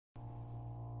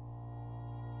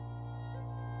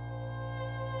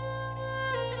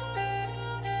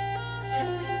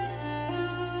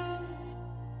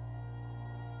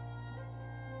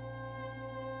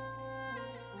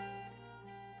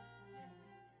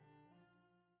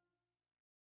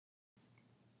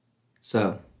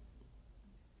So,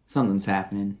 something's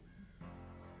happening.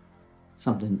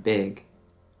 Something big.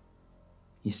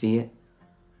 You see it?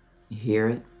 You hear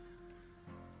it?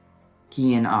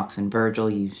 Kian, Ox, and Virgil,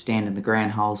 you stand in the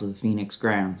grand halls of the Phoenix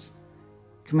grounds.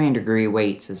 Commander Gree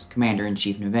waits as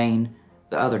Commander-in-Chief Nevane,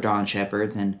 the other Dawn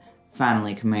Shepherds, and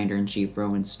finally Commander-in-Chief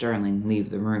Rowan Sterling leave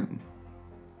the room.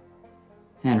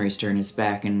 Henry's turned his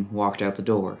back and walked out the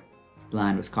door,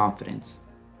 blind with confidence.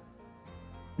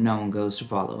 No one goes to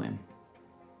follow him.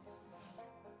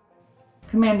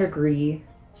 Commander Gree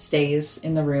stays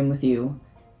in the room with you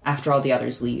after all the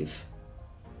others leave,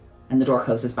 and the door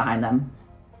closes behind them.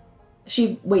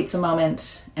 She waits a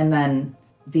moment, and then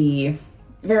the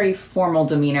very formal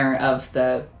demeanor of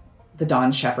the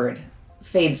Dawn Shepherd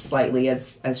fades slightly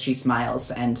as she smiles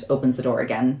and opens the door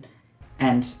again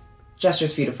and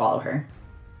gestures for you to follow her.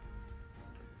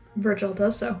 Virgil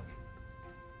does so.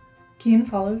 Kian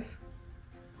follows.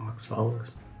 Ox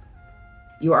follows.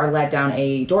 You are led down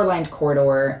a door-lined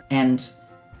corridor, and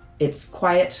it's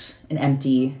quiet and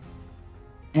empty.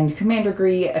 And Commander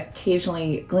Gree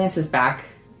occasionally glances back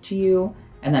to you,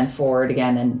 and then forward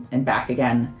again and back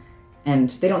again. And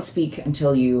they don't speak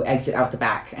until you exit out the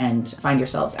back and find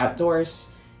yourselves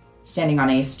outdoors, standing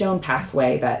on a stone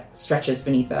pathway that stretches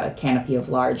beneath a canopy of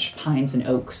large pines and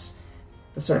oaks.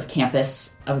 The sort of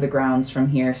campus of the grounds from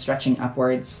here stretching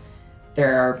upwards.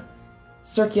 There are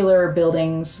circular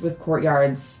buildings with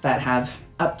courtyards that have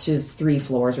up to 3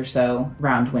 floors or so,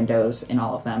 round windows in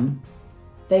all of them.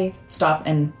 They stop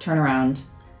and turn around.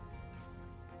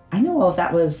 I know all of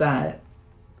that was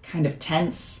kind of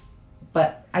tense,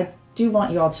 but I do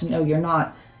want you all to know you're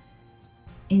not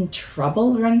in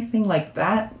trouble or anything like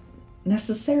that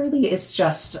necessarily. It's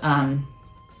just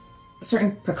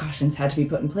certain precautions had to be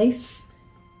put in place,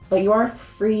 but you are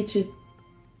free to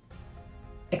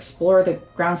explore the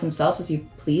grounds themselves as you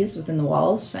please within the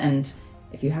walls, and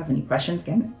if you have any questions,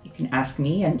 again, you can ask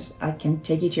me and I can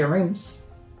take you to your rooms.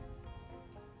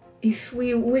 If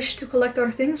we wish to collect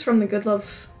our things from the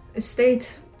Goodlove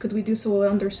estate, could we do so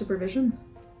under supervision?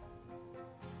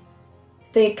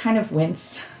 They kind of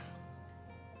wince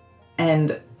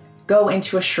and go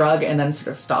into a shrug and then sort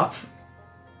of stop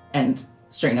and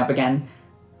straighten up again.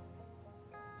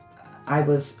 I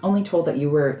was only told that you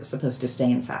were supposed to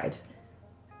stay inside.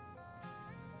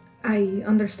 I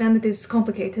understand it is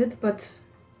complicated, but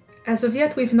as of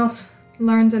yet we've not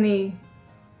learned any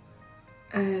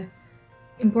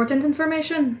important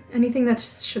information, anything that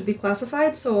should be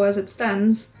classified, so as it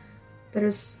stands, there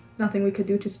is nothing we could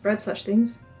do to spread such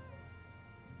things.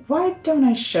 Why don't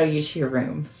I show you to your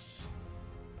rooms?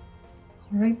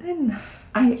 Alright then.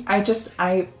 I'm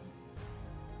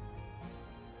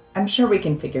sure we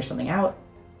can figure something out,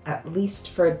 at least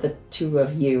for the two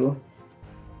of you.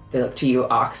 They look to you,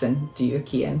 Ox, and to you,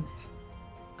 Kian.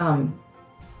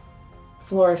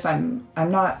 Floris, I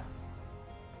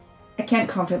can't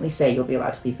confidently say you'll be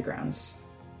allowed to leave the grounds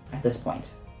at this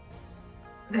point.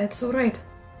 That's alright,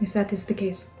 if that is the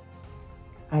case.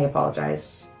 I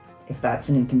apologize if that's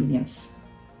an inconvenience.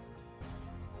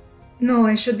 No,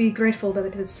 I should be grateful that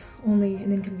it is only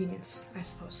an inconvenience, I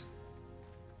suppose.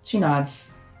 She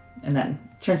nods, and then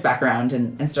turns back around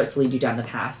and starts to lead you down the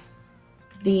path.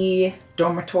 The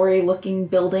dormitory-looking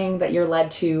building that you're led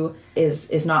to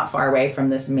is not far away from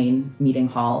this main meeting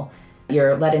hall.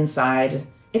 You're led inside.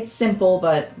 It's simple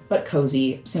but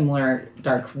cozy, similar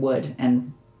dark wood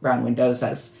and round windows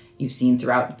as you've seen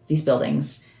throughout these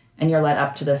buildings. And you're led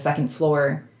up to the second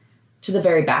floor, to the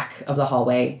very back of the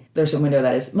hallway. There's a window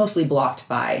that is mostly blocked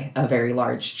by a very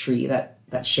large tree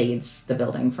that shades the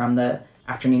building from the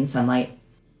afternoon sunlight.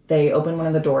 They open one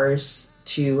of the doors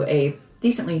to a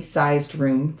decently sized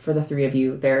room for the 3 of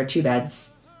you. There are 2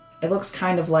 beds. It looks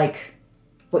kind of like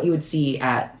what you would see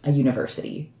at a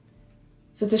university.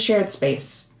 So it's a shared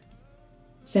space.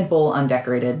 Simple,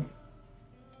 undecorated.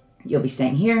 You'll be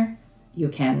staying here. You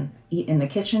can eat in the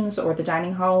kitchens or the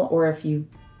dining hall, or if you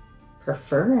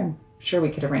prefer, I'm sure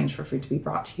we could arrange for food to be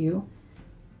brought to you.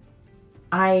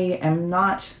 I am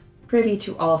not privy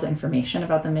to all of the information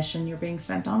about the mission you're being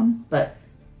sent on, but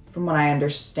from what I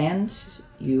understand,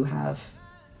 you have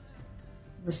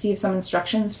received some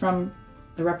instructions from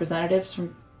the representatives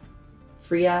from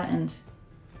Freya and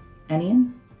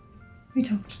Enian. We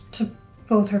talked to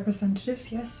both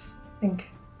representatives, yes. I think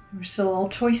we're still all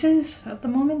choices at the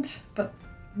moment, but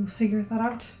we'll figure that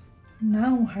out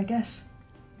now, I guess.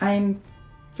 I'm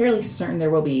fairly certain there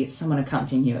will be someone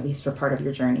accompanying you, at least for part of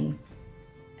your journey.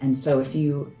 And so if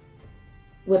you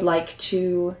would like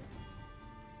to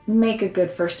make a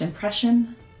good first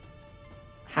impression,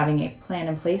 having a plan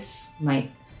in place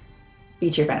might be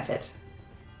to your benefit.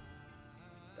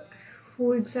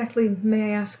 Who exactly,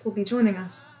 may I ask, will be joining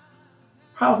us?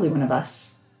 Probably one of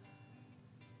us.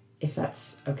 If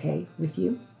that's okay with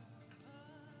you.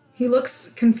 He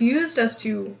looks confused as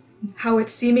to how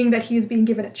it's seeming that he is being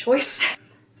given a choice.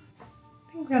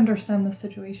 I think we understand the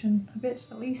situation a bit,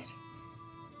 at least.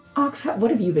 Ox, what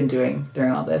have you been doing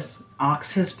during all this?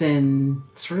 Ox has been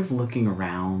sort of looking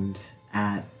around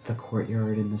at the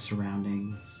courtyard and the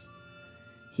surroundings.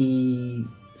 He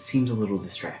seems a little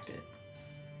distracted.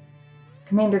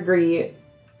 Commander Gree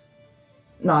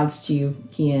nods to you,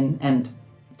 Kian, and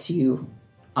to you,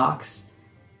 Ox,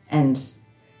 and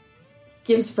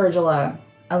gives Virgil a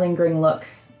lingering look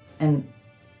and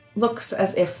looks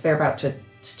as if they're about to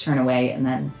turn away and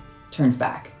then turns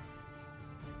back.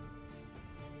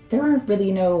 There are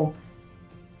really no...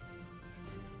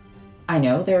 I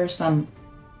know there is some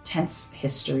tense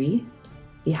history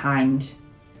behind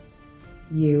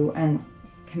you and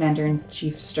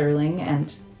Commander-in-Chief Sterling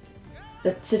and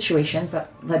the situations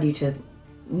that led you to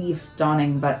leave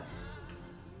Dawning, but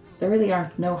there really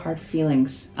are no hard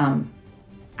feelings. I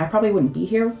probably wouldn't be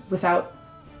here without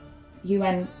you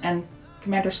and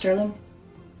Commander Sterling,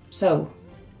 so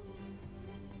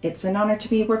it's an honor to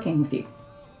be working with you.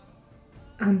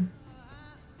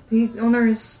 The honor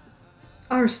is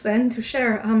ours then to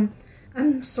share.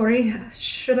 I'm sorry,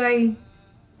 should I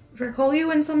recall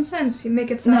you in some sense? You make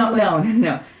it sound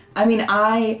No. I mean,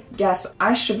 I guess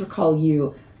I should recall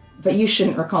you, but you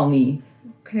shouldn't recall me.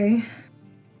 Okay.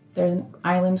 There's an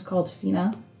island called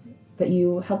Fina that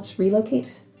you helped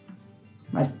relocate.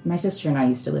 My sister and I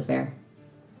used to live there.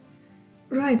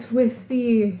 Right, with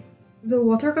the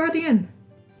Water Guardian.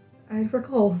 I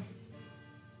recall.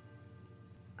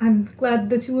 I'm glad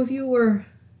the two of you were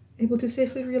able to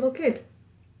safely relocate.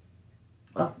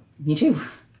 Well, me too.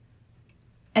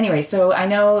 Anyway, so I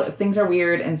know things are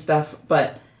weird and stuff,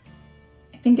 but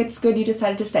I think it's good you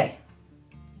decided to stay.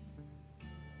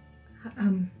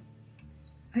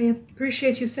 I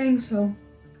appreciate you saying so.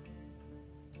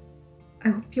 I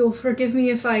hope you'll forgive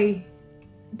me if I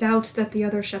doubt that the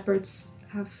other shepherds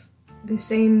have the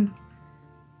same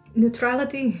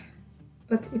neutrality,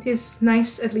 but it is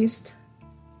nice at least.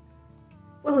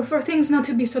 Well, for things not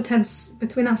to be so tense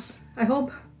between us, I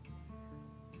hope.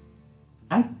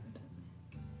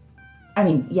 I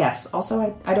mean, yes.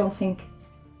 Also, I don't think...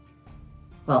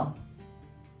 Well,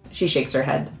 she shakes her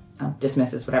head,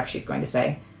 dismisses whatever she's going to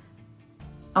say.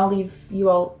 I'll leave you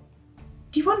all...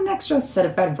 Do you want an extra set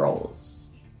of bedrolls?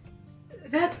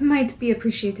 That might be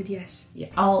appreciated, yes. Yeah,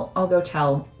 I'll go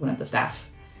tell one of the staff.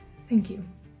 Thank you.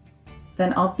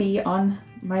 Then I'll be on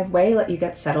my way, let you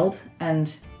get settled,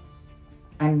 and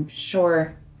I'm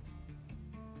sure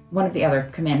one of the other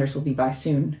commanders will be by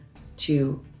soon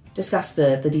to discuss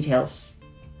the details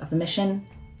of the mission,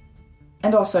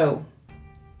 and also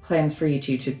plans for you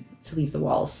two to leave the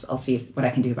walls. I'll see what I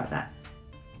can do about that.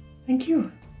 Thank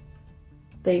you.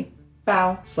 They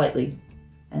bow slightly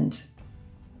and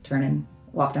turn and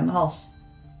walk down the halls.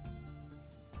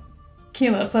 Okay,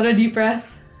 let's let a deep breath.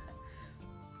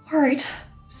 Alright,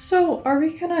 so are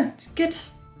we gonna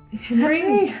get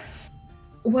Henry?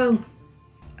 Well,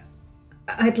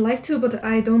 I'd like to, but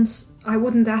I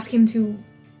wouldn't ask him to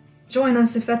join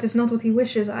us if that is not what he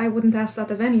wishes. I wouldn't ask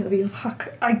that of any of you.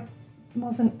 Fuck, I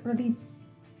wasn't really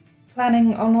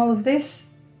planning on all of this.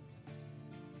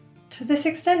 To this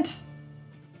extent.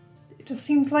 It just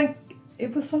seemed like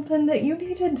it was something that you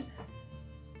needed.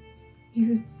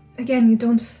 You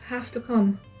don't have to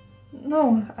come.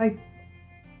 No,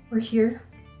 we're here.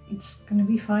 It's gonna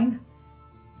be fine.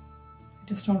 I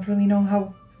just don't really know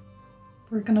how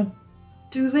we're gonna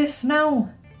do this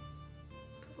now.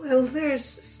 Well, there's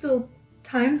still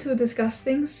time to discuss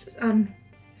things.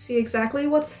 See exactly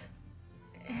what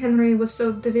Henry was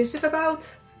so divisive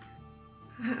about.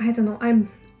 I don't know.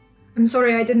 I'm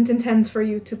sorry. I didn't intend for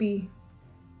you to be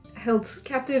held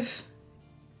captive.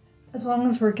 As long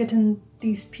as we're getting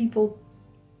these people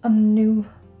a new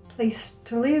place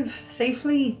to live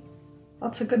safely,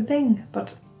 that's a good thing.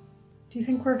 But do you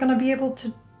think we're gonna be able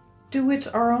to do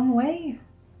it our own way?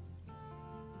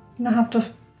 Gonna have to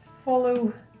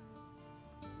follow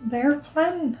their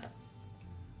plan?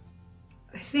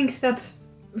 I think that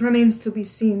remains to be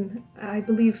seen. I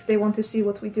believe they want to see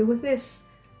what we do with this.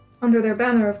 Under their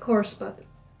banner, of course, but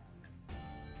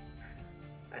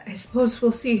I suppose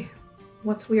we'll see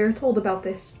what we are told about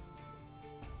this.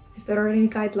 If there are any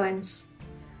guidelines.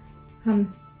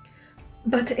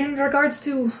 But in regards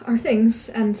to our things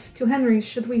and to Henry,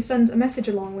 should we send a message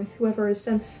along with whoever is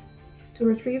sent to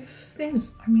retrieve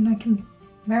things? I mean,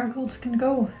 Marigold can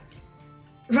go.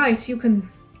 Right, you can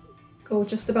go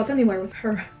just about anywhere with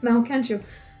her now, can't you?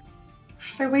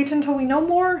 Should I wait until we know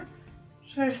more?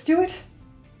 Should I just do it?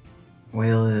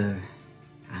 Well,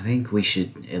 I think we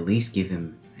should at least give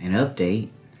him an update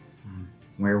on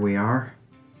where we are.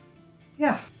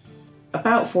 Yeah.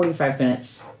 About 45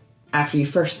 minutes after you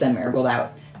first send Marigold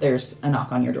out, there's a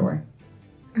knock on your door.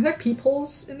 Are there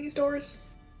peepholes in these doors?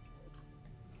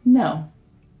 No.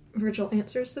 Virgil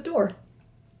answers the door.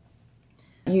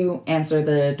 You answer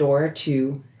the door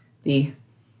to the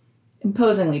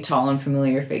imposingly tall and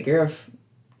familiar figure of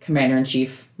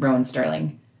Commander-in-Chief Rowan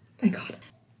Sterling. Thank God.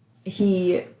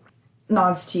 He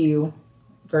nods to you,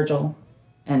 Virgil,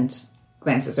 and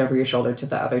glances over your shoulder to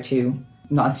the other two,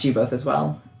 nods to you both as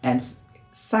well, and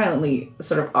silently,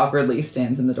 sort of awkwardly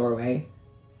stands in the doorway.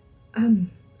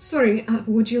 Sorry,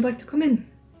 would you like to come in?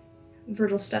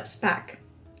 Virgil steps back,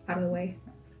 out of the way.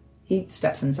 He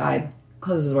steps inside,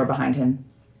 closes the door behind him.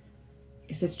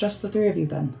 Is it just the three of you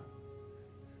then?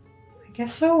 I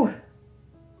guess so.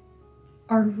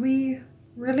 Are we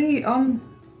really on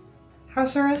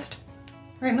house arrest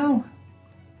right now?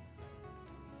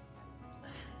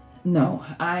 No,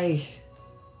 I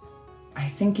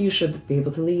think you should be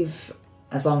able to leave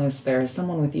as long as there is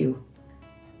someone with you.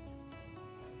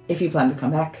 If you plan to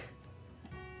come back,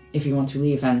 if you want to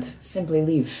leave and simply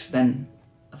leave, then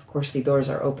of course the doors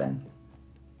are open.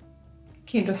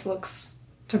 Keen just looks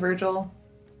to Virgil,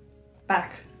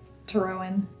 back to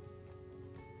Rowan.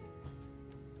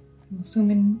 I'm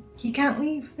assuming he can't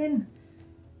leave then.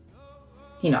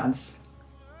 He nods.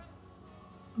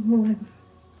 Well,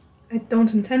 I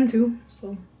don't intend to,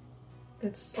 so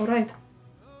that's alright.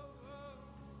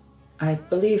 I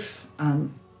believe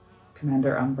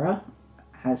Commander Umbra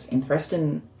has interest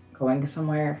in going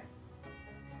somewhere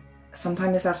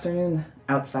sometime this afternoon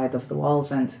outside of the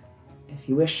walls, and if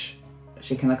you wish,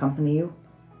 she can accompany you.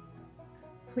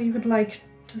 We would like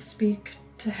to speak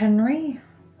to Henry,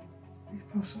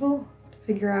 if possible, to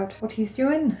figure out what he's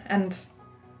doing, and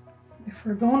if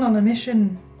we're going on a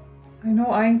mission, I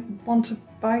know I want to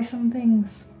buy some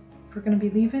things if we're going to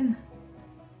be leaving.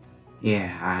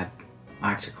 Yeah, I'd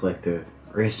like to collect the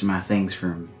rest of my things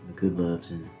from the Good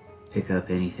Loves and pick up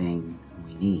anything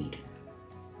we need.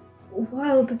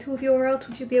 While the two of you are out,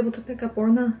 would you be able to pick up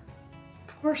Orna?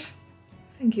 Of course.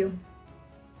 Thank you.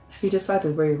 Have you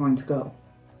decided where you're going to go?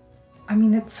 I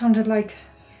mean, it sounded like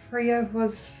Freya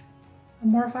was a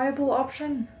more viable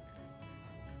option.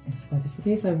 If that is the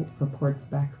case, I will report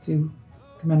back to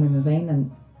Commander Mavane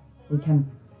and we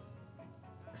can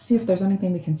see if there's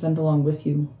anything we can send along with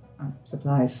you.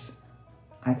 Supplies,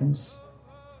 items.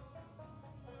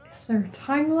 Is there a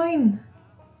timeline?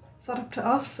 Is that up to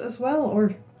us as well,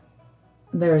 or?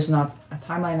 There is not a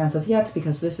timeline as of yet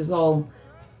because this is all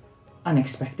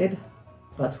unexpected,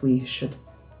 but we should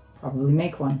probably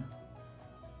make one.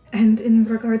 And in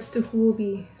regards to who will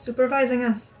be supervising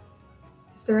us,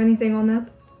 is there anything on that?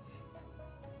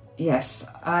 Yes,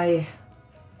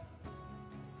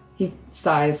 He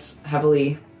sighs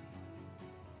heavily,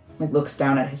 looks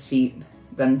down at his feet,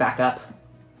 then back up.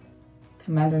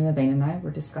 Commander Navane and I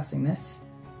were discussing this,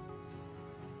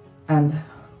 and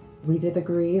we did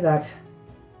agree that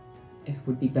it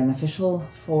would be beneficial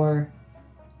for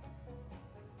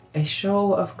a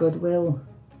show of goodwill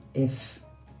if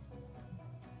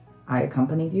I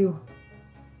accompanied you.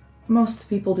 Most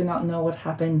people do not know what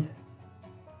happened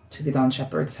to the Dawn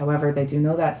Shepherds. However, they do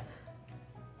know that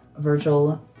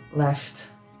Virgil left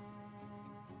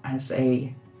as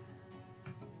a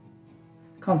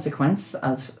consequence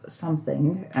of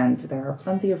something, and there are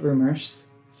plenty of rumors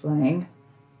flying.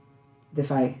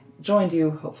 If I joined you,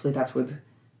 hopefully that would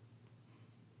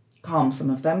calm some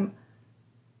of them.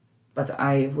 But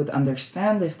I would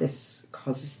understand if this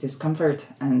causes discomfort,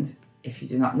 and if you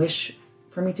do not wish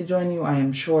for me to join you, I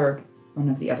am sure one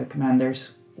of the other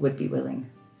commanders would be willing.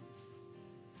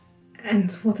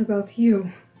 And what about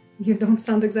you? You don't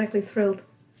sound exactly thrilled.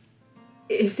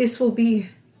 If this will be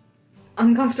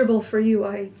uncomfortable for you,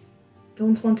 I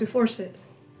don't want to force it.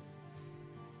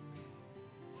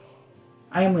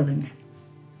 I am willing.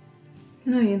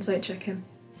 Can I insight check him?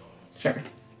 Sure.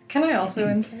 Can I also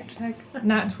insight check?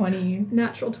 Nat 20.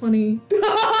 Natural 20.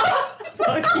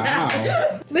 Fuck yeah.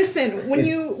 Wow. Listen, when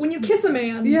you kiss a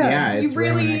man, Yeah, you it's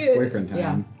really ex-boyfriend time.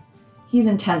 Yeah. He's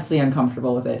intensely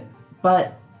uncomfortable with it,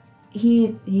 but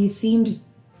he seemed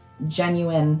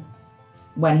genuine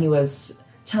when he was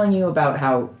telling you about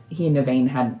how he and Navane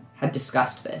had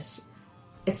discussed this.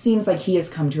 It seems like he has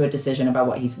come to a decision about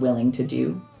what he's willing to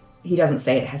do. He doesn't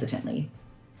say it hesitantly,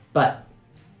 but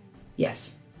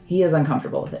yes, he is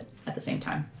uncomfortable with it at the same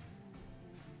time.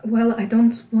 Well, I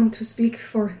don't want to speak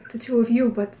for the two of you,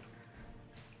 but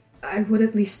I would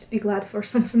at least be glad for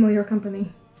some familiar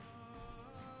company.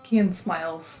 Kian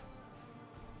smiles.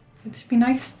 It'd be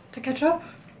nice to catch up.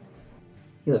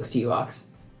 He looks to you, Ox.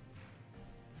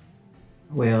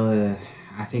 Well,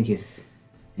 I think if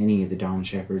any of the Dawn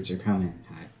Shepherds are coming,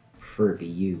 I'd prefer it be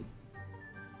you.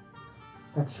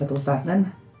 That settles that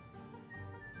then.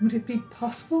 Would it be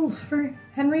possible for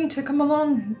Henry to come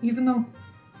along, even though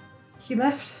he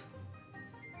left?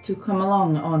 To come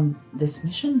along on this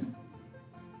mission?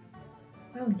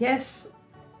 Well, yes.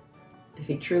 If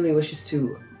he truly wishes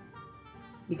to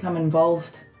become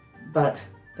involved, but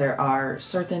there are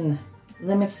certain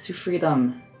limits to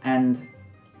freedom and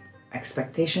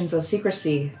expectations of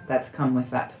secrecy that come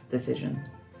with that decision.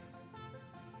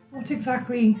 What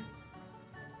exactly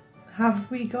have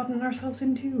we gotten ourselves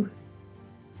into?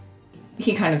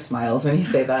 He kind of smiles when you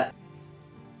say that.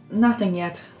 Nothing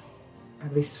yet,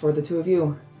 at least for the two of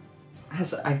you,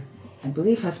 I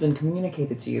believe has been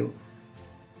communicated to you.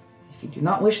 If you do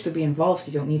not wish to be involved,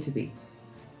 you don't need to be.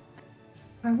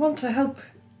 I want to help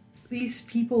these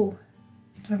people.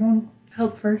 I won't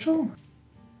help Virgil.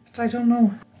 But I don't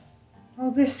know.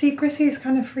 All this secrecy is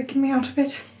kind of freaking me out a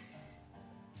bit.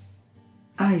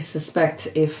 I suspect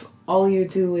if all you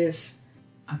do is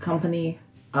accompany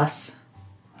us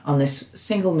on this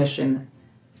single mission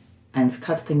and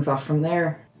cut things off from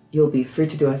there, you'll be free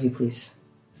to do as you please.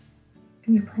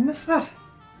 Can you promise that?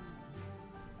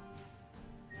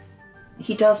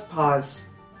 He does pause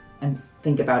and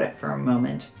think about it for a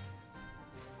moment.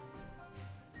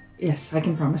 Yes, I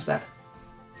can promise that.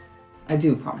 I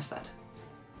do promise that.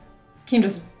 Keen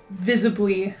just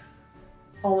visibly,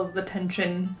 all of the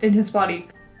tension in his body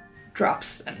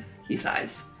drops and he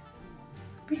sighs.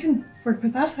 We can work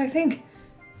with that, I think.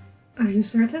 Are you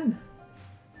certain?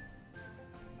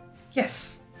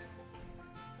 Yes.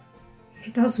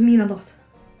 It does mean a lot.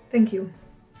 Thank you.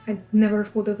 I never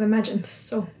would have imagined,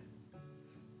 so...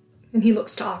 And he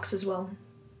looks to Ox as well,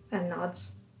 and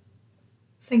nods.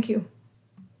 Thank you.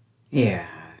 Yeah,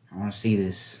 I want to see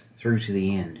this through to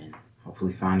the end and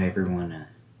hopefully find everyone a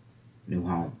new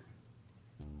home.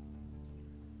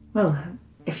 Well,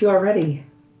 if you are ready,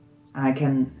 I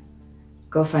can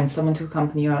go find someone to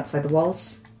accompany you outside the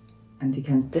walls, and you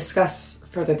can discuss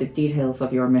further the details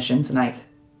of your mission tonight.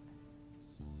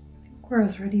 We're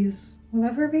as ready as we'll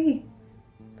ever be.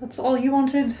 That's all you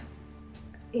wanted?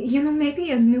 You know,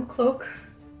 maybe a new cloak.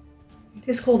 It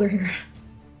is colder here.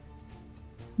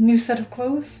 New set of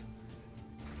clothes?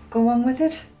 Go along with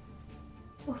it?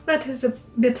 Well, that is a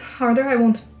bit harder. I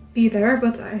won't be there,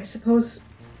 but I suppose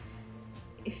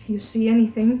if you see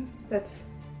anything that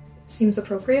seems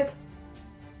appropriate.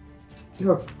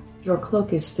 Your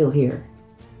cloak is still here.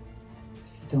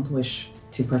 If you don't wish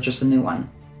to purchase a new one.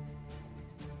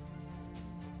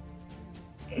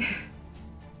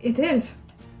 It is.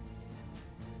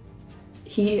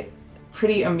 He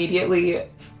pretty immediately,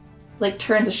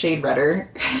 turns a shade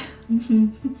redder.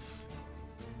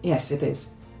 Yes, it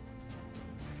is.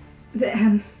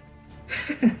 I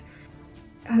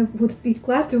would be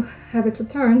glad to have it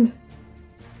returned.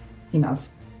 He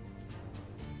nods.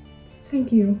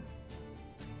 Thank you.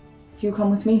 If you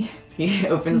come with me, he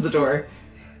opens the door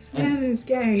This man is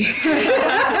gay.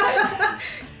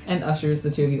 and ushers the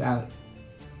two of you out.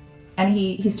 And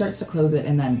he starts to close it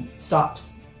and then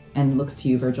stops and looks to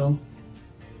you, Virgil.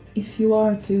 If you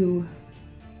are to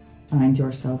find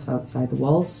yourself outside the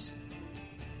walls,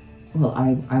 well,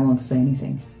 I won't say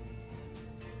anything.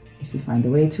 If you find a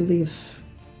way to leave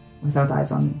without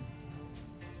eyes on you.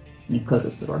 And he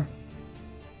closes the door.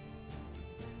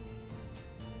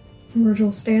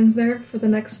 Virgil stands there for the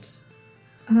next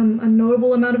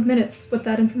unknowable amount of minutes with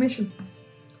that information.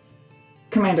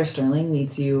 Commander Sterling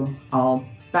leads you all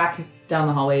back down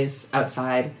the hallways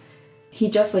outside. He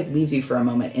just leaves you for a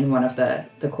moment in one of the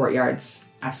courtyards,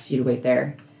 asks you to wait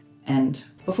there. And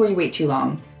before you wait too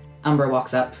long, Umbra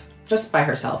walks up, just by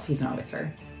herself. He's not with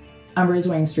her. Umbra is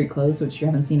wearing street clothes, which you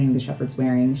haven't seen any of the shepherds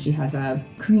wearing. She has a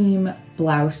cream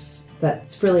blouse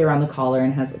that's frilly around the collar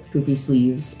and has poofy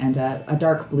sleeves, and a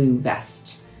dark blue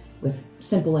vest with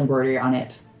simple embroidery on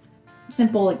it.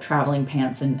 Simple traveling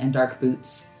pants and dark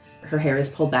boots. Her hair is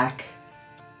pulled back.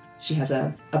 She has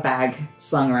a bag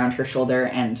slung around her shoulder,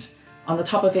 and on the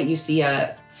top of it you see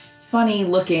a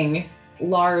funny-looking,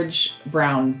 large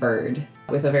brown bird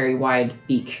with a very wide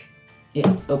beak. It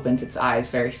opens its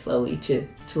eyes very slowly to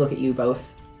look at you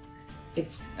both.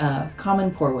 It's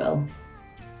Common Poorwill.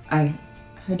 I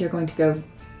heard you're going to go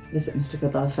visit Mr.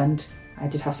 Goodlove, and I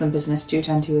did have some business to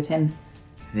attend to with him.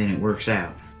 Then it works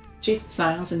out. She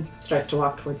smiles and starts to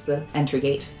walk towards the entry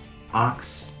gate.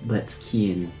 Ox lets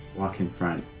Kian walk in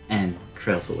front and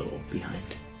trails a little behind.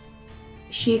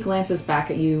 She glances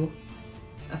back at you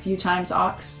a few times,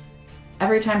 Ox.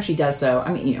 Every time she does so,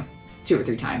 2 2 or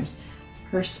 3 times.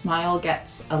 Her smile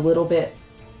gets a little bit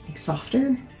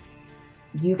softer.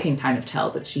 You can kind of tell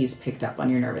that she's picked up on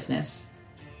your nervousness.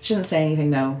 She doesn't say anything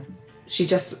though. She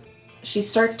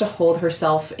starts to hold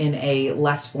herself in a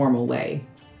less formal way.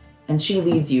 And she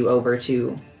leads you over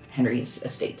to Henry's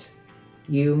estate.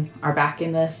 You are back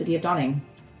in the city of Dawning.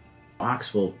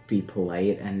 Ox will be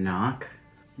polite and knock.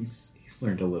 He's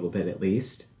learned a little bit at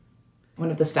least.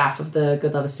 One of the staff of the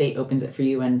Goodlove estate opens it for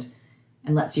you and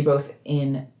lets you both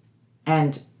in,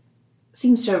 and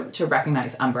seems to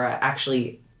recognize Umbra,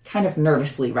 actually kind of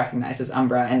nervously recognizes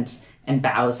Umbra and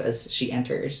bows as she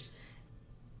enters.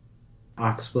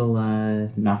 Ox will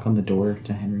knock on the door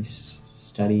to Henry's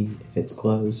study if it's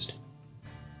closed.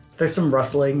 There's some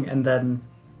rustling, and then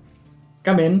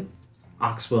come in.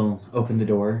 Ox will open the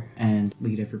door and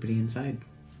lead everybody inside.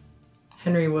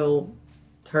 Henry will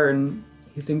turn.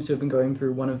 He seems to have been going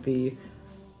through one of the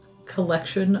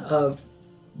collection of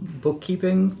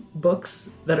bookkeeping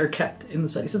books that are kept in the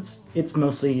study. It's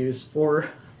mostly used for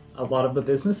a lot of the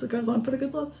business that goes on for the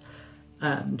Goodloves.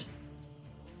 And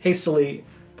hastily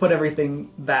put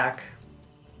everything back.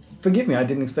 Forgive me, I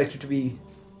didn't expect you to be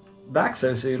back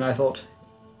so soon. I thought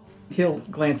he'll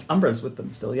glance. Umbra's with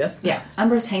them still, yes? Yeah,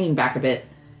 Umbra's hanging back a bit,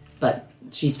 but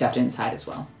she stepped inside as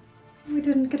well. We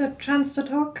didn't get a chance to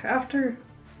talk after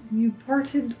you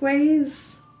parted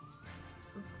ways.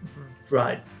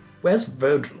 Right. Where's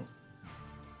Virgil?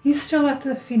 He's still at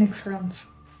the Phoenix grounds.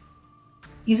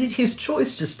 Is it his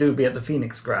choice to still be at the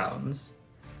Phoenix grounds?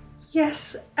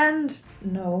 Yes and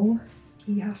no.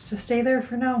 He has to stay there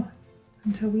for now,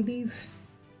 until we leave.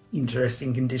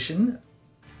 Interesting condition.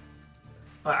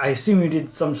 I assume you did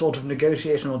some sort of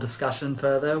negotiation or discussion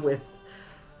further with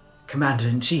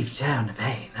Commander-in-Chief Town of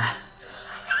Vane.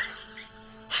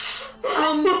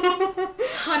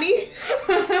 Honey,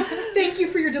 thank you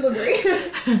for your delivery.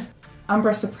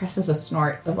 Umbra suppresses a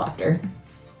snort of laughter.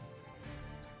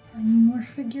 And we're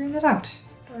figuring it out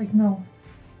right now.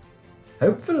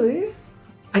 Hopefully.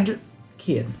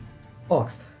 Kian.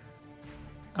 Ox.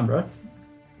 Umbra.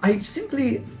 I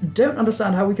simply don't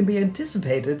understand how we can be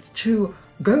anticipated to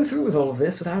go through with all of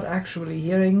this without actually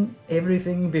hearing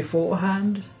everything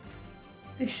beforehand.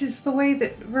 This is the way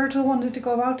that Virgil wanted to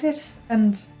go about it,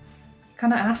 and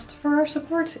kind of asked for our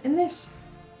support in this.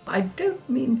 I don't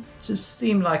mean to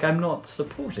seem like I'm not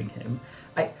supporting him.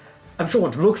 I'm sure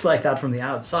it looks like that from the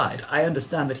outside. I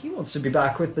understand that he wants to be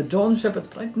back with the Dawn Shepherds,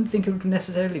 but I didn't think it would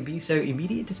necessarily be so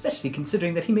immediate, especially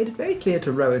considering that he made it very clear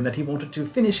to Rowan that he wanted to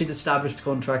finish his established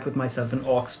contract with myself and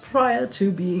Ox prior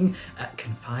to being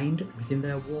confined within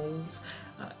their walls.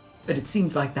 But it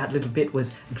seems like that little bit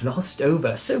was glossed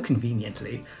over so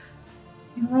conveniently.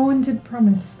 And Rowan did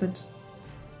promise that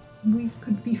we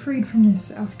could be freed from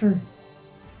this after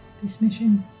this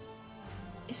mission.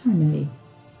 If I may,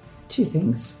 2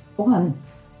 things. 1,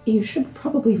 you should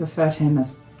probably refer to him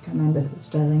as Commander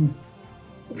Sterling.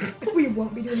 We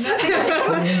won't be doing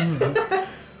that.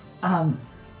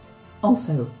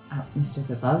 Also, Mr.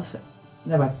 Goodlove,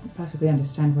 though I perfectly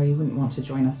understand why you wouldn't want to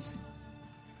join us,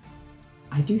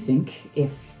 I do think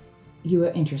if you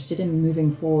are interested in moving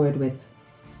forward with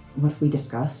what we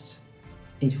discussed,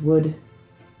 it would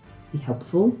be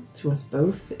helpful to us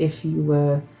both if you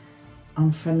were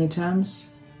on friendly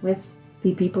terms with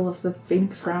the people of the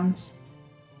Phoenix grounds.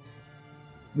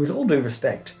 With all due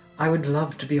respect, I would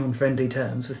love to be on friendly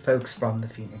terms with folks from the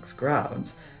Phoenix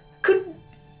grounds. Could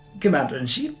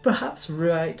Commander-in-Chief perhaps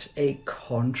write a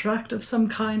contract of some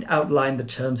kind, outline the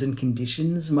terms and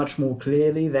conditions much more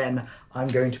clearly than I'm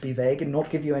going to be vague and not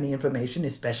give you any information,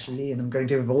 especially, and I'm going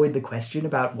to avoid the question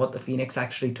about what the Phoenix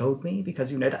actually told me,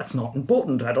 because, that's not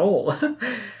important at all.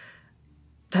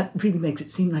 That really makes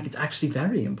it seem like it's actually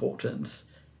very important.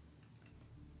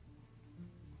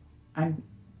 I'm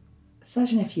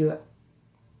certain if you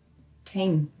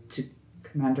came to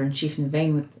Commander-in-Chief in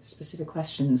Vane with specific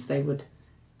questions, they would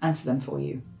answer them for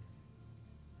you.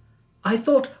 I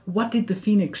thought, what did the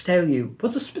Phoenix tell you,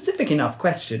 was a specific enough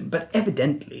question, but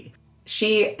evidently...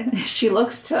 She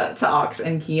looks to Ox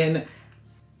and Kian,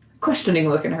 questioning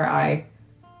look in her eye.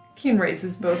 Kian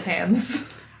raises both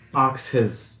hands. Ox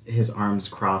has his arms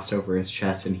crossed over his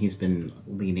chest and he's been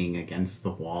leaning against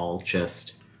the wall,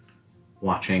 just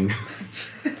watching.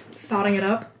 Thoughting it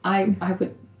up. I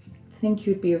would think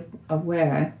you'd be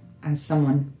aware, as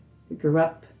someone who grew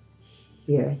up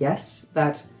here, yes,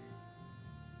 that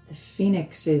the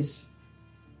Phoenix is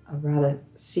a rather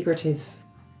secretive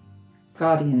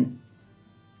guardian.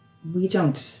 We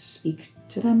don't speak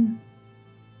to them.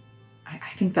 I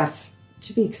think that's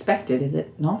to be expected, is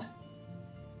it not?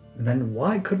 Then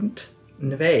why couldn't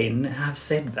Nevane have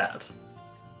said that?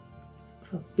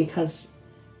 Because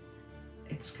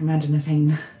It's Commander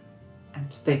Navane,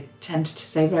 and they tend to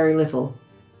say very little.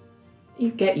 You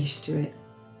get used to it.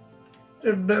 I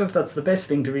don't know if that's the best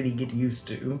thing to really get used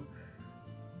to.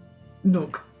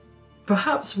 Look,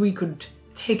 perhaps we could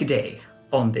take a day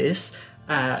on this,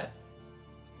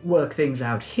 work things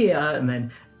out here, and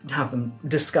then have them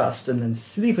discussed, and then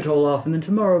sleep it all off, and then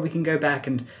tomorrow we can go back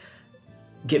and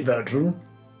get Virgil.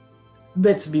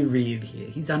 Let's be real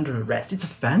here. He's under arrest. It's a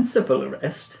fanciful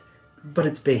arrest, but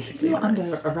it's basically He's not under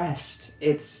arrest.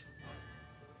 arrest.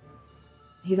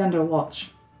 He's under watch.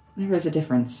 There is a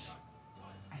difference.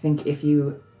 I think if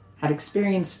you had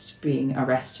experienced being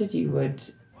arrested, you would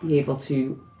be able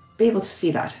to see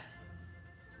that.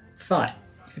 Fine.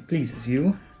 If it pleases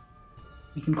you,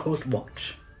 we can call it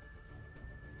watch.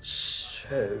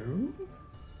 So...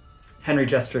 Henry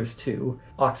gestures to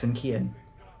Ox and Kian.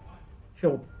 If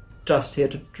you're just here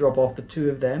to drop off the two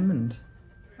of them, and...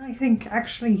 I think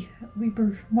actually we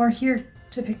were more here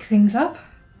to pick things up.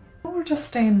 We're just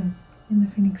staying in the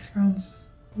Phoenix grounds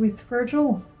with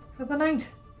Virgil for the night.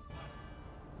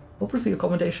 What was the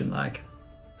accommodation like?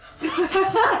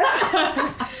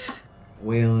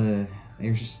 Well,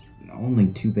 there's just only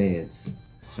 2 beds,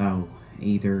 so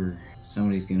either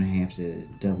somebody's gonna have to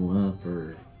double up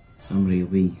or somebody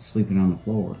will be sleeping on the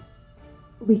floor.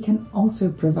 We can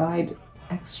also provide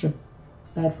extra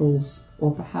bedrolls, or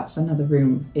perhaps another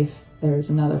room if there is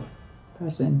another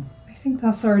person. I think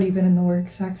that's already been in the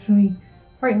works, actually.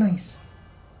 Quite nice.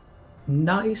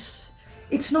 Nice.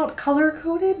 It's not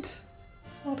color-coded.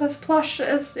 It's not as plush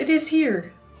as it is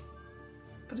here.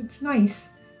 But it's nice.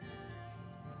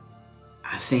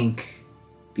 I think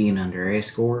being under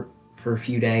escort for a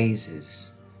few days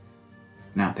is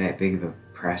not that big of a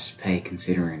price to pay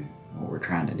considering what we're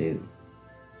trying to do,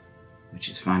 which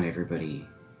is find everybody,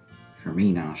 for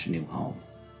me, Nosh, a new home.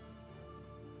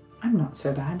 I'm not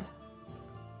so bad.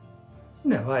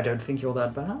 No, I don't think you're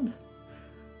that bad.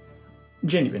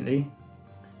 Genuinely.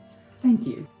 Thank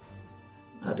you.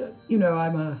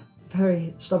 I'm a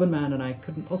very stubborn man, and I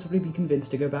couldn't possibly be convinced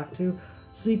to go back to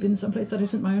sleep in some place that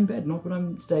isn't my own bed, not when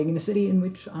I'm staying in a city in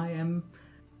which I am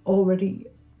already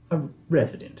a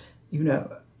resident,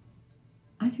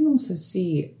 I can also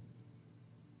see,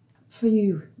 for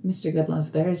you, Mr.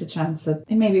 Goodlove, there is a chance that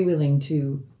they may be willing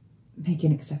to make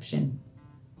an exception.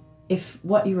 If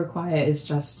what you require is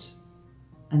just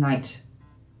a night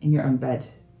in your own bed,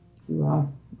 you are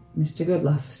Mr.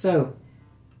 Goodlove. So,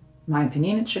 in my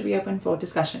opinion, it should be open for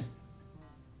discussion.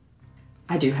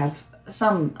 I do have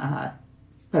some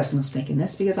personal stake in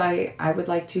this because I would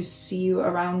like to see you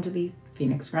around the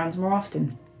Phoenix grounds more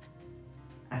often,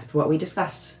 as per what we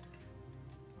discussed.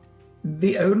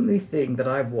 The only thing that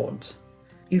I want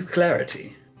is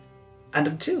clarity. And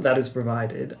until that is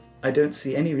provided, I don't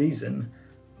see any reason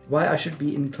why I should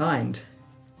be inclined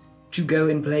to go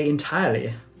and play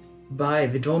entirely by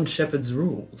the Dawn Shepherd's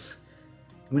rules,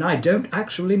 when I don't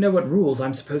actually know what rules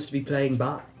I'm supposed to be playing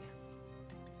by.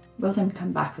 Well, then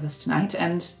come back with us tonight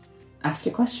and ask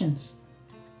your questions.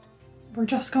 We're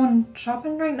just going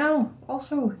shopping right now.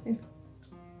 Also, if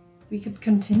we could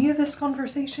continue this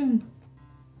conversation.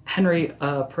 Henry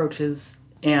approaches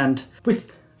and,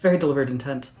 with very deliberate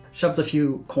intent, shoves a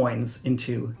few coins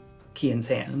into Kian's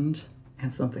hand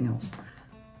and something else.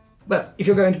 But if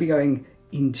you're going to be going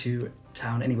into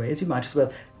town anyways, you might as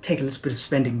well take a little bit of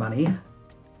spending money.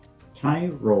 Can I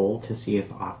roll to see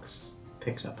if Ox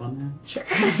picked up on that? Sure.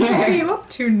 What are you up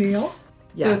to, Neil?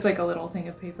 Yeah. So it's like a little thing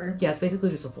of paper. Yeah, it's basically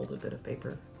just a folded bit of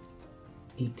paper.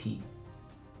 18.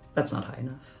 That's not high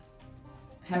enough.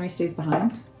 Henry stays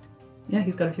behind. Yeah,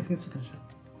 he's got a few things to finish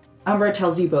up. Umbra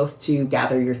tells you both to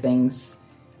gather your things.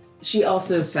 She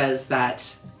also says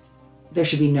that there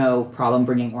should be no problem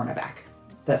bringing Orna back,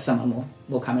 that someone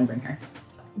will come and bring her.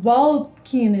 While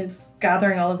Kian is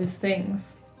gathering all of his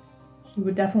things, he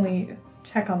would definitely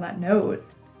check on that note.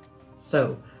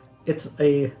 So, it's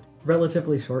a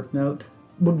relatively short note.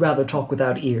 Would rather talk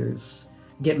without ears.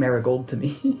 Get Marigold to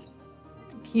me.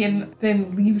 Kian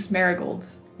then leaves Marigold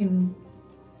in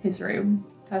his room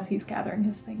as he's gathering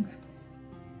his things.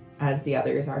 As the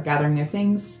others are gathering their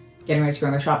things, getting ready to go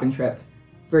on their shopping trip,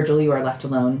 Virgil, you are left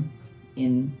alone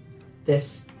in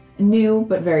this new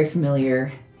but very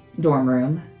familiar dorm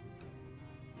room.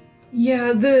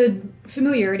 Yeah, the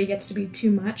familiarity gets to be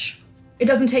too much. It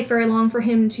doesn't take very long for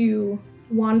him to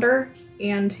wander,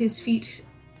 and his feet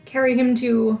carry him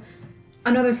to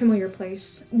another familiar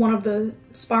place, one of the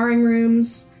sparring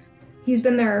rooms. He's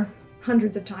been there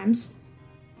hundreds of times.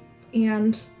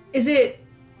 And is it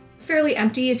fairly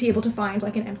empty? Is he able to find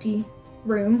like an empty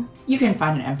room? You can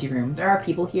find an empty room. There are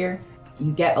people here.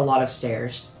 You get a lot of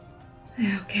stares.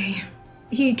 Okay.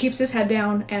 He keeps his head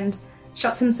down and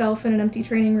shuts himself in an empty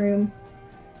training room,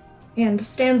 and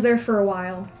stands there for a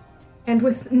while. And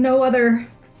with no other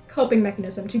coping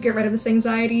mechanism to get rid of this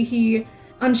anxiety, he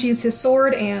unsheathes his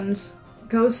sword and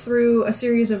goes through a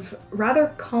series of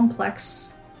rather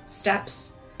complex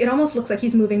steps. It almost looks like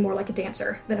he's moving more like a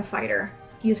dancer than a fighter.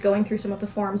 He is going through some of the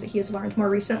forms that he has learned more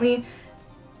recently.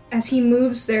 As he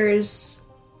moves, there's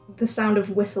the sound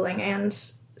of whistling, and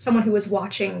someone who is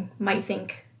watching might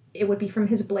think it would be from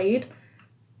his blade,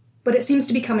 but it seems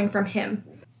to be coming from him.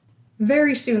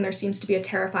 Very soon there seems to be a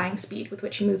terrifying speed with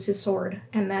which he moves his sword,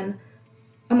 and then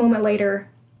a moment later,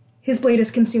 his blade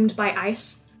is consumed by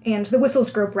ice, and the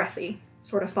whistles grow breathy,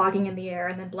 sort of fogging in the air,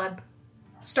 and then blood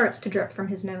starts to drip from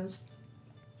his nose.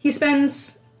 He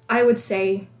spends, I would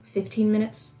say, 15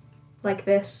 minutes like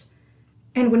this,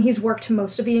 and when he's worked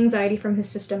most of the anxiety from his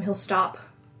system, he'll stop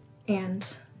and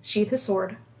sheath his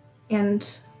sword,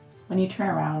 and when you turn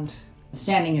around,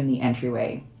 standing in the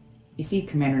entryway, you see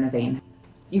Commander Navane.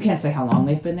 You can't say how long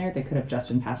they've been there. They could have just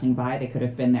been passing by. They could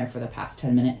have been there for the past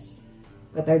 10 minutes.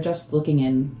 But they're just looking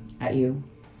in at you.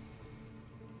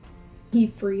 He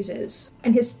freezes,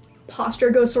 and his posture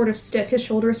goes sort of stiff. His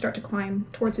shoulders start to climb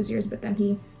towards his ears, but then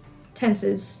he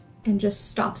tenses and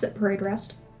just stops at parade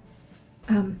rest.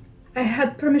 I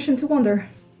had permission to wander.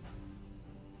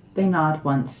 They nod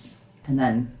once, and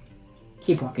then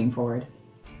keep walking forward,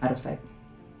 out of sight.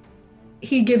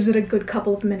 He gives it a good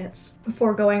couple of minutes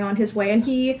before going on his way, and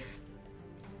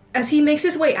as he makes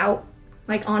his way out,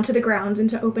 like onto the grounds,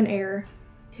 into open air,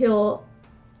 he'll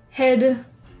head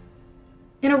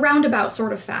in a roundabout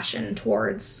sort of fashion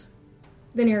towards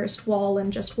the nearest wall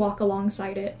and just walk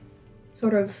alongside it,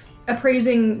 sort of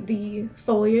appraising the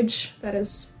foliage that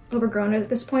is overgrown at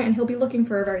this point, and he'll be looking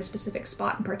for a very specific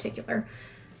spot in particular.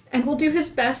 And will do his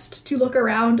best to look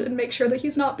around and make sure that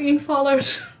he's not being followed.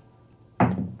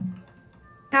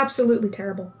 Absolutely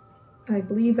terrible. I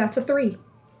believe that's a 3.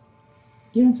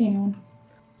 You don't see anyone.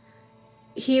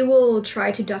 He will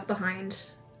try to duck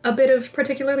behind a bit of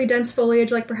particularly dense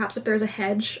foliage, like perhaps if there's a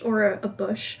hedge or a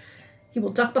bush. He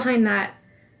will duck behind that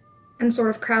and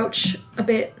sort of crouch a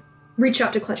bit, reach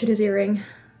up to clutch at his earring.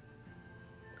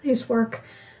 Please work.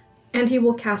 And he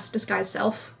will cast Disguise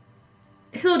Self.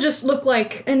 He'll just look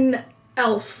like an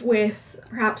elf with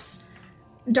perhaps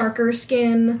darker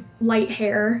skin, light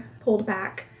hair pulled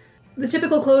back. The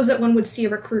typical clothes that one would see a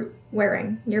recruit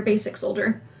wearing, your basic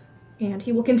soldier. And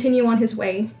he will continue on his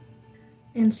way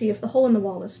and see if the hole in the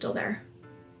wall is still there.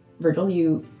 Virgil,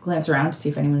 you glance around to see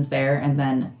if anyone's there, and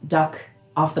then duck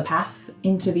off the path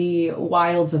into the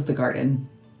wilds of the garden.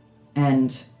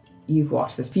 And you've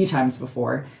walked this a few times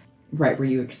before, right where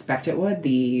you expect it would.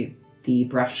 The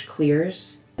brush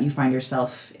clears. You find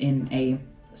yourself in a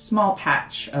small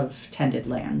patch of tended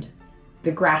land.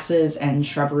 The grasses and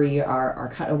shrubbery are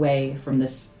cut away from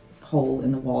this hole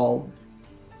in the wall.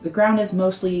 The ground is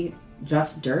mostly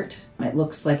just dirt. It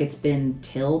looks like it's been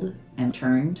tilled and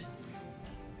turned.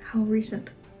 How recent?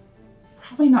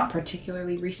 Probably not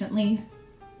particularly recently.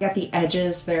 At the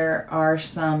edges, there are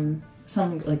some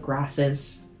like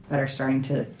grasses that are starting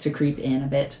to creep in a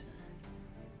bit,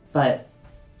 but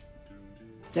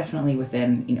definitely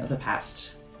within, the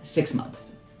past 6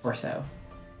 months or so.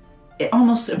 It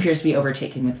almost appears to be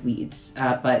overtaken with weeds,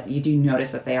 but you do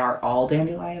notice that they are all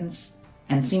dandelions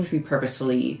and seem to be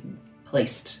purposefully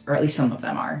placed, or at least some of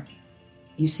them are.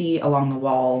 You see along the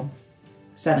wall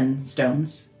 7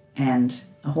 stones and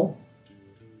a hole.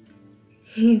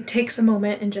 He takes a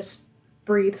moment and just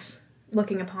breathes,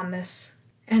 looking upon this,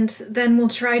 and then will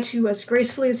try to, as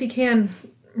gracefully as he can,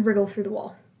 wriggle through the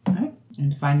wall. All right.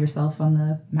 And find yourself on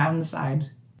the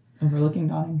mountainside, overlooking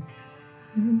Dawning.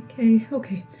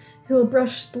 Okay. He'll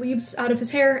brush the leaves out of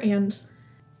his hair and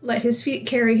let his feet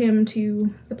carry him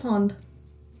to the pond.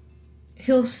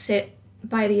 He'll sit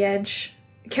by the edge,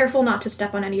 careful not to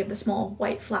step on any of the small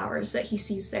white flowers that he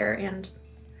sees there, and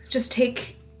just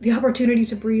take the opportunity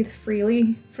to breathe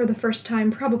freely for the first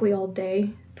time, probably all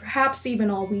day, perhaps even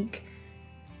all week,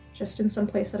 just in some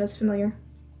place that is familiar.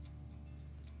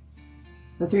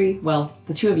 The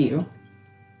 2 of you,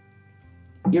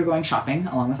 you're going shopping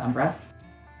along with Umbra.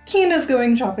 Keen is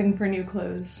going shopping for new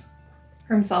clothes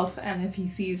for himself, and if he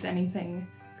sees anything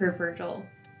for Virgil,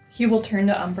 he will turn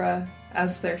to Umbra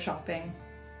as they're shopping.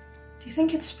 Do you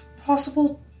think it's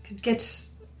possible could get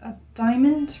a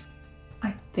diamond?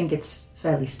 I think it's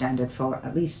fairly standard for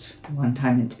at least one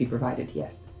diamond to be provided,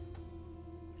 yes.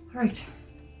 Right.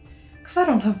 Because I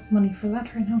don't have money for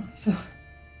that right now, so...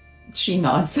 She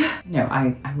nods. No,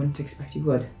 I wouldn't expect you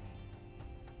would.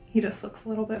 He just looks a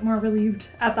little bit more relieved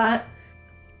at that.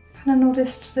 Kind of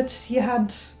noticed that you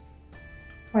had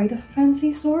quite a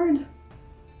fancy sword.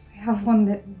 I have one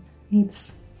that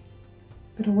needs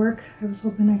a bit of work. I was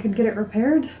hoping I could get it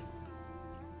repaired. I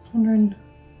was wondering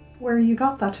where you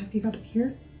got that, if you got it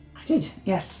here. I did,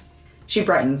 yes. She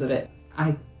brightens a bit.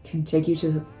 I can take you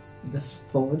to the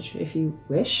forge if you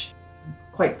wish. I'm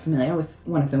quite familiar with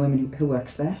one of the women who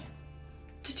works there.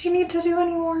 Did you need to do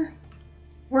any more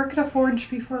work at a forge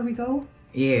before we go?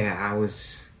 Yeah, I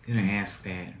was gonna ask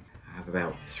that. I have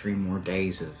about 3 more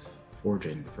days of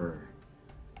forging for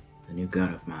a new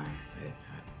gun of mine that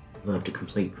I'd love to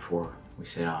complete before we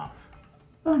set off.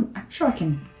 Well, I'm sure I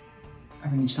can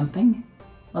arrange something.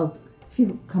 Well, if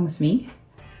you come with me.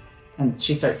 And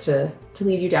she starts to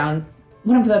lead you down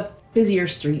one of the busier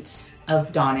streets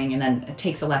of Dawning, and then it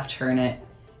takes a left turn and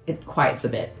it quiets a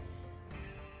bit.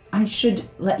 I should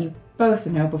let you both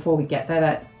know before we get there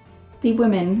that the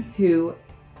women who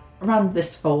run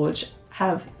this forge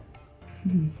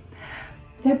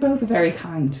they're both very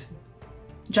kind.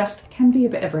 Just can be a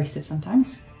bit abrasive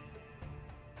sometimes.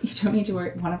 You don't need to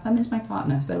worry. One of them is my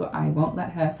partner, so I won't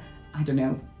let her,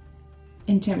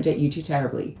 intimidate you too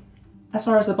terribly. As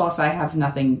far as the boss, I have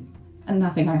nothing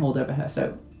I hold over her,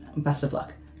 so best of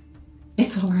luck.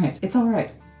 It's all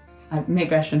right.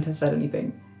 Maybe I shouldn't have said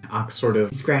anything. Ox sort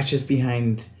of scratches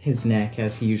behind his neck,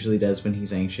 as he usually does when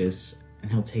he's anxious,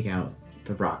 and he'll take out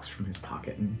the rocks from his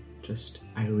pocket and just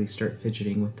idly start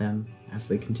fidgeting with them as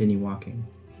they continue walking.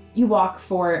 You walk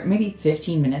for maybe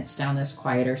 15 minutes down this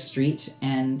quieter street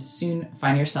and soon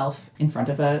find yourself in front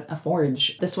of a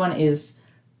forge. This one is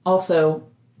also,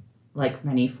 like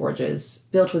many forges,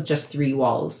 built with just 3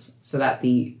 walls so that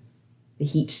the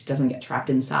heat doesn't get trapped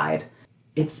inside.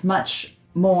 It's much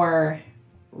more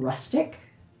rustic,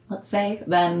 let's say,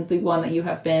 than the one that you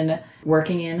have been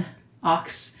working in,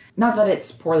 Ox. Not that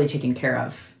it's poorly taken care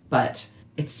of, but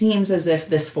it seems as if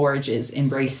this forge is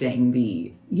embracing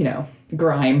the,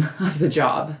 grime of the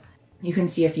job. You can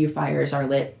see a few fires are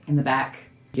lit in the back.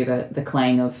 Hear the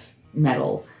clang of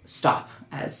metal stop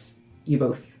as you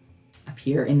both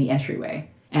appear in the entryway.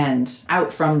 And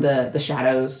out from the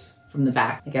shadows from the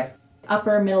back, like a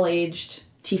upper middle-aged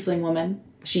tiefling woman.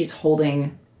 She's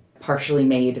holding partially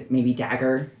made, maybe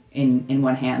dagger in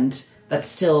one hand that's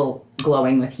still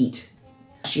glowing with heat.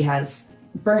 She has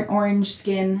burnt orange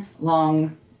skin,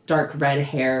 long, dark red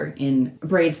hair in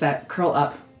braids that curl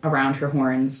up around her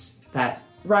horns that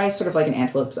rise sort of like an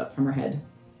antelope's up from her head.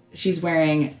 She's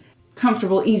wearing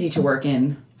comfortable, easy to work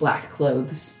in black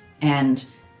clothes and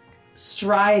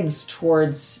strides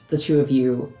towards the two of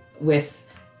you with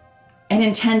an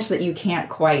intent that you can't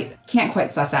quite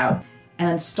suss out, and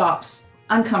then stops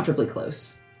uncomfortably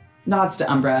close, nods to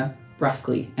Umbra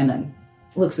brusquely, and then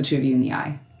looks the two of you in the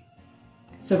eye.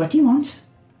 So what do you want?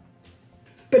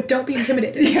 But don't be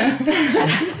intimidated.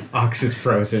 Ox is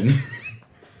frozen.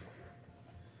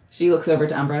 She looks over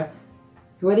to Umbra.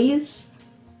 Who are these?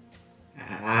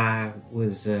 I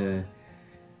was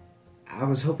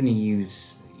hoping to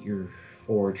use your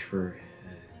forge for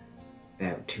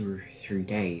about 2 or 3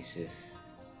 days if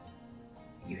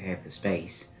you have the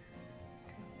space.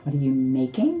 What are you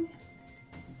making?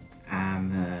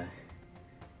 I'm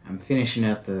finishing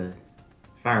up a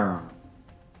firearm.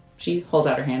 She holds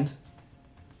out her hand.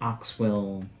 Ox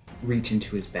will reach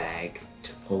into his bag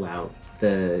to pull out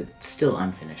the still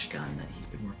unfinished gun that he's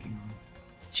been working on.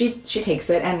 She takes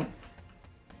it and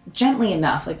gently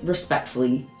enough, like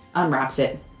respectfully, unwraps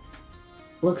it,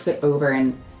 looks it over,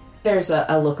 and there's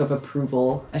a look of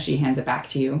approval as she hands it back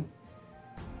to you.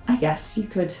 I guess you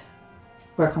could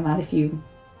work on that if you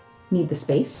need the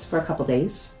space for a couple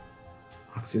days.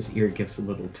 Ox's ear gives a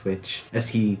little twitch as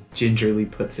he gingerly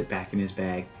puts it back in his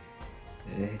bag.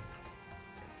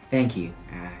 Thank you.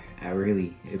 I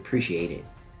really appreciate it.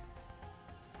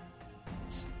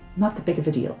 It's not that big of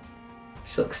a deal.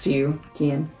 She looks to you,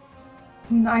 Kian.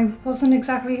 I wasn't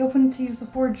exactly hoping to use the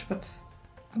forge, but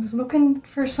I was looking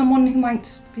for someone who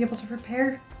might be able to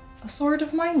repair a sword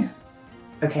of mine.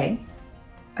 Okay.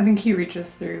 I think he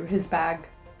reaches through his bag,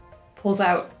 pulls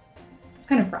out, it's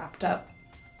kind of wrapped up,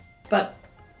 but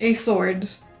a sword,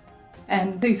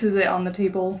 and places it on the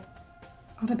table.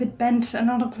 Got a bit bent and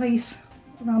out of place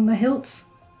around the hilt.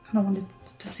 Kind of wanted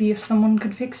to see if someone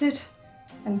could fix it.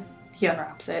 And he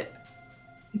unwraps it.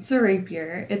 It's a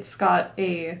rapier. It's got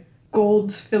a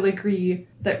gold filigree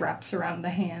that wraps around the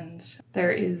hand.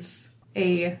 There is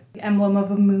a emblem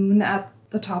of a moon at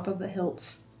the top of the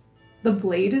hilt. The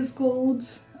blade is gold.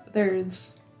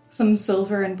 There's some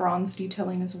silver and bronze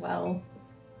detailing as well.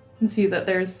 You can see that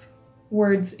there's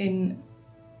words in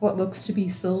what looks to be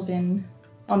Sylvan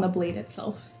on the blade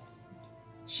itself.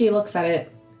 She looks at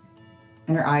it,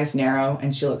 and her eyes narrow,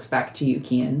 and she looks back to you,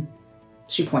 Kian.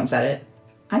 She points at it.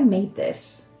 I made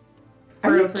this.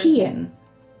 Are you Kian?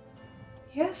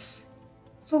 Yes.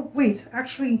 So wait,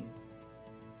 actually...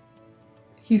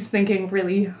 He's thinking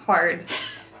really hard.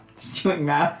 He's doing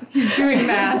math. He's doing It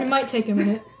math. might take a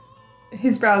minute.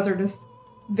 His brows are just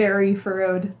very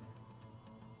furrowed.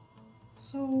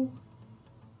 So,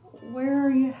 where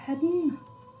are you heading?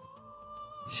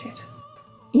 Shit.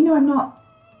 You know, I'm not...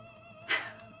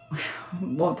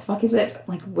 What the fuck is it?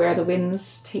 Like, where the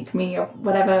winds take me or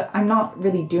whatever. I'm not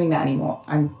really doing that anymore.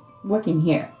 I'm working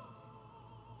here.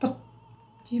 But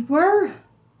you were?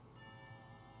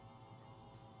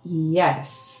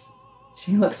 Yes.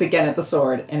 She looks again at the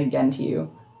sword and again to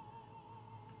you.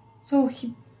 So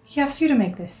he asked you to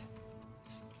make this.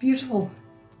 It's beautiful.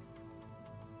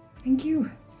 Thank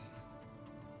you.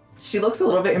 She looks a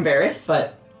little bit embarrassed,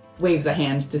 but waves a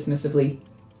hand dismissively.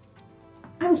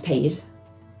 I was paid.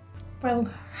 Well,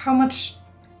 how much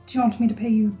do you want me to pay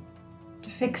you to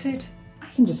fix it? I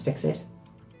can just fix it.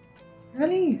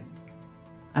 Really?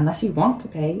 Unless you want to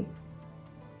pay,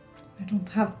 I don't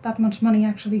have that much money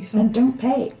actually, so... then don't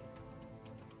pay.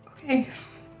 Okay.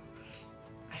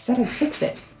 I said I'd fix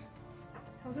it.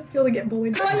 How does it feel to get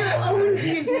bullied by your own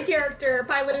D&D character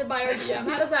piloted by our DM?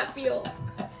 How does that feel?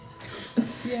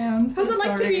 Yeah, I'm so How's it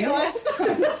like to be sorry. us?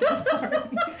 I'm so sorry.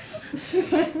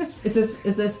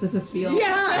 Does this feel? Yeah.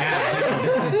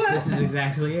 Yeah, this is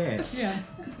exactly it. Yeah.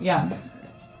 Yeah.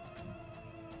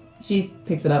 She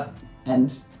picks it up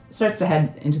and starts to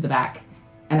head into the back.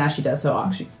 And as she does so,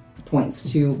 she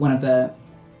points to one of the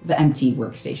empty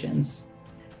workstations.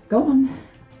 Go on.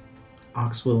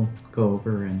 Ox will go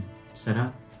over and set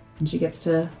up. And she gets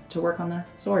to work on the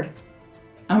sword.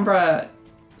 Umbra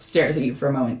stares at you for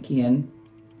a moment, Kian.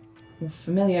 You're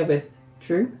familiar with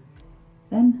True,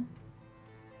 then?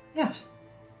 Yeah.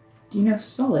 Do you know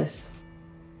Solace?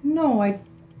 No,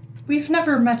 we've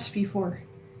never met before.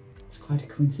 It's quite a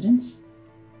coincidence.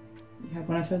 You have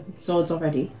one of her swords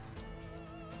already.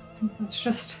 That's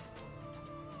just...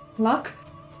 luck?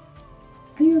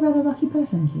 Are you a rather lucky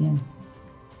person, Kian?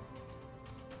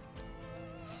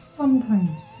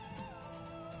 Sometimes.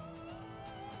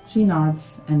 She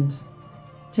nods and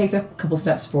takes a couple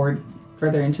steps forward,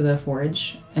 further into the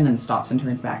forage, and then stops and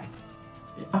turns back.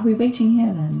 Are we waiting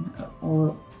here then?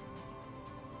 Or...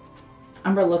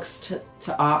 Umbra looks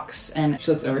to Ox, and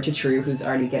she looks over to True, who's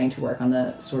already getting to work on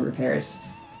the sword repairs.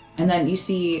 And then you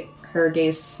see her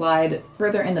gaze slide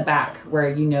further in the back, where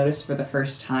you notice for the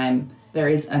first time there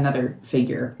is another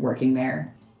figure working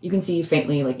there. You can see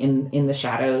faintly, like in the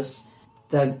shadows,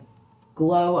 the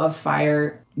glow of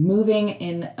fire moving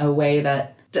in a way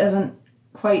that doesn't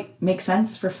quite make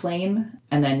sense for flame.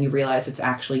 And then you realize it's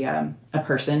actually a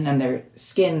person, and their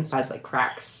skin has like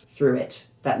cracks through it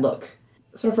that look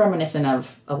sort of reminiscent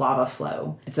of a lava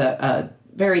flow. It's a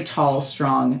very tall,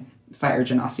 strong fire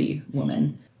genasi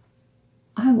woman.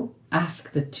 I'll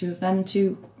ask the two of them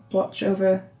to watch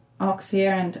over Ox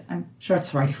here, and I'm sure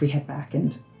it's alright if we head back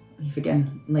and leave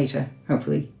again later,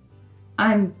 hopefully.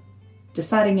 I'm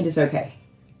deciding it is okay.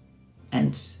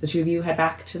 And the two of you head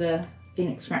back to the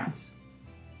Phoenix grounds.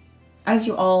 As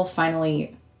you all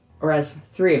finally, or as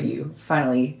three of you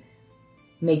finally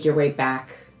make your way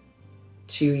back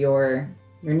to your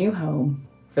new home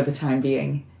for the time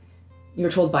being, you're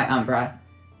told by Umbra,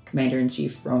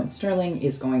 Commander-in-Chief Rowan Sterling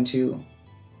is going to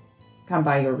come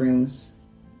by your rooms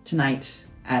tonight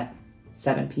at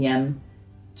 7 p.m.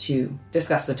 to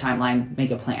discuss the timeline,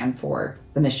 make a plan for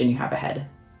the mission you have ahead.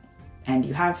 And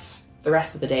you have the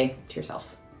rest of the day to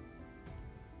yourself.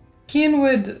 Kian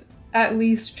would at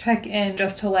least check in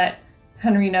just to let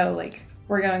Henry know, like,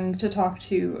 we're going to talk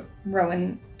to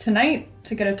Rowan tonight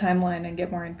to get a timeline and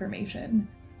get more information.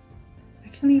 I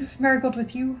can leave Marigold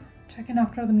with you, check in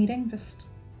after the meeting, just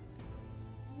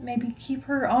maybe keep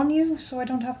her on you so I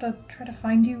don't have to try to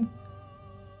find you.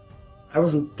 I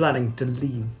wasn't planning to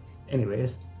leave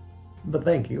anyways, but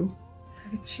thank you.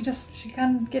 She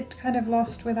can get kind of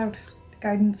lost without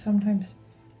guidance sometimes.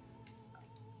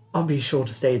 I'll be sure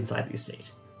to stay inside the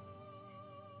estate.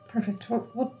 Perfect.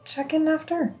 We'll check in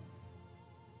after.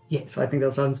 Yes, I think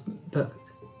that sounds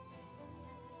perfect.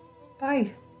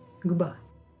 Bye. Goodbye.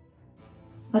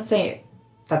 Let's say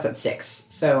that's at 6.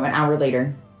 So an hour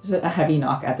later, there's a heavy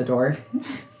knock at the door.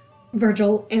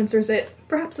 Virgil answers it,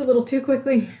 perhaps a little too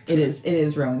quickly. It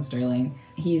is Rowan Sterling.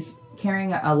 He's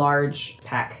carrying a large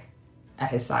pack at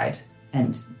his side,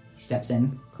 and he steps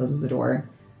in, closes the door.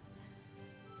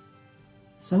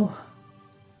 So,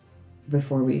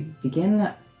 before we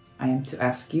begin, I am to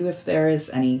ask you if there is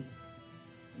any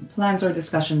plans or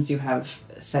discussions you have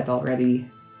said already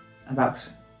about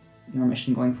your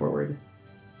mission going forward.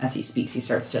 As he speaks, he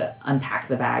starts to unpack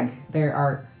the bag. There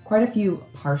are quite a few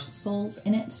parcels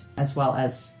in it, as well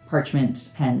as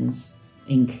parchment, pens,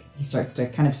 ink, he starts to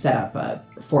kind of set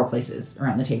up 4 places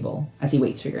around the table as he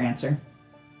waits for your answer.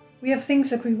 We have things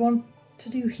that we want to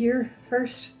do here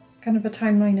first. Kind of a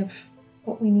timeline of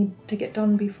what we need to get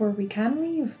done before we can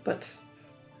leave, but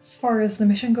as far as the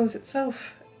mission goes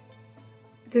itself...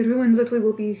 The ruins that we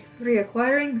will be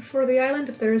reacquiring for the island,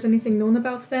 if there is anything known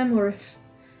about them, or if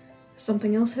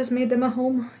something else has made them a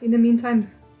home in the meantime.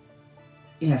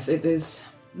 Yes, it is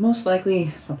most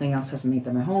likely something else has made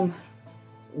them a home.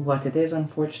 What it is,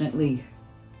 unfortunately,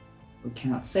 we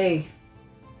cannot say,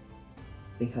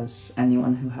 because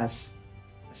anyone who has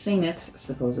seen it,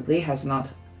 supposedly, has not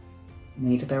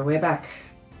made their way back.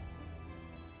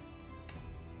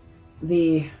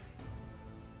 The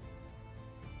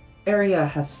area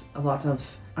has a lot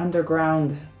of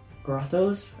underground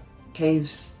grottos,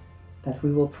 caves, that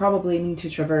we will probably need to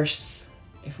traverse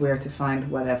if we are to find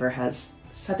whatever has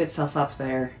set itself up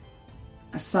there.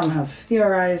 Some have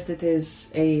theorized it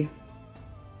is a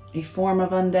form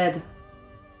of undead.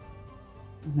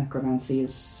 Necromancy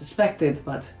is suspected,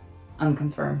 but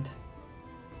unconfirmed.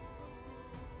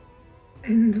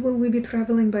 And will we be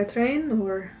traveling by train,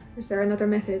 or is there another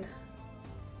method?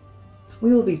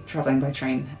 We will be traveling by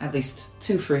train, at least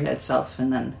to Freya itself,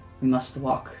 and then we must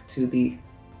walk to the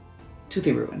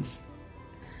ruins.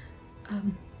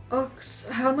 Ox,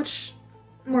 how much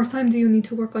more time do you need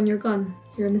to work on your gun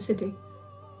here in the city?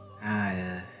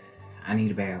 I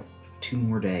need about 2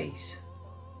 more days.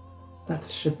 That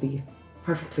should be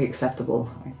perfectly acceptable.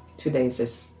 2 days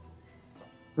is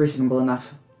reasonable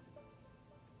enough.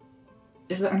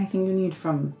 Is there anything you need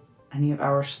from any of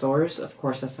our stores? Of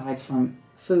course, aside from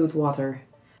food, water.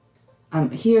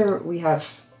 Here we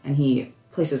have, and he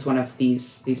places one of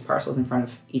these parcels in front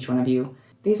of each one of you.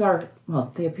 These are,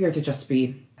 well, they appear to just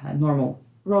be normal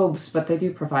robes, but they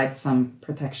do provide some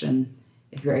protection.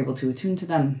 If you're able to attune to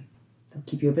them, they'll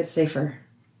keep you a bit safer.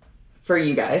 For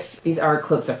you guys, these are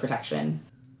cloaks of protection.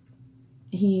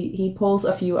 He pulls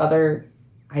a few other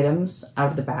items out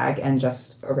of the bag and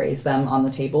just arrays them on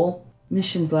the table.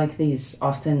 Missions like these,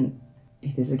 often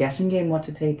it is a guessing game what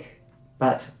to take,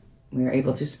 but we are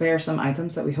able to spare some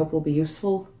items that we hope will be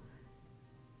useful.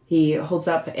 He holds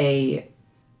up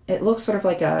it looks sort of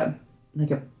like a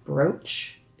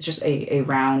brooch. It's just a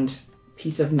round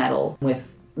piece of metal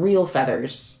with real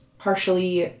feathers,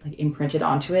 partially imprinted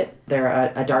onto it.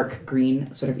 They're a dark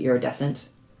green, sort of iridescent.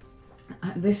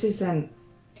 This is an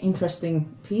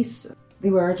interesting piece. The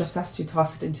wearer just has to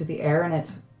toss it into the air, and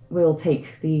it will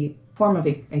take the form of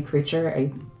a creature,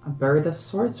 a bird of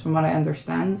sorts, from what I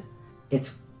understand.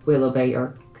 It will obey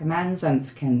your commands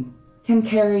and can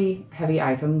carry heavy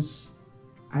items.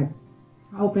 I'm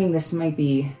hoping this might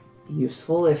be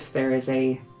useful if there is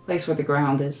a place where the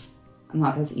ground is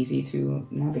not as easy to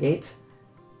navigate.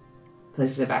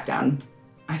 Places it back down.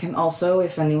 I can also,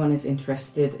 if anyone is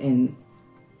interested in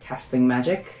casting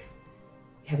magic,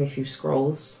 have a few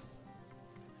scrolls.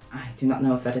 I do not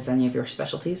know if that is any of your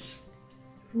specialties.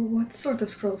 What sort of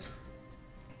scrolls?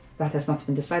 That has not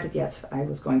been decided yet. I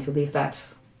was going to leave that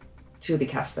to the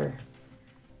caster.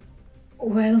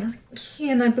 Well,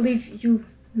 Kian, I believe you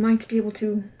might be able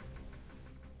to...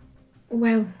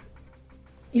 Well,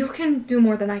 you can do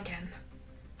more than I can.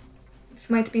 This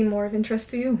might be more of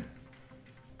interest to you.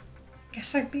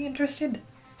 Guess I'd be interested.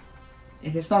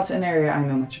 It is not an area I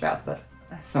know much about, but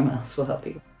someone else will help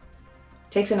you.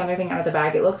 Takes another thing out of the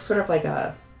bag. It looks sort of like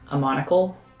a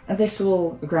monocle. And this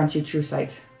will grant you true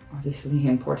sight. Obviously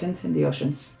important in the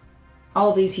oceans. All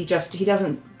of these he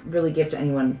doesn't really give to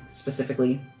anyone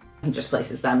specifically. He just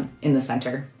places them in the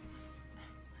center.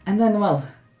 And then, well,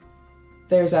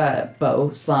 there's a bow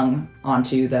slung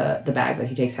onto the bag that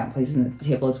he takes out and places on the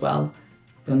table as well.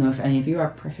 Don't know if any of you are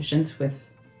proficient with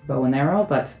bow and arrow,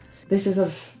 but this is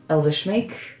of elvish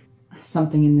make.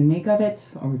 Something in the make of it,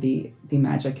 or the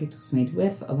magic it was made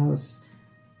with, allows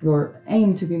your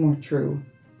aim to be more true.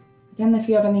 Again, if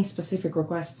you have any specific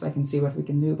requests, I can see what we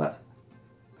can do, but...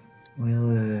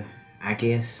 Well, I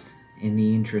guess in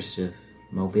the interest of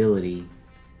mobility,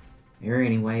 is there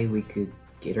any way we could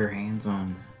get our hands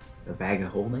on a bag of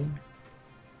holding?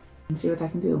 And see what I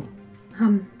can do.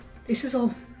 This is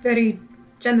all very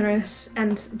generous,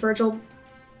 and Virgil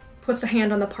puts a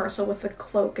hand on the parcel with the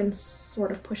cloak and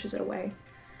sort of pushes it away.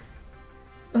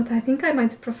 But I think I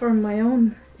might prefer my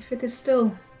own, if it is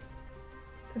still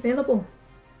available.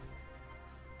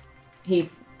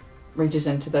 He reaches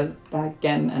into the bag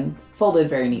again and folded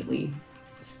very neatly.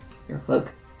 It's your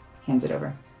cloak. Hands it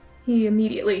over. He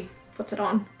immediately puts it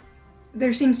on.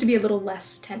 There seems to be a little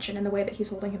less tension in the way that he's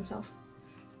holding himself.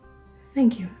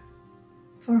 Thank you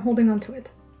for holding on to it.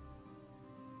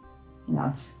 He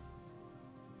nods.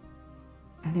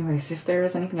 Anyways, if there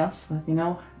is anything else, let me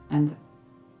know. And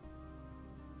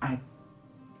I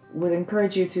would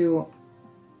encourage you to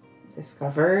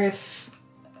discover if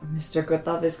Mr.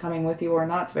 Goodlove is coming with you or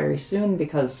not very soon,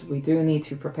 because we do need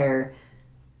to prepare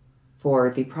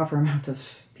for the proper amount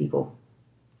of people.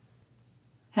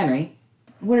 Henry,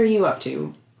 what are you up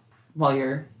to while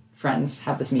your friends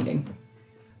have this meeting?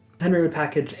 Henry would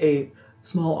package a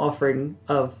small offering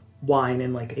of wine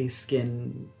in like a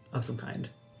skin of some kind,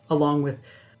 along with,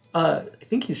 I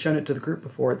think he's shown it to the group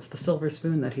before, it's the silver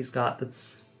spoon that he's got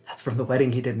that's from the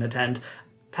wedding he didn't attend.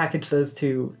 Package those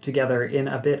two together in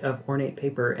a bit of ornate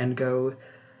paper and go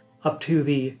up to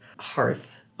the hearth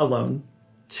alone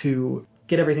to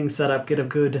get everything set up, get a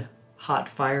good hot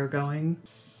fire going,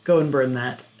 go and burn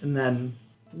that, and then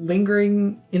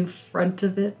lingering in front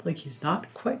of it, like he's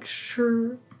not quite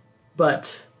sure,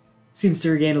 but seems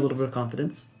to regain a little bit of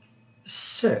confidence.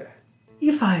 Sir,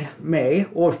 if I may,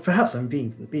 or perhaps I'm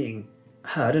being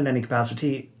heard in any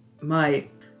capacity, my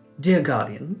dear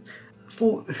guardian,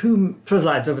 for whom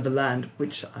presides over the land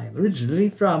which I am originally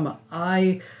from,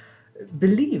 I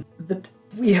believe that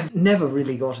we have never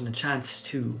really gotten a chance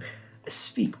to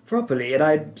speak properly, and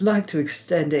I'd like to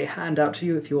extend a hand out to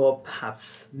you if you're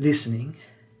perhaps listening.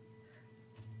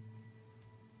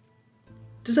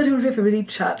 Does anyone ever really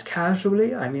chat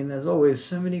casually? I mean, there's always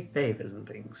so many favors and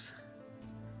things.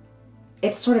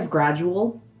 It's sort of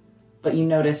gradual, but you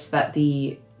notice that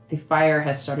the fire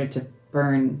has started to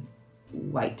burn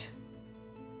white.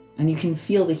 And you can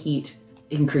feel the heat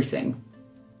increasing.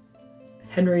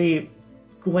 Henry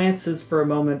glances for a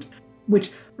moment,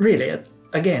 which really,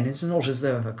 again, it's not as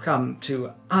though I've come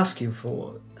to ask you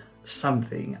for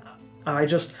something.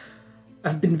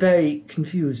 I've been very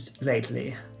confused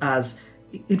lately, as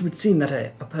it would seem that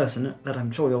a person that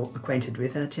I'm sure you're acquainted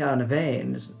with, Tiana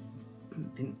Vane, has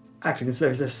been acting as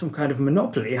though there's some kind of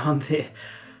monopoly on the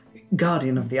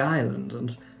guardian of the island,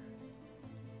 and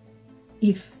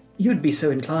if you'd be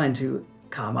so inclined to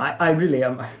come, I really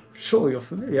am, I'm sure you're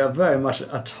familiar, very much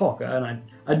a talker, and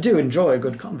I do enjoy a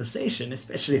good conversation,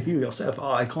 especially if you yourself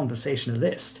are a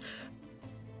conversationalist.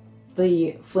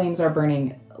 The flames are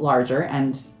burning larger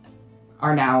and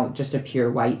are now just a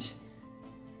pure white.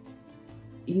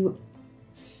 You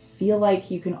feel like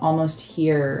you can almost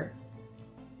hear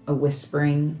a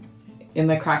whispering in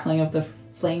the crackling of the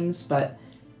flames, but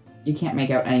you can't make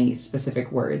out any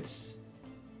specific words.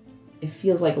 It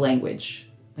feels like language,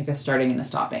 like a starting and a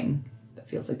stopping. That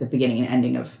feels like the beginning and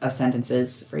ending of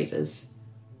sentences, phrases.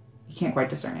 You can't quite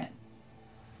discern it.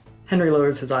 Henry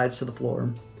lowers his eyes to the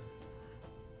floor.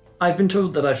 I've been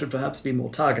told that I should perhaps be more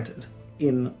targeted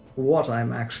in what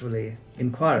I'm actually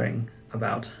inquiring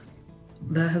about.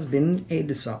 There has been a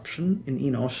disruption in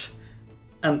Enosh,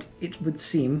 and it would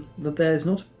seem that there is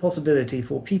not a possibility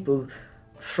for people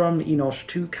from Enosh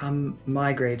to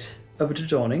migrate over to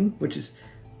Dawning, which is,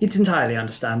 it's entirely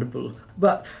understandable,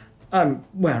 but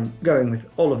where I'm going with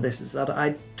all of this is that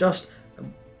I just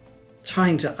am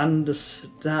trying to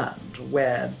understand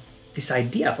where this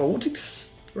idea for wanting to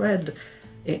spread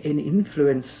an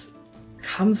influence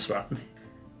comes from.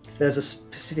 If there's a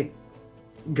specific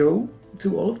goal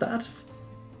to all of that,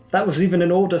 if that was even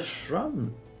an order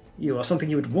from you or something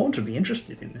you would want to be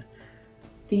interested in.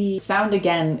 The sound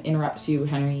again interrupts you,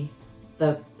 Henry.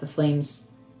 The flames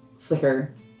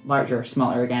flicker larger,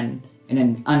 smaller again in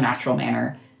an unnatural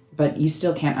manner, but you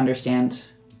still can't understand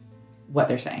what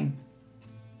they're saying.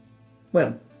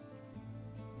 Well,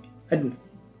 I didn't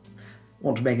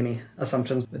want to make any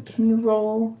assumptions, but... Can you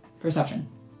roll perception?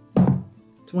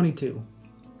 22.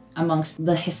 Amongst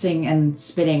the hissing and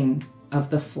spitting of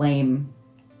the flame,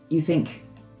 you think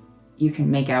you can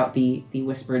make out the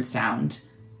whispered sound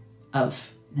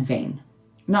of Navain.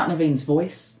 Not Navain's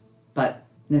voice, but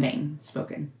Navain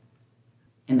spoken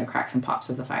in the cracks and pops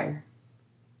of the fire.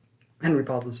 Henry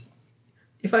pauses.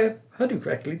 If I heard you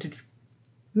correctly, did you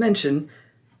mention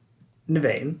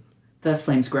Navain? The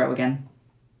flames grow again.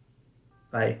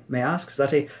 I may ask, is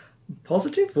that a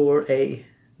positive or a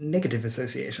negative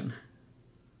association?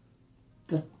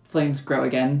 The flames grow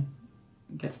again,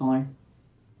 get smaller.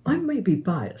 I may be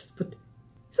biased, but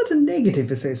is that a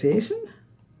negative association?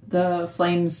 The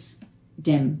flames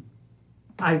dim.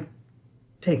 I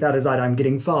take that as that I'm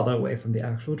getting farther away from the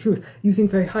actual truth. You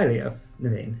think very highly of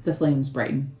Navain. The flames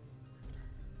brighten.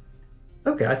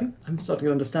 Okay, I think I'm starting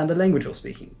to understand the language you're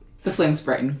speaking. The flames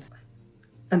brighten.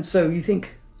 And so you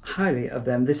think highly of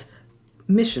them, this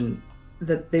mission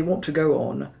that they want to go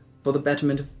on for the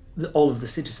betterment of all of the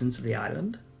citizens of the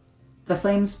island? The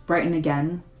flames brighten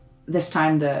again. This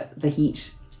time the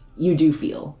heat you do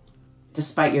feel,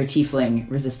 despite your tiefling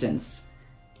resistance.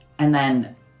 And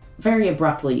then, very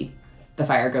abruptly, the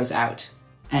fire goes out,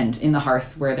 and in the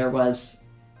hearth where there was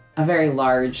a very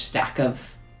large stack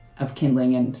of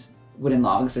kindling and wooden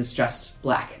logs is just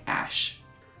black ash.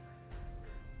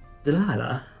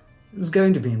 Delilah, it's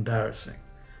going to be embarrassing.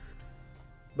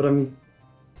 But I'm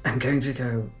going to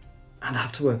go and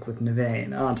have to work with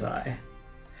Nivane, aren't I?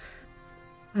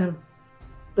 Well,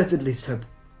 let's at least hope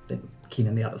that Keen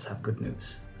and the others have good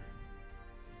news.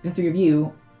 The three of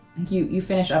you, you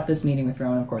finish up this meeting with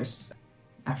Rowan, of course.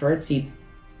 Afterwards, he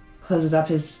closes up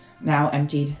his now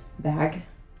emptied bag.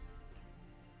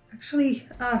 Actually,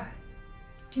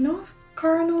 do you know if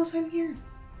Kara knows I'm here?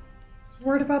 Is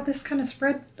word about this kind of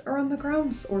spread around the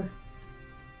grounds, or?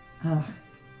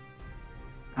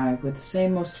 I would say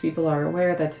most people are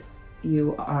aware that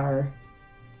you are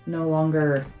no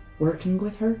longer working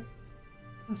with her.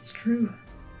 That's true,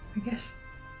 I guess.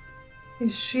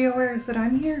 Is she aware that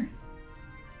I'm here?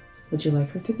 Would you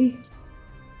like her to be?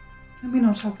 I mean,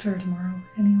 I'll talk to her tomorrow,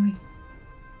 anyway.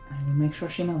 I will make sure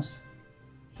she knows.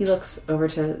 He looks over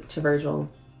to Virgil.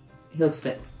 He looks a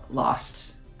bit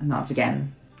lost and nods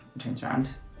again and turns around.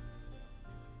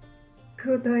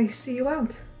 Could I see you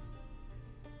out?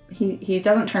 He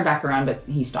doesn't turn back around, but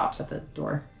he stops at the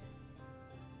door.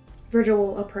 Virgil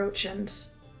will approach, and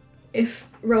if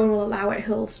Rowan will allow it,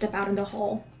 he'll step out in the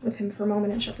hall with him for a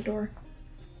moment and shut the door.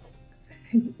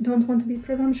 I don't want to be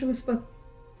presumptuous, but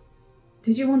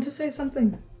did you want to say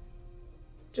something?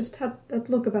 Just had that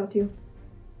look about you.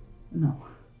 No.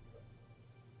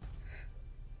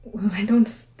 Well, I don't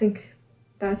think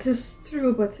that is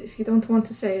true, but if you don't want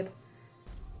to say it,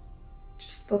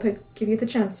 just thought I'd give you the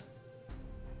chance.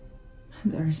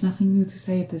 There is nothing new to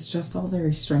say. It is just all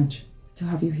very strange to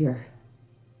have you here.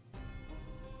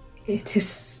 It is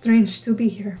strange to be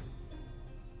here.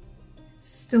 It's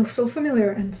still so familiar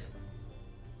and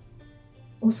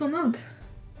also not.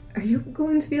 Are you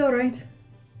going to be alright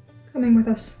coming with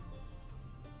us?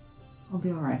 I'll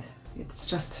be alright. It's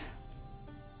just...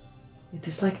 It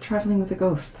is like traveling with a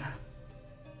ghost.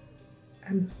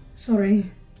 I'm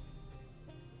sorry.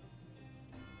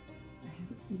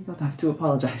 You don't have to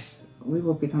apologize. We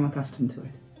will become accustomed to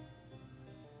it.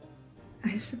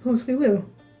 I suppose we will.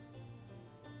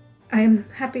 I am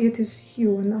happy it is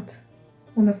you and not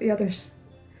one of the others.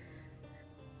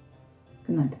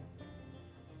 Good night.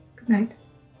 Good night.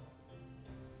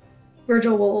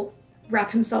 Virgil will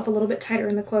wrap himself a little bit tighter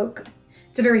in the cloak.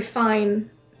 It's a very fine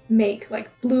make,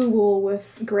 like blue wool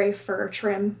with gray fur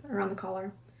trim around the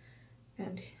collar.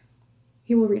 And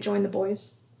he will rejoin the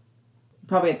boys.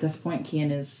 Probably at this point,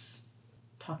 Kian is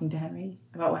talking to Henry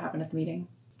about what happened at the meeting.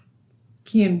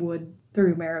 Kian would,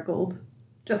 through Marigold,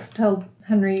 just tell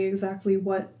Henry exactly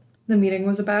what the meeting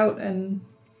was about and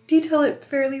detail it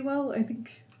fairly well, I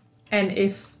think. And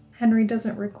if Henry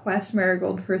doesn't request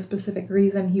Marigold for a specific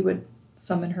reason, he would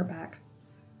summon her back.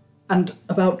 And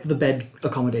about the bed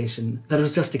accommodation, that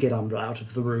was just to get Umbra out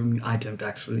of the room. I don't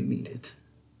actually need it.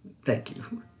 Thank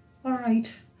you. All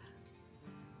right.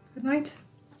 Good night.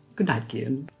 Good night,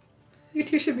 Kian. You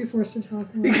two should be forced to talk.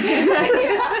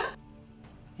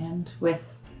 And with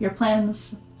your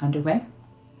plans underway,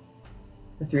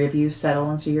 the three of you settle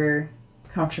into your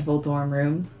comfortable dorm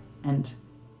room, and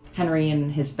Henry in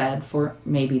his bed for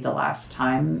maybe the last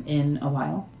time in a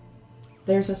while.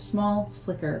 There's a small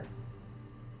flicker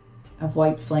of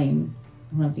white flame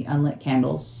in one of the unlit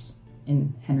candles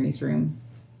in Henry's room.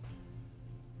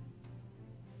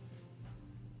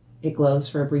 It glows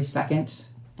for a brief second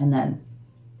and then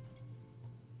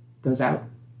goes out,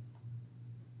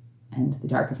 and the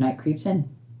dark of night creeps in.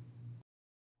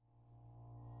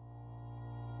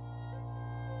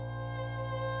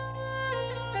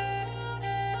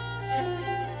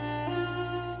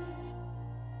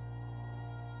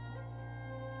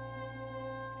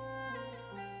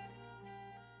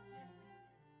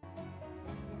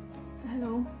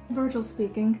 Hello, Virgil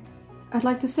speaking. I'd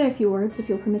like to say a few words if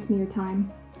you'll permit me your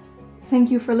time.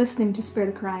 Thank you for listening to Spare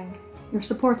the Crying. Your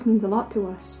support means a lot to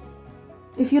us.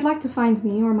 If you'd like to find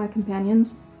me or my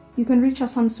companions, you can reach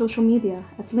us on social media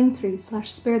at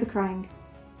linktree/sparethecrying.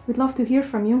 We'd love to hear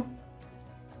from you.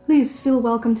 Please feel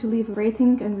welcome to leave a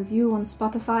rating and review on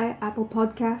Spotify, Apple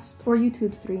Podcasts, or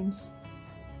YouTube streams.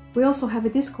 We also have a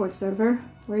Discord server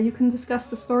where you can discuss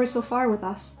the story so far with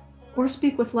us, or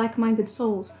speak with like-minded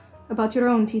souls about your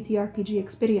own TTRPG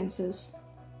experiences.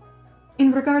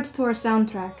 In regards to our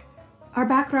soundtrack, our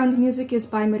background music is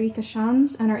by Marika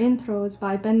Shans and our intro is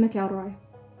by Ben McElroy.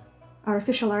 Our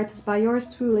official art is by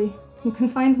yours truly. You can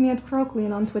find me at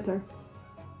Croqueen on Twitter.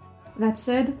 That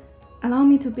said, allow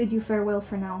me to bid you farewell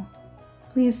for now.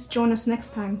 Please join us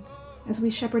next time as we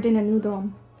shepherd in a new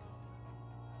dawn.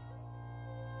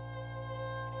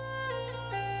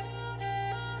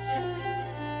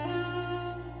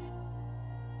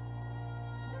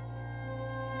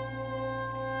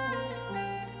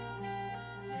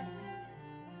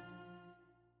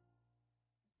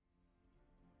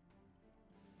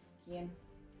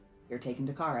 You're taken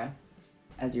to Kara,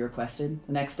 as you requested,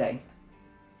 the next day.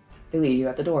 They leave you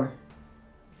at the door.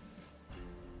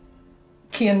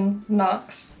 Kian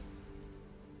knocks.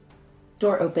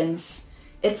 Door opens.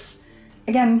 It's,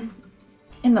 again,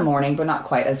 in the morning, but not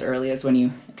quite as early as when you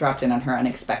dropped in on her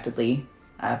unexpectedly.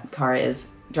 Kara is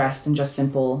dressed in just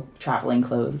simple traveling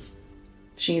clothes.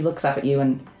 She looks up at you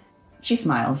and she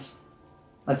smiles,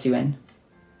 lets you in.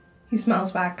 He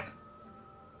smiles back.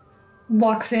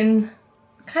 Walks in,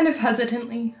 kind of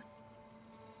hesitantly.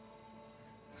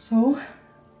 So,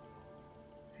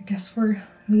 I guess we're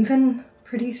leaving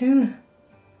pretty soon.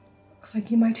 Looks like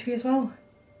you might be as well.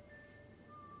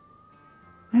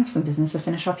 I have some business to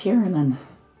finish up here and then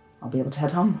I'll be able to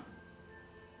head home.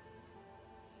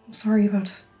 I'm sorry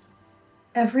about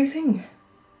everything.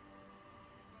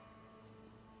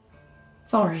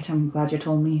 It's alright, I'm glad you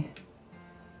told me.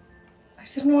 I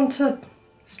didn't want to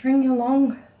string you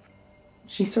along.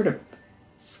 She sort of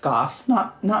scoffs,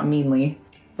 not meanly,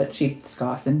 but she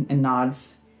scoffs and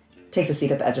nods. Takes a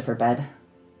seat at the edge of her bed.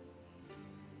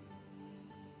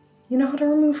 You know how to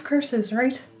remove curses,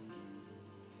 right?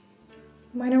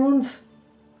 Minor ones.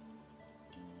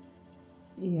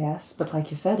 Yes, but like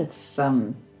you said, it's,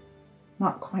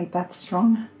 not quite that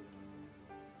strong.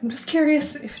 I'm just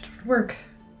curious if it would work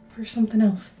for something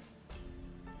else.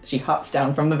 She hops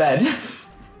down from the bed.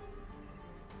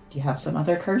 Do you have some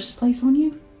other curse placed on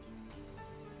you?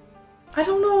 I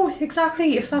don't know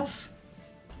exactly if that's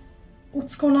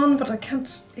what's going on, but I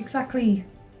can't exactly...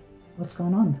 What's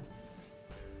going on?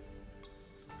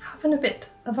 Having a bit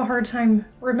of a hard time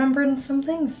remembering some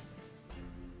things.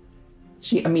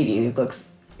 She immediately looks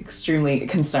extremely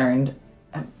concerned.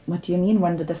 What do you mean?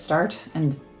 When did this start?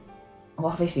 And, well,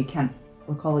 obviously you can't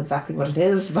recall exactly what it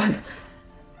is, but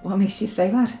what makes you say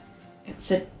that?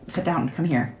 Sit down, come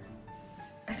here.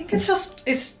 I think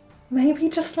it's maybe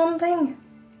just one thing.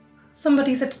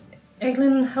 Somebody that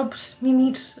Aelin helped me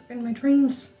meet in my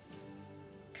dreams.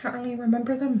 Can't really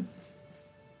remember them.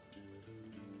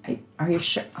 Are you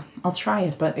sure? I'll try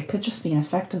it, but it could just be an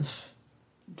effect of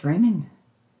dreaming.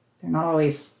 They're not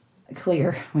always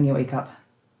clear when you wake up.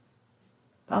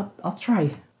 I'll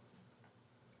try.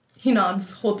 He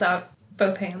nods, holds out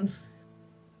both hands.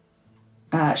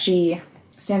 She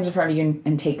stands in front of you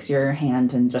and takes your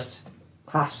hand and just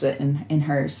clasps it in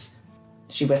hers.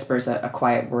 She whispers a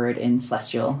quiet word in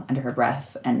Celestial under her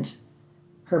breath, and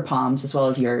her palms, as well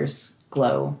as yours,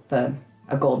 glow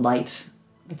a gold light.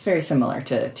 It's very similar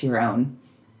to your own.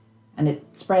 And it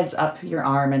spreads up your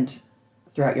arm and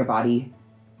throughout your body,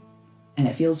 and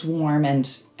it feels warm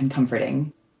and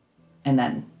comforting. And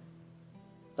then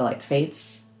the light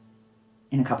fades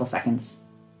in a couple seconds.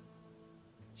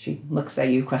 She looks at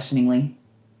you questioningly.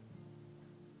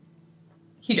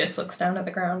 He just looks down at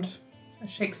the ground and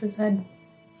shakes his head.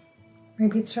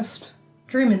 Maybe it's just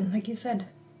dreaming, like you said.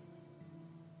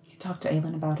 You talk to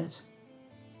Aelin about it.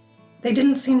 They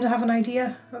didn't seem to have an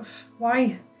idea of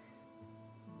why.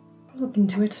 I'll look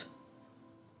into it.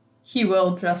 He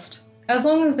will just, as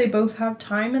long as they both have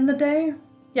time in the day,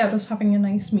 just having a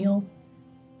nice meal.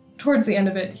 Towards the end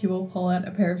of it, he will pull out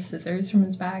a pair of scissors from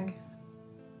his bag.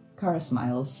 Kara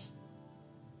smiles,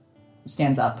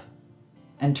 stands up,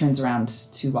 and turns around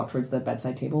to walk towards the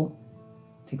bedside table.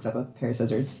 Takes up a pair of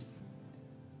scissors.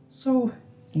 So...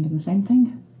 Thinking the same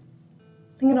thing?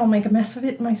 Thinking I'll make a mess of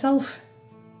it myself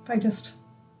if I just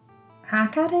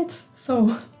hack at it. So,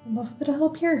 I'd love a bit of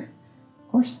help here.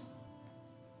 Of course.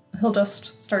 He'll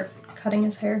just start cutting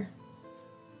his hair.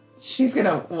 She's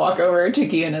gonna walk over to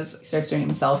Kian as he starts doing it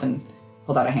himself and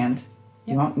hold out a hand.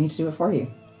 Do you want me to do it for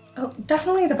you? Oh,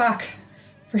 definitely the back.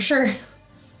 For sure.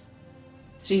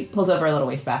 She pulls over a little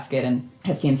wastebasket and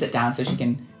has Kian sit down so she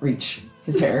can reach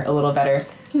his hair a little better.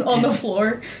 On the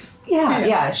floor.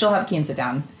 Yeah. She'll have Kian sit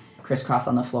down, crisscross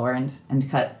on the floor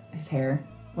and cut his hair.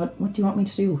 What do you want me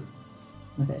to do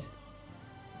with it?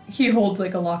 He holds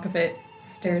like a lock of it,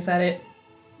 stares at it.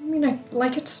 I mean, I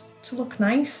like it to look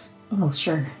nice. Well,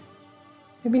 sure.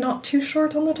 Maybe not too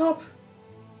short on the top.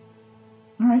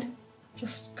 All right.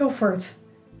 Just go for it.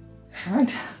 All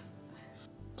right.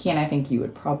 Kian, I think you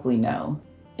would probably know.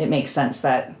 It makes sense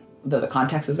that, though the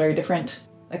context is very different,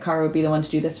 that Kara would be the one to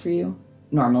do this for you.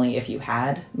 Normally, if you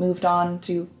had moved on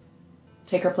to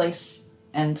take her place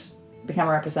and become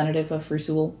a representative of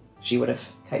Rusul, she would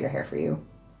have cut your hair for you.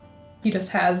 He just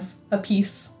has a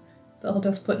piece that he'll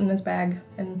just put in his bag,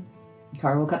 and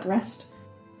Kara will cut the rest.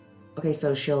 Okay,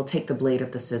 so she'll take the blade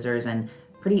of the scissors and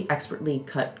pretty expertly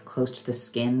cut close to the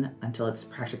skin until it's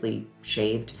practically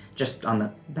shaved, just on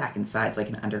the back and sides like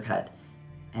an undercut.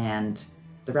 And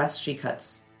the rest she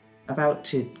cuts about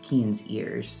to Kian's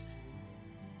ears.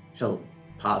 She'll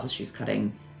pause as she's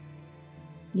cutting,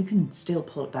 You can still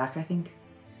pull it back, I think.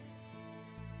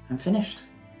 I'm finished.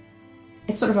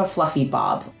 It's sort of a fluffy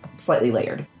bob, slightly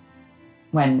layered.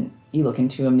 When you look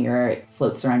into a mirror, it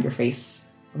floats around your face,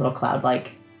 a little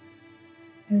cloud-like.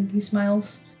 And he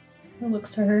smiles and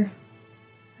looks to her.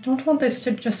 I don't want this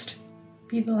to just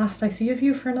be the last I see of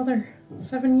you for another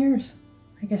 7 years.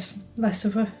 I guess less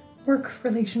of a work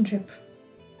relationship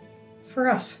for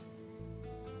us.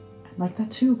 I'd like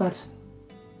that too, but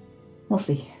we'll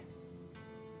see.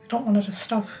 I don't want to just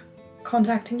stop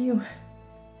contacting you.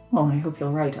 Well, I hope you're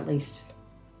right, at least.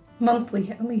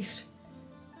 Monthly, at least.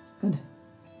 Good.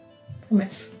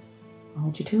 Promise. I'll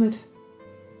hold you to it.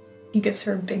 He gives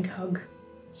her a big hug.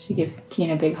 She gives Keen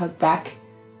a big hug back,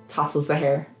 tosses the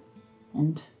hair,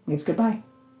 and waves goodbye.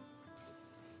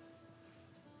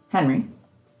 Henry,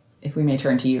 if we may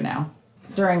turn to you now.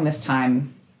 During this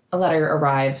time, a letter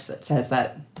arrives that says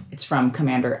that it's from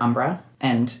Commander Umbra,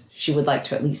 and she would like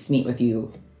to at least meet with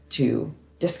you to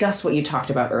discuss what you talked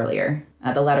about earlier.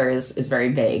 The letter is very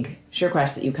vague. She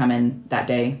requests that you come in that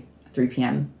day, 3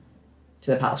 p.m.,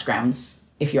 to the palace grounds,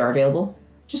 if you are available,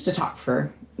 just to talk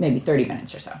for maybe 30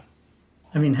 minutes or so.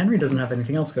 I mean, Henry doesn't have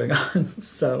anything else going on,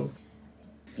 so...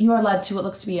 You are led to what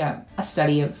looks to be a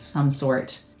study of some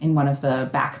sort in one of the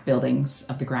back buildings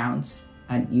of the grounds.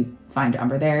 And you find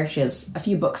Umbra there. She has a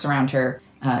few books around her.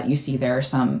 You see there are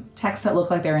some texts that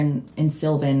look like they're in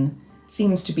Sylvan.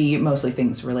 Seems to be mostly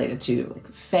things related to like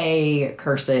fae,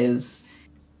 curses.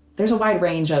 There's a wide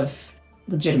range of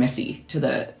legitimacy to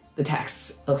the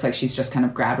texts. It looks like she's just kind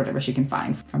of grabbed whatever she can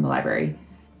find from the library.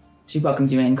 She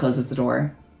welcomes you in, closes the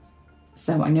door.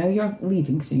 So I know you're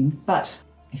leaving soon, but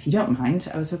if you don't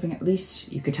mind, I was hoping at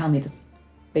least you could tell me the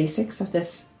basics of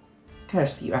this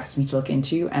curse that you asked me to look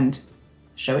into and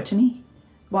show it to me.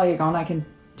 While you're gone, I can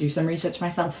do some research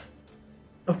myself.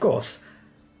 Of course.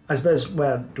 I suppose,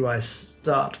 where do I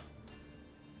start?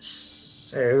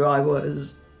 So I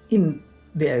was in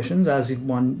the oceans, as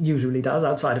one usually does,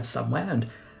 outside of somewhere, and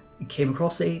came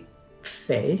across a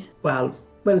fae. Well,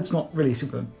 it's not really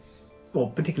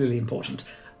particularly important.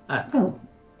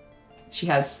 She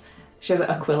has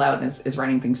a quill out and is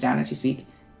writing things down as you speak.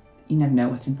 You never know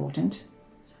what's important.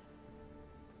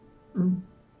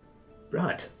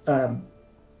 Right.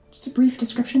 Just a brief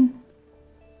description.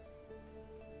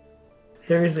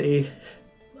 There is a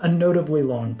notably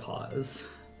long pause.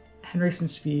 Henry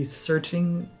seems to be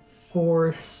searching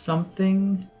for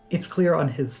something. It's clear on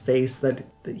his face that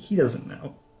he doesn't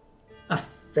know. A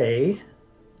fae?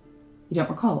 You don't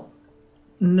recall?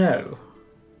 No.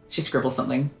 She scribbles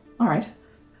something. All right.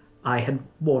 I had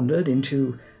wandered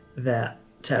into their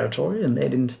territory and they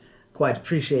didn't quite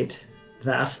appreciate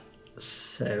that.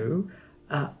 So,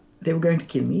 they were going to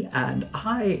kill me and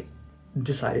I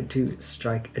decided to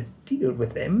strike a deal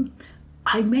with them.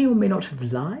 I may or may not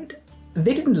have lied.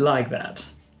 They didn't like that.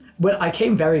 Well, I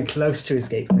came very close to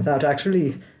escaping without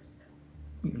actually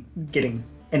getting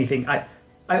anything. I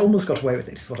almost got away with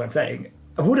it, is what I'm saying.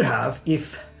 I would have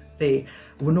if they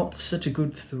were not such a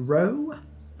good throw.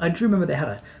 I do remember they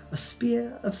had a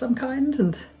spear of some kind,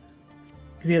 and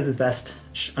because he has his vest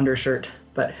undershirt,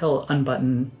 but he'll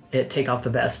unbutton it, take off the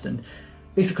vest, and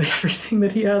basically everything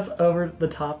that he has over the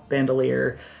top,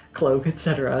 bandolier, cloak,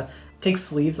 etc., takes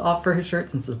sleeves off for his shirt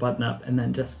since it's a button up, and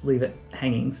then just leave it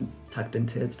hanging since it's tucked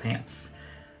into his pants.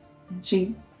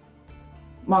 She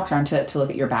walks around to look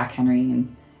at your back, Henry,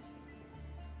 and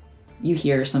you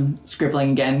hear some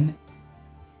scribbling again.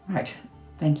 Right,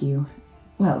 thank you.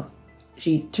 Well,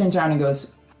 she turns around and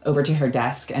goes over to her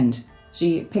desk, and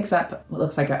she picks up what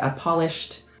looks like a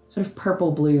polished, sort of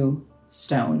purple-blue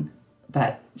stone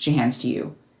that she hands to you.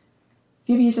 Have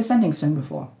you ever used a sending stone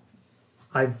before?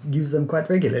 I use them quite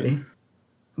regularly.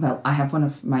 Well, I have one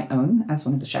of my own as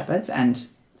one of the shepherds, and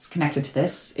it's connected to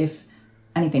this. If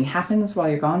anything happens while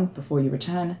you're gone before you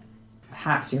return,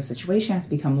 perhaps your situation has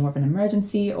become more of an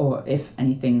emergency, or if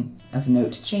anything of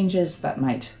note changes that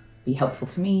might be helpful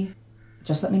to me,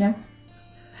 just let me know.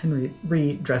 Henry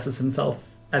redresses himself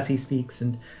as he speaks,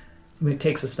 and when he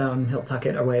takes a stone, he'll tuck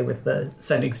it away with the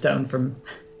sending stone from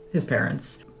his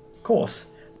parents. Of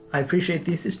course, I appreciate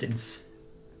the assistance.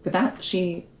 With that,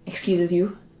 she excuses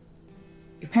you.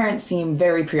 Your parents seem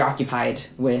very preoccupied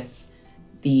with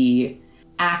the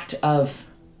act of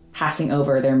passing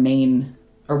over their main,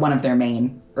 or one of their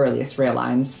main earliest rail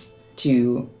lines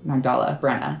to Magdala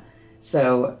Brenna.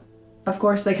 So, of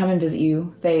course, they come and visit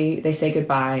you. They say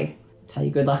goodbye, tell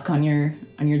you good luck on your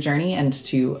journey, and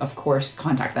to, of course,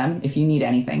 contact them if you need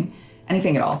anything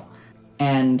at all.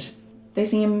 And they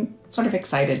seem sort of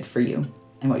excited for you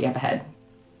and what you have ahead.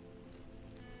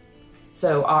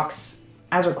 So, Ox,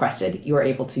 as requested, you are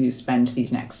able to spend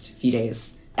these next few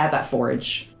days at that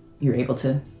forge you're able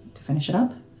to finish it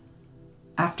up.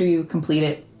 After you complete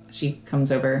it, she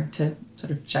comes over to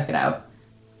sort of check it out.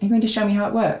 Are you going to show me how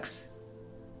it works?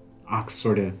 Ox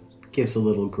sort of gives a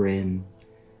little grin.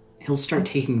 He'll start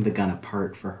taking the gun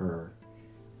apart for her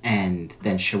and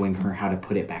then showing her how to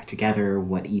put it back together,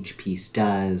 what each piece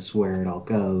does, where it all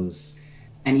goes,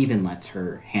 and even lets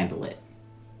her handle it.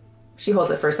 She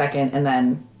holds it for a second and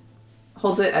then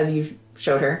holds it as you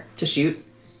showed her to shoot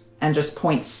and just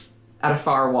points at a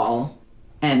far wall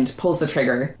and pulls the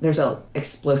trigger. There's a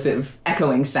explosive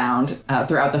echoing sound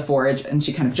throughout the forge, and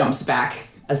she kind of jumps back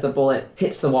as the bullet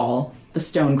hits the wall. The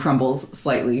stone crumbles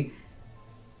slightly.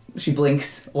 She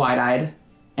blinks wide-eyed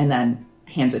and then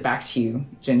hands it back to you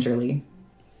gingerly.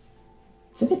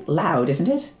 It's a bit loud, isn't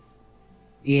it?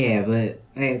 Yeah, but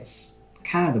that's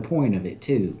kind of the point of it,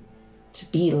 too.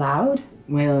 To be loud?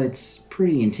 Well, it's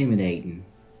pretty intimidating.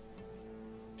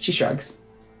 She shrugs.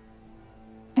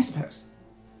 I suppose.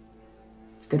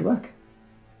 It's good work.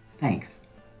 Thanks.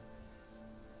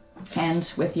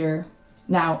 And with your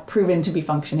now proven to be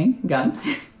functioning gun,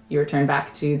 you return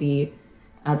back to the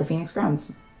Phoenix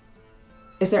grounds.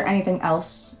 Is there anything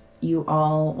else you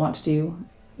all want to do?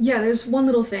 Yeah, there's one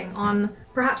little thing. On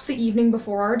perhaps the evening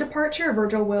before our departure,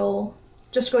 Virgil will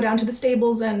just go down to the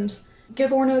stables and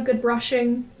give Orna a good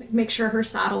brushing, make sure her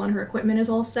saddle and her equipment is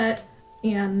all set,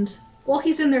 and while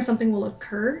he's in there, something will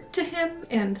occur to him,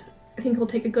 and I think he'll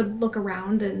take a good look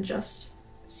around and just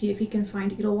see if he can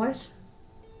find Edelweiss.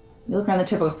 You look around the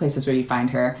typical places where you find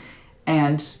her,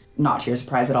 and not to your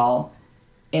surprise at all,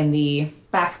 in the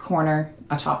back corner,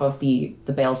 atop of the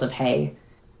bales of hay,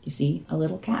 you see a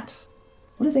little cat.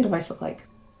 What does Edelweiss look like?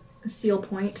 A seal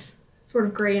point, sort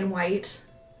of gray and white,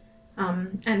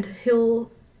 and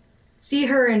he'll see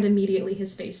her and immediately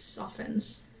his face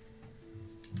softens.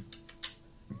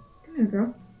 Come here,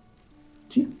 girl.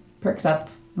 She perks up,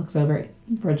 looks over at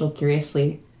Virgil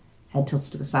curiously, head tilts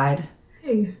to the side.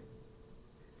 Hey,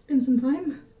 it's been some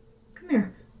time. Come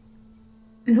here.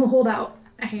 And he'll hold out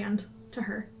a hand to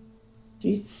her.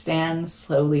 She stands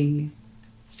slowly,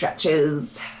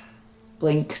 stretches,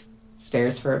 blinks,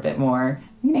 stares for a bit more.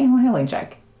 An animal handling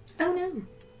check. Oh no,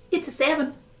 it's a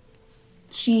 7.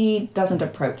 She doesn't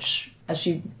approach as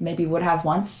she maybe would have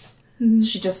once. Mm-hmm.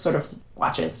 She just sort of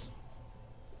watches.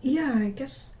 Yeah, I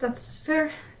guess that's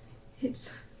fair.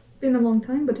 It's been a long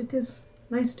time, but it is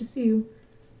nice to see you.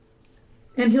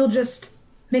 And he'll just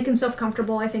make himself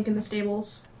comfortable, I think, in the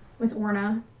stables with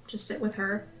Orna. Just sit with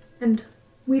her and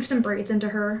weave some braids into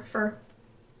her fur.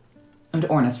 Into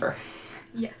Orna's fur.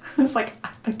 Yes. I was like,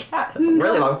 the cat has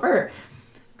really long fur.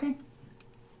 Okay.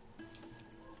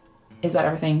 Is that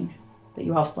everything that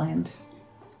you all have planned?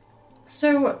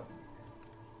 So,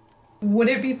 would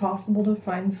it be possible to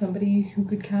find somebody who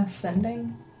could cast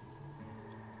Sending?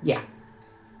 Yeah.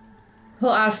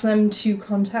 He'll ask them to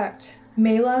contact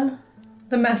Mela.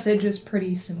 The message is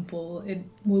pretty simple. It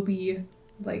will be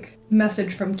like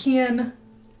message from Kian,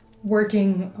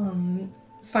 working on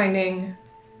finding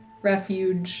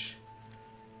refuge.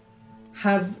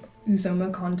 Have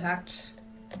Uzoma contact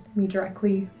me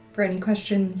directly for any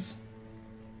questions.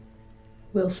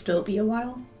 Will still be a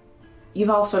while. You've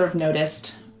all sort of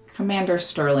noticed Commander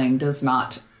Sterling does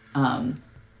not,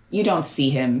 you don't see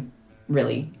him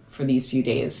really for these few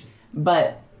days,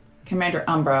 but Commander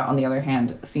Umbra, on the other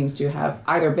hand, seems to have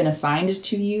either been assigned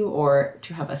to you or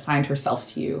to have assigned herself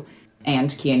to you. And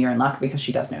Kian, you're in luck because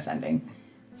she does know Sending.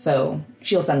 So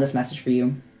she'll send this message for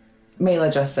you.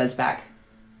 Mela just says back,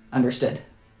 understood.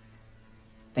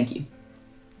 Thank you.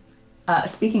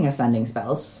 Speaking of sending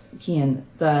spells, Kian,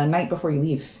 the night before you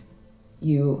leave,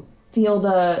 you feel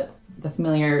the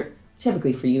familiar,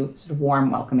 typically for you, sort of warm,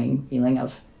 welcoming feeling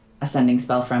of a sending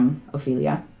spell from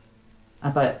Ophelia.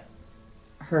 But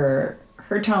her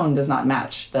tone does not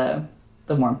match the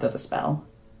warmth of the spell.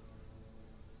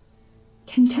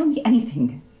 Can you tell me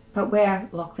anything about where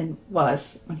Lachlan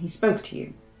was when he spoke to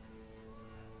you?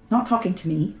 Not talking to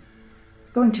me.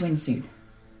 Going to win soon.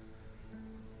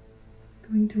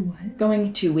 Going to what?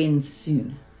 Going to wins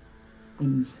soon.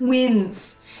 Wins.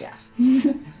 Wins. Yeah.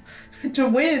 To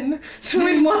win? To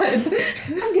win what?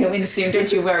 I'm gonna win soon,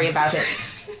 don't you worry about it.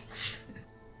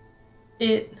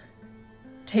 It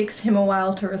takes him a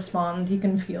while to respond. He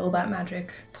can feel that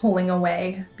magic pulling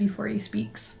away before he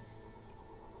speaks.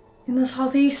 In the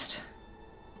southeast.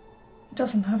 He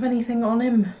doesn't have anything on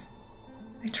him.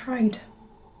 I tried.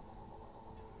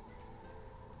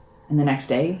 And the next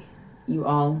day, you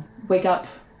all wake up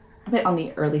a bit on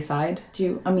the early side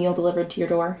to a meal delivered to your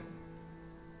door.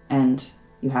 And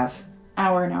you have an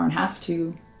hour and a half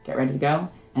to get ready to go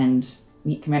and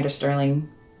meet Commander Sterling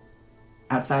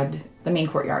outside the main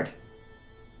courtyard.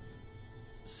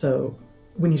 So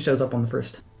when he shows up on the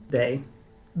first day,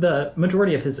 the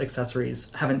majority of his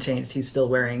accessories haven't changed. He's still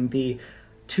wearing the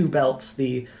 2 belts,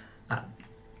 the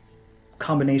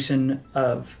combination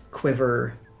of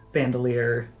quiver,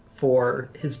 bandolier for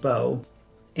his bow,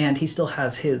 and he still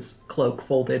has his cloak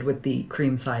folded with the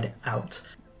cream side out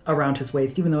around his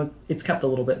waist, even though it's kept a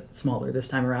little bit smaller this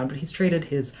time around. But he's traded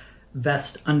his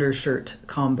vest undershirt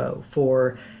combo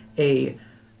for a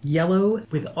yellow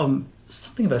with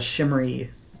something of a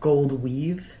shimmery gold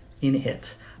weave in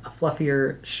it, a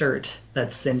fluffier shirt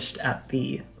that's cinched at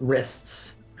the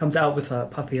wrists, comes out with a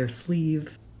puffier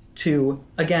sleeve to,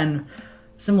 again,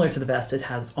 similar to the vest, it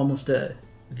has almost a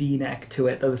V-neck to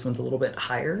it, though this one's a little bit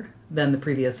higher than the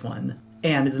previous one,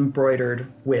 and is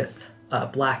embroidered with a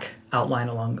black outline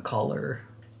along the collar,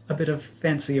 a bit of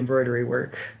fancy embroidery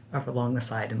work up along the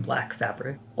side in black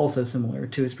fabric. Also similar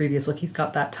to his previous look, he's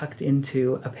got that tucked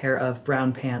into a pair of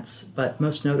brown pants, but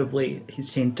most notably, he's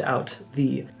changed out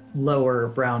the lower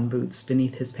brown boots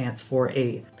beneath his pants for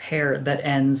a pair that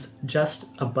ends just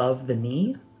above the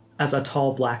knee as a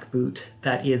tall black boot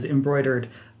that is embroidered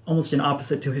almost in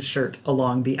opposite to his shirt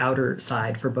along the outer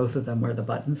side for both of them where the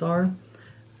buttons are.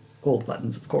 Gold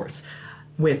buttons, of course,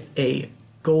 with a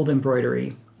gold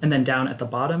embroidery. And then down at the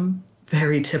bottom,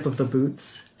 very tip of the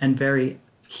boots and very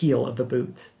heel of the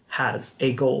boot has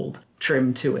a gold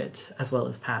trim to it, as well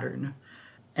as pattern.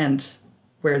 And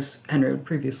whereas Henry would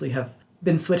previously have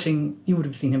been switching, you would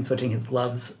have seen him switching his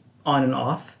gloves on and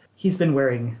off, he's been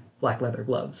wearing black leather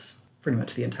gloves pretty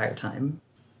much the entire time.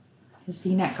 His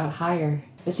V-neck got higher.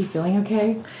 Is he feeling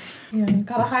okay? Yeah, you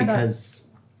got a That's high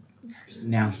because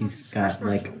now he's got,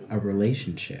 like, a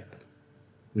relationship,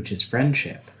 which is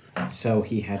friendship. So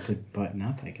he had to button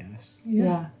up, I guess.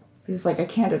 Yeah. He was like, I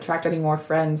can't attract any more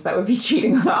friends. That would be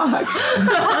cheating on Ox.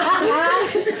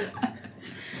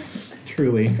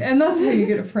 Truly. And that's how you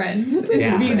get a friend. It's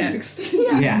V-necks.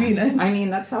 Yeah. V-necks. I mean,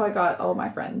 that's how I got all my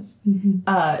friends.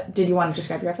 Mm-hmm. Did you want to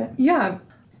describe your outfit? Yeah.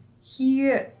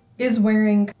 He is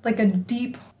wearing like a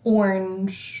deep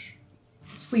orange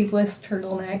sleeveless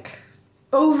turtleneck.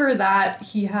 Over that,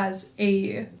 he has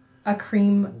a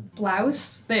cream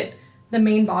blouse that the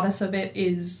main bodice of it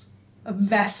is a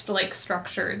vest-like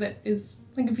structure that is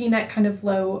like a V-neck kind of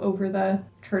low over the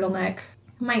turtleneck.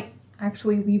 Might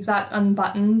actually leave that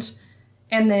unbuttoned.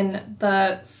 And then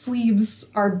the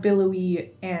sleeves are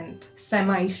billowy and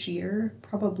semi-sheer,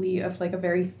 probably of like a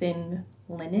very thin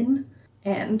linen.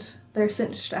 And they're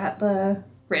cinched at the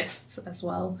wrists as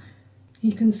well.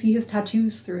 You can see his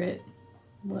tattoos through it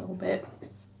a little bit.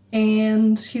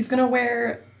 And he's gonna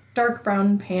wear dark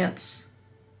brown pants,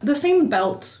 the same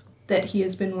belt that he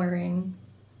has been wearing,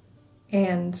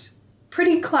 and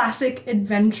pretty classic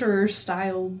adventure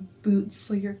style boots,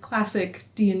 like your classic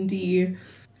D&D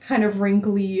kind of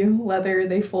wrinkly leather.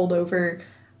 They fold over,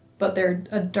 but they're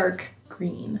a dark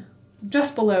green,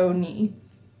 just below knee.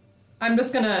 I'm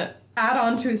just gonna add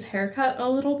on to his haircut a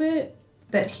little bit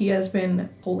that he has been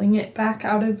pulling it back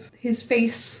out of his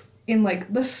face in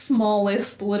like the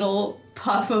smallest little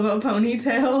puff of a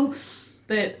ponytail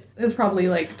that is probably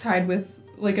like tied with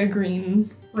like a green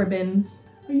ribbon.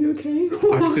 Are you okay?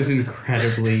 Ox is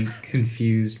incredibly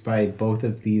confused by both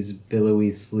of these billowy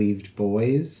sleeved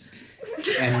boys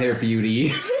and their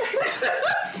beauty.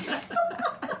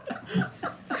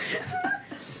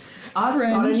 Ox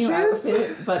got a new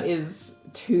outfit, but is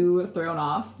too thrown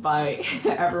off by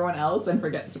everyone else and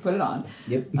forgets to put it on.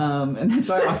 Yep. And that's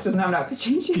why Ox doesn't have an outfit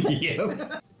change yet.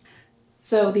 Yep.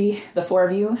 So the four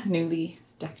of you, newly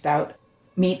decked out,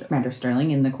 meet Commander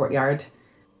Sterling in the courtyard.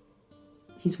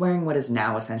 He's wearing what is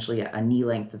now essentially a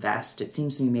knee-length vest. It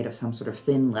seems to be made of some sort of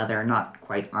thin leather, not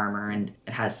quite armor, and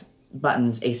it has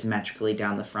buttons asymmetrically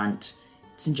down the front,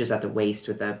 cinches at the waist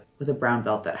with a brown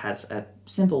belt that has a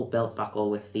simple belt buckle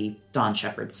with the Dawn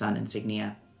Shepherd's Son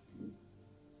insignia.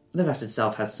 The vest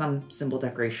itself has some simple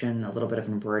decoration, a little bit of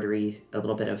embroidery, a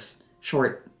little bit of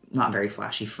short, not very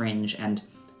flashy fringe, and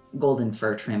golden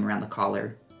fur trim around the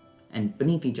collar. And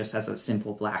beneath he just has a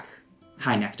simple black,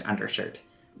 high-necked undershirt.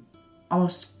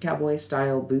 Almost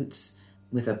cowboy-style boots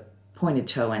with a pointed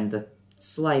toe and the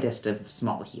slightest of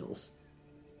small heels.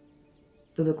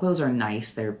 Though the clothes are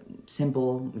nice, they're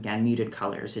simple, again, muted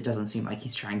colors. It doesn't seem like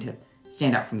he's trying to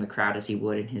stand out from the crowd as he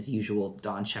would in his usual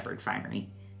Dawn Shepherd finery.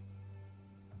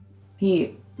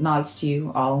 He nods to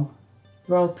you all.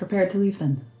 You're all prepared to leave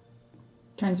then.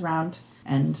 Turns around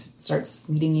and starts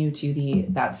leading you to the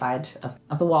outside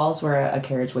of the walls where a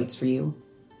carriage waits for you.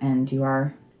 And you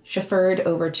are chauffeured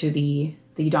over to the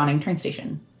Dawning train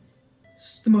station.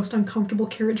 It's the most uncomfortable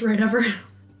carriage ride ever.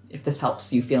 If this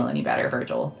helps you feel any better,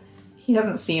 Virgil. He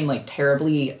doesn't seem like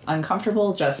terribly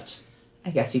uncomfortable, just I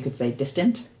guess you could say,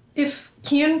 distant. If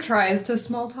Kian tries to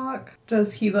small talk,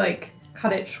 does he, like,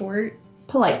 cut it short?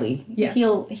 Politely. Yeah.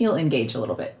 He'll engage a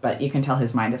little bit, but you can tell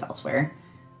his mind is elsewhere.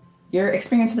 Your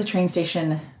experience at the train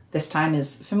station this time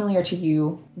is familiar to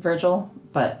you, Virgil,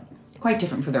 but quite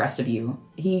different for the rest of you.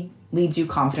 He leads you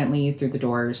confidently through the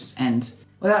doors, and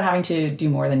without having to do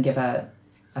more than give a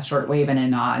short wave and a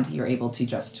nod, you're able to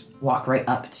just walk right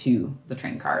up to the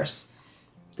train cars.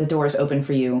 The doors open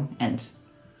for you, and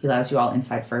he allows you all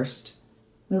inside first.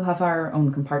 We'll have our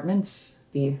own compartments.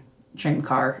 The train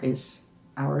car is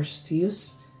ours to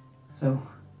use, so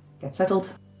get settled.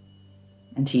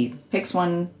 And he picks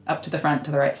one up to the front,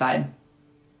 to the right side,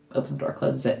 opens the door,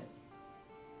 closes it.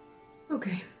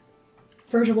 Okay.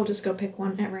 Virgil will just go pick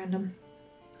one at random.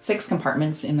 6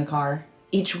 compartments in the car.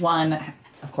 Each one,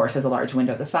 of course, has a large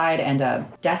window at the side and a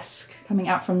desk coming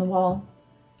out from the wall.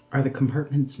 Are the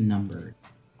compartments numbered?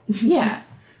 Yeah.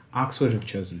 Ox would have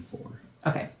chosen 4.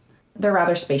 Okay. They're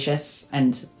rather spacious,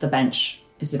 and the bench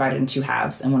is divided in 2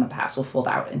 halves, and one of the halves will fold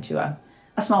out into a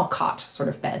small cot sort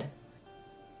of bed.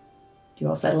 Do you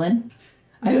all settle in?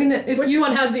 I mean, if Which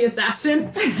one has the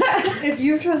assassin? if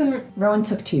you've chosen... Rowan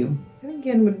took 2. I think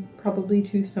Kian would probably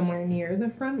choose somewhere near the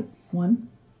front. 1?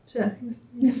 Yeah,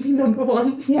 he's number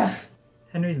 1. Yeah.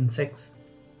 Henry's in 6.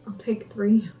 I'll take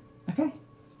 3. Okay.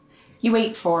 You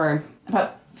wait for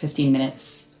about 15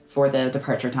 minutes for the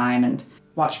departure time and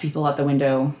watch people at the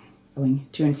window going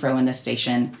to and fro in this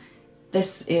station.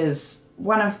 This is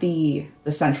one of the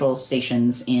central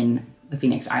stations in the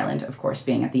Phoenix Island, of course,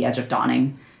 being at the edge of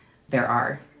dawning. There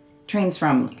are trains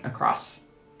from across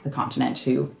the continent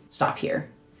who stop here.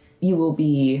 You will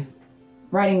be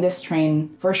riding this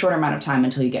train for a short amount of time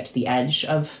until you get to the edge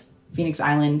of Phoenix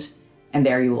Island, and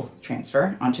there you will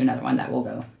transfer onto another one that will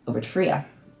go over to Freya.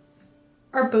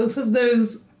 Are both of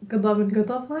those good love and good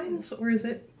love lines, or is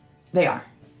it... They are.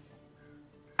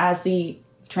 As the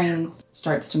train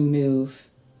starts to move,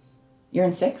 you're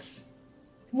in 6?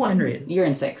 1. Henry is. You're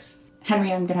in 6.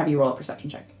 Henry, I'm going to have you roll a perception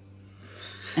check.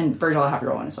 And Virgil, I'll have you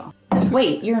roll one as well.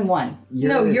 Wait, you're in 1.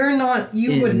 No, you're not.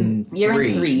 You wouldn't. You're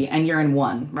in 3, and you're in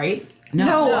 1, right?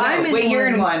 No, I'm in Wait, 1. you're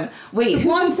in 1. Wait, who's in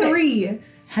 1, 6? 3.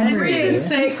 Henry. Six,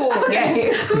 say 4.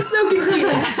 Okay. I'm so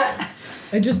confused.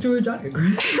 I just drew a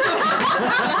diagram.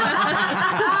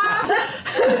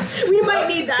 We might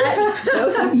need that.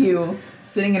 Both of you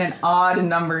sitting in an odd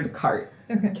numbered cart,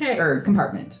 Okay. or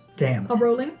compartment. Damn. I'll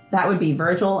rolling. That would be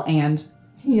Virgil and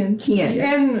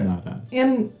Kian. Not us.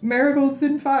 And Marigold's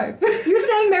in 5. You're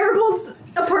saying Marigold's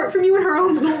apart from you in her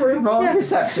own little room. Roll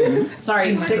perception.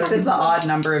 Sorry, 6 is the odd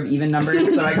number of even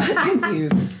numbers, so I got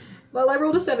confused. Well, I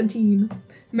rolled a 17.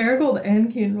 Marigold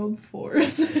and Kian rolled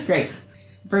 4s. Great.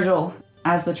 Virgil,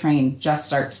 as the train just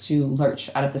starts to lurch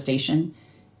out of the station,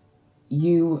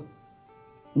 you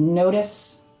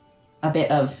notice a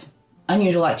bit of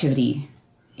unusual activity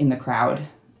in the crowd.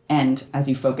 And as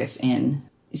you focus in,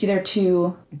 you see there are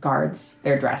 2 guards.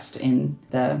 They're dressed in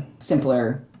the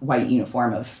simpler white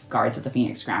uniform of guards at the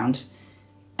Phoenix Ground.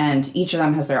 And each of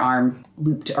them has their arm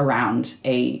looped around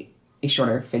a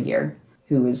shorter figure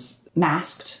who is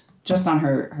masked just on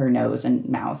her nose and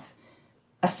mouth.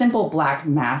 A simple black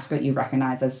mask that you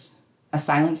recognize as a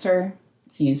silencer.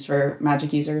 It's used for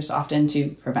magic users often to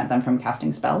prevent them from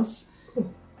casting spells.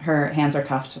 Her hands are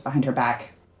cuffed behind her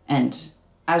back, and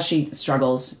as she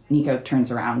struggles, Nico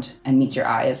turns around and meets your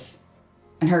eyes.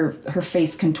 And her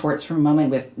face contorts for a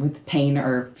moment with pain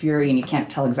or fury, and you can't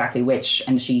tell exactly which,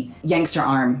 and she yanks her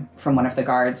arm from one of the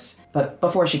guards. But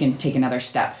before she can take another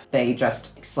step, they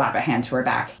just slap a hand to her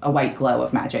back, a white glow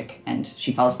of magic, and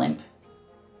she falls limp.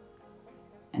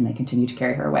 And they continue to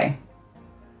carry her away.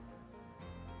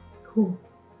 Cool.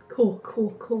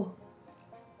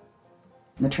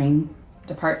 And the train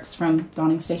departs from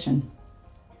Dawning Station.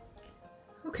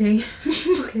 Okay.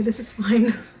 Okay, this is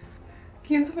fine.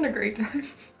 Kian's having a great time.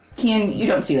 Kian, you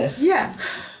don't see this. Yeah.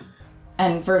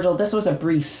 And Virgil, this was a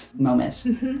brief moment.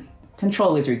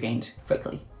 Control is regained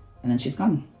quickly. And then she's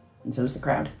gone. And so is the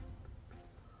crowd.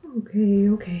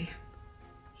 Okay.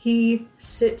 He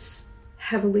sits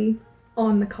heavily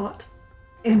on the cot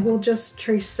and will just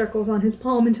trace circles on his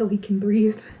palm until he can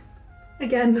breathe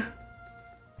again.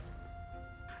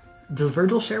 Does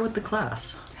Virgil share with the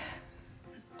class?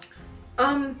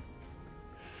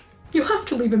 You'll have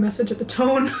to leave a message at the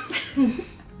tone.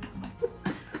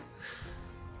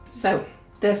 So,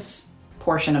 this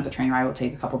portion of the train ride will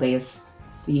take a couple days.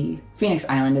 The Phoenix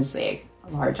Island is a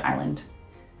large island.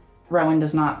 Rowan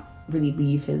does not really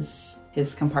leave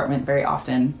his compartment very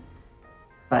often,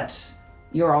 but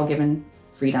you're all given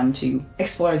freedom to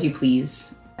explore as you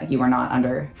please. You are not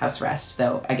under house arrest,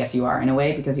 though I guess you are in a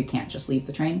way because you can't just leave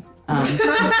the train.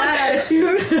 Bad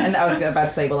attitude. And I was about to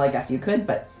say, well, I guess you could,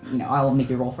 but, I'll make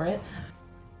you roll for it.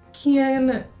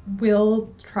 Kian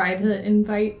will try to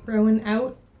invite Rowan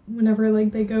out whenever,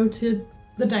 they go to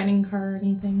the dining car or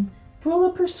anything. Roll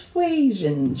a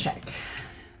persuasion check.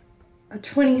 A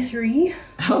 23.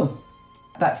 Oh,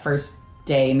 that first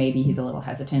day, maybe he's a little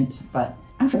hesitant, but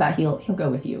after that, he'll go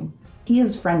with you. He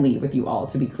is friendly with you all,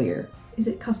 to be clear. Is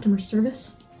it customer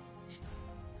service?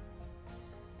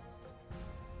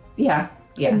 Yeah,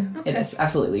 Okay. It is,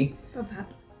 absolutely. Love that.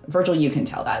 Virgil, you can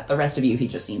tell that. The rest of you, he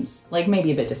just seems like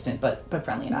maybe a bit distant, but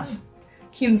friendly enough.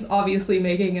 Kian's obviously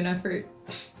making an effort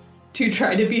to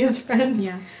try to be his friend.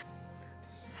 Yeah.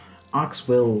 Ox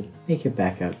will make it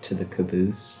back out to the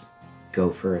caboose, go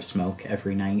for a smoke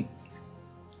every night,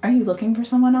 Are you looking for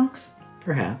someone, Ox?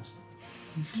 perhaps.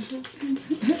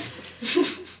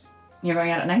 You're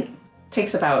going out at night?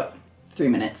 Takes about 3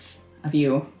 minutes of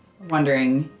you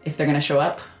wondering if they're going to show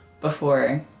up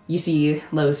before you see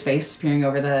Lo's face peering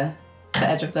over the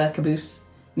edge of the caboose.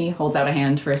 And he holds out a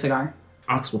hand for a cigar,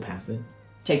 Ox will pass it.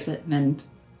 takes it, and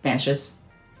vanishes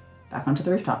back onto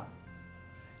the rooftop.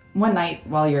 One night,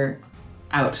 while you're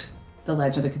out the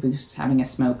ledge of the caboose having a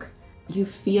smoke, you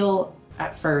feel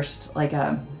at first like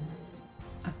a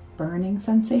burning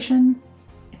sensation.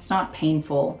 It's not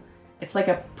painful. It's like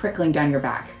a prickling down your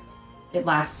back. It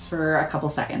lasts for a couple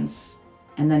seconds,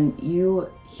 and then you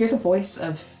hear the voice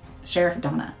of Sheriff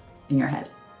Donna in your head.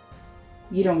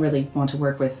 You don't really want to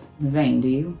work with Navain, do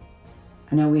you?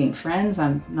 I know we ain't friends.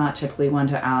 I'm not typically one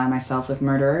to ally myself with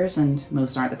murderers, and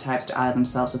most aren't the types to ally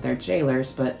themselves with their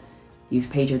jailers, but you've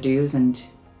paid your dues, and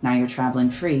now you're traveling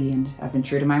free, and I've been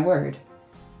true to my word.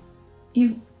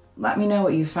 You let me know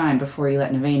what you find before you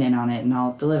let Navain in on it, and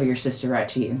I'll deliver your sister right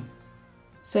to you.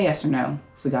 Say yes or no,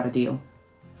 if we got a deal.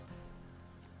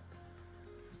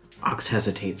 Ox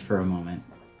hesitates for a moment.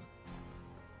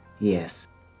 Yes.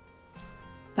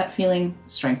 That feeling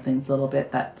strengthens a little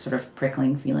bit, that sort of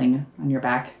prickling feeling on your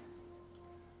back.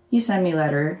 You send me a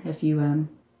letter if you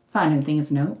find anything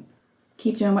of note.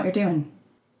 Keep doing what you're doing.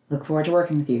 Look forward to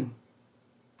working with you.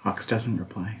 Ox doesn't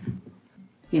reply.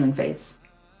 Feeling fades.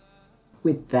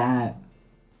 With that,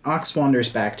 Ox wanders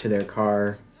back to their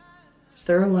car. Is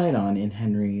there a light on in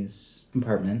Henry's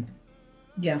compartment?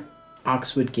 Yeah.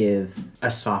 Ox would give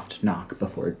a soft knock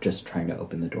before just trying to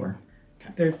open the door.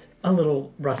 There's a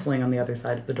little rustling on the other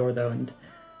side of the door, though, and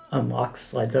unlocks,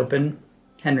 slides open.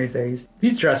 Henry's there.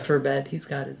 He's dressed for bed.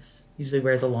 Usually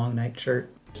wears a long nightshirt.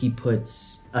 He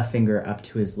puts a finger up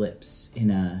to his lips in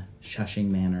a shushing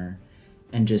manner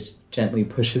and just gently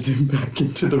pushes him back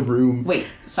into the room. Wait,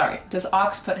 sorry. Does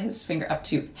Ox put his finger up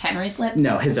to Henry's lips?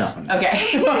 No, his own. Okay.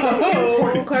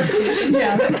 Important clarification.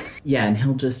 Yeah. Yeah, and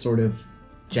he'll just sort of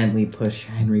gently push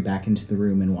Henry back into the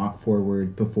room and walk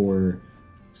forward before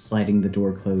sliding the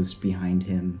door closed behind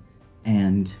him.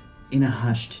 And in a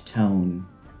hushed tone,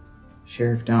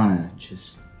 Sheriff Donna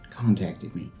just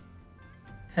contacted me.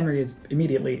 Henry is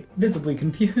immediately visibly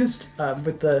confused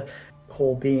with the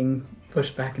whole being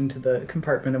pushed back into the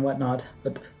compartment and whatnot,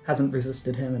 but hasn't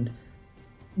resisted him and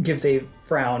gives a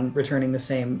frown, returning the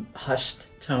same hushed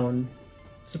tone.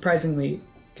 Surprisingly,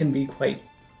 can be quite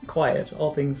quiet,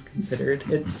 all things considered.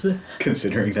 It's...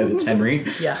 Considering that it's Henry.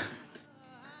 yeah.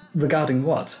 Regarding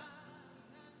what?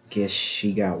 Guess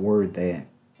she got word that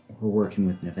we're working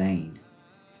with Navain.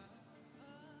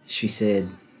 She said,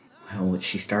 well, what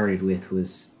she started with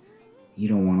was, you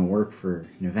don't want to work for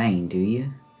Navain, do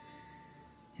you?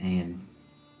 And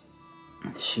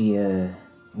she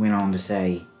went on to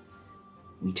say,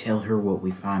 we tell her what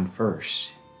we find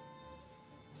first,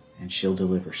 and she'll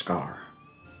deliver Scar.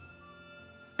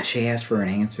 She asked for an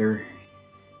answer.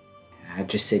 I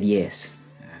just said yes.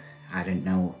 I didn't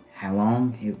know how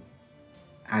long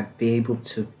I'd be able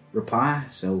to reply,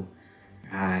 so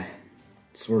I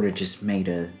sort of just made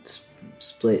a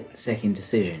split-second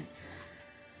decision.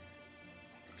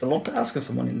 It's a lot to ask of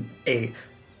someone in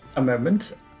a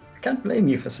moment. I can't blame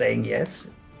you for saying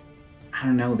yes. I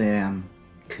don't know that I'm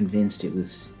convinced it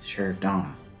was Sheriff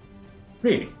Donna.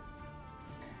 Really?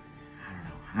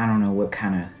 I don't know what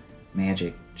kind of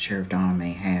magic Sheriff Donna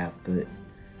may have, but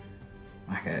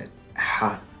like a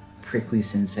hot, prickly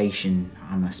sensation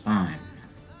on my spine.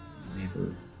 I've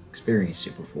never experienced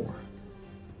it before.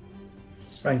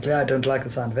 Frankly, I don't like the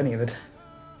sound of any of it.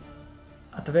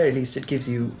 At the very least, it gives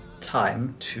you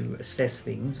time to assess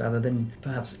things rather than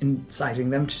perhaps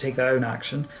inciting them to take their own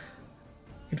action.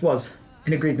 It was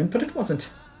an agreement, but it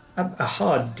wasn't a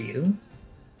hard deal,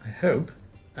 I hope.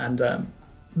 And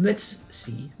let's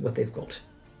see what they've got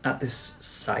at this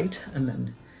site, and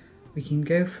then we can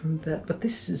go from there. But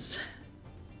this is...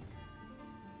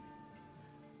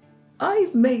 I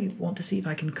may want to see if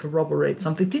I can corroborate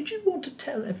something. Did you want to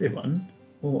tell everyone?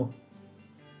 Or...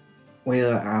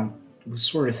 Well, I was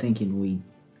sort of thinking we'd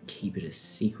keep it a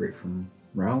secret from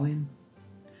Rowan.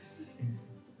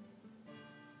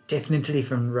 Definitely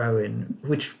from Rowan,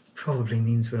 which probably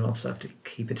means we'll also have to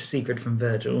keep it a secret from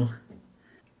Virgil.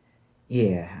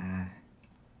 Yeah,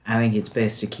 I think it's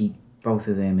best to keep both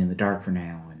of them in the dark for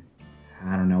now, and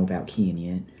I don't know about Kian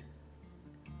yet.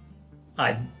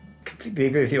 I completely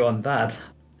agree with you on that.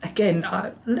 Again,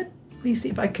 let me see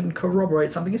if I can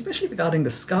corroborate something, especially regarding the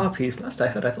scar piece. Last I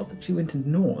heard, I thought that you went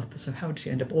north, so how did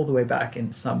you end up all the way back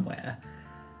in somewhere?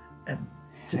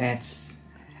 That's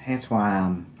why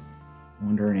I'm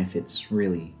wondering if it's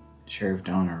really Sheriff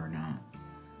Donner or not.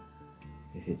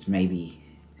 If it's maybe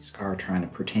Scar trying to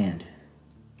pretend.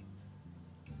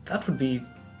 That would be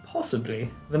possibly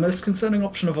the most concerning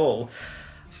option of all.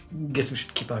 Guess we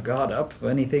should keep our guard up for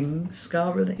anything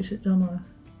Scar-related on our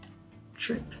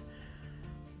trip.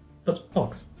 But,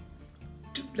 Ox,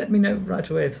 do let me know right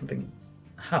away if something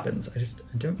happens. I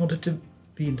don't want it to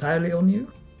be entirely on you.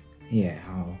 Yeah,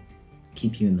 I'll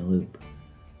keep you in the loop.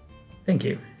 Thank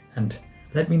you. And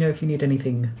let me know if you need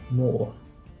anything more.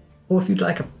 Or if you'd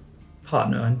like a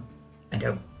partner. And I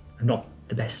know I'm not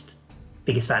the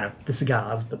biggest fan of the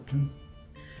cigars, but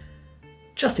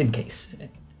just in case.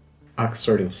 Ox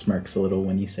sort of smirks a little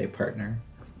when you say partner.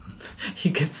 He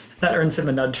gets that earns him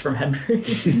a nudge from Henry.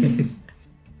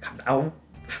 Come now.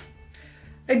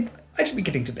 I should be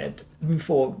getting to bed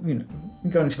before,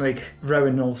 going to make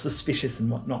Rowan all suspicious and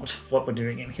whatnot what we're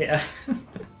doing in here.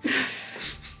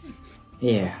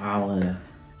 Yeah, I'll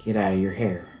get out of your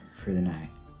hair for the night.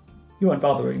 You weren't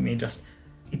bothering me, just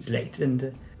it's late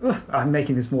and I'm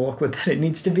making this more awkward than it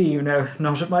needs to be,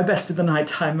 not at my best at the night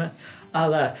time.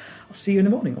 I'll see you in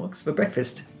the morning, Ox, for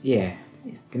breakfast. Yeah.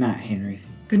 Good night, Henry.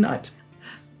 Good night.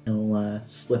 He'll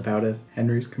slip out of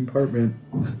Henry's compartment.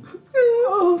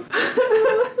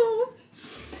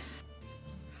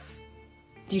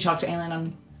 Do you talk to Aelin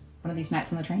on one of these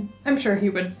nights on the train? I'm sure he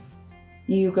would.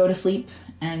 You go to sleep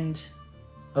and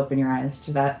open your eyes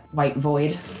to that white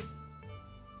void,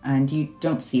 and you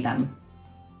don't see them.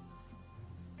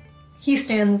 He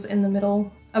stands in the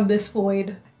middle of this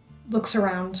void, looks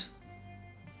around.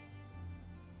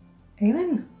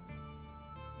 Aelin?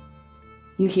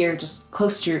 You hear just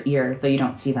close to your ear, though you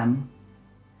don't see them.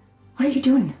 What are you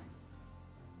doing?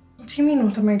 What do you mean,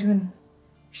 what am I doing?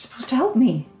 You're supposed to help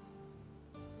me.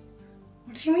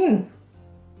 What do you mean?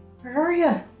 Where are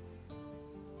you?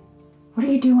 What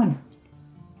are you doing?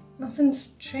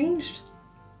 Nothing's changed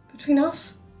between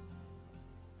us.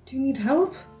 Do you need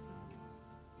help?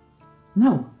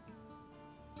 No.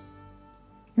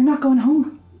 You're not going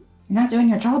home. You're not doing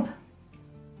your job.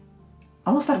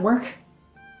 All of that work.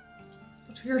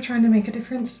 But we were trying to make a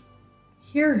difference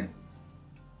here.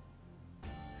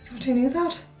 I thought you knew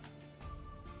that.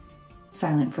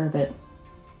 Silent for a bit.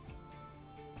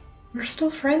 We're still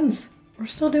friends. We're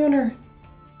still doing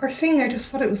our thing. I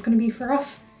just thought it was going to be for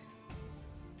us.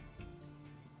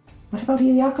 What about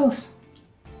Iliakos?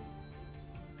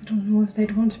 I don't know if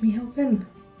they'd want me helping.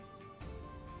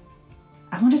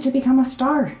 I wanted to become a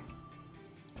star.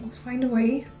 We'll find a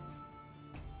way.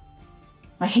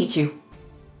 I hate you.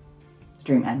 The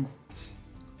dream ends.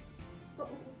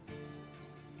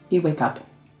 You wake up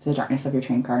to the darkness of your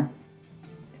train car.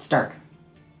 It's dark.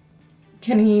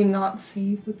 Can he not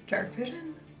see with dark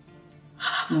vision?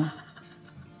 No.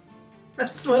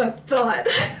 That's what I thought.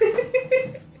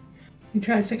 He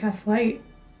tries to cast light.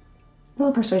 Roll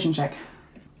a persuasion check.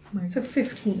 So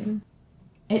 15.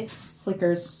 It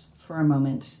flickers for a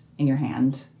moment in your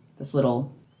hand, this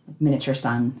little miniature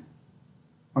sun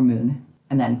or moon,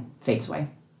 and then fades away.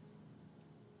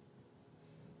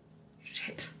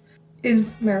 Shit.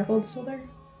 Is Marigold still there?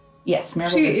 Yes,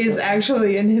 Marigold She is is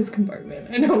actually in his compartment.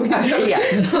 I know. yeah.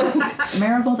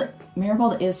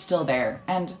 Marigold is still there,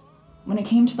 and when it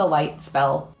came to the light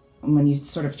spell, when you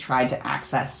sort of tried to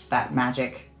access that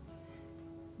magic,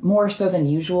 more so than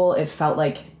usual, it felt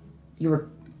like you were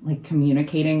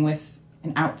communicating with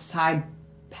an outside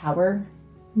power,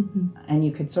 and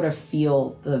you could sort of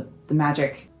feel the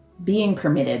magic being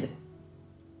permitted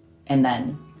and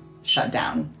then shut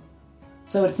down.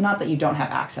 So it's not that you don't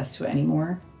have access to it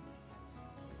anymore.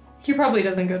 He probably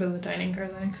doesn't go to the dining car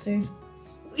the next day.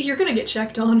 You're gonna get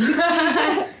checked on.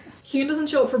 Kian doesn't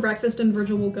show up for breakfast, and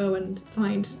Virgil will go and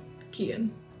find Kian.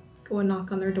 Go and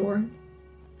knock on their door.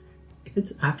 If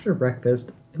it's after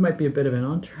breakfast, it might be a bit of an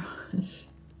entourage.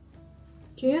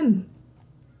 Kian.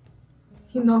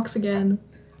 He knocks again.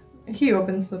 He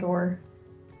opens the door.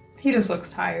 He just looks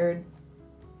tired.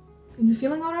 Are you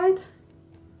feeling alright?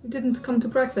 You didn't come to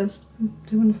breakfast.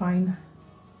 Doing fine.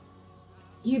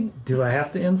 You Do I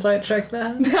have to insight check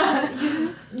that?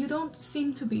 you don't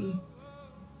seem to be.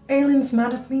 Aylin's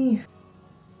mad at me.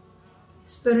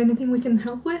 Is there anything we can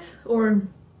help with? Or do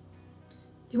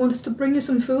you want us to bring you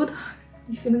some food?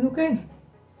 You feeling okay?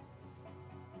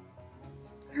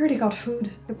 I already got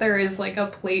food But there is like a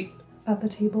plate. at the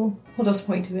table. I'll just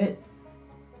point to it.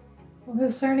 Well,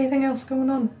 is there anything else going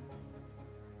on?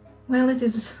 Well, it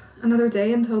is another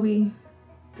day until we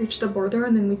reach the border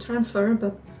and then we transfer,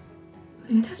 but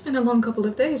it has been a long couple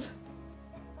of days.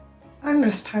 I'm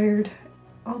just tired.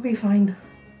 I'll be fine.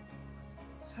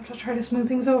 Just have to try to smooth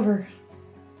things over.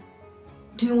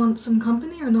 Do you want some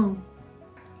company or no?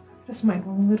 Just might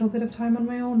want a little bit of time on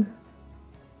my own.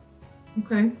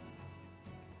 Okay.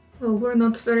 Well, we're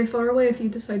not very far away if you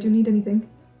decide you need anything.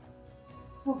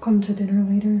 I'll come to dinner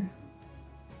later.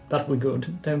 That'll be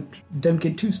good. Don't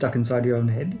get too stuck inside your own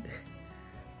head.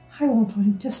 I won't. I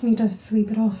just need to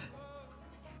sleep it off.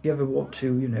 If you ever want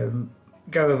to,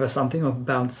 go over something or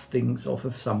bounce things off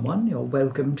of someone, you're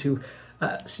welcome to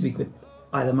speak with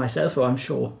either myself or I'm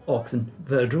sure Ox and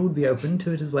Virgil would be open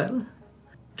to it as well.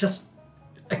 Just,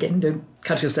 again, don't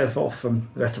cut yourself off from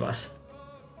the rest of us.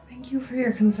 Thank you for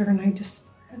your concern. I just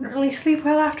didn't really sleep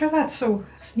well after that, so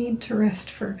just need to rest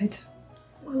for a bit.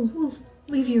 We'll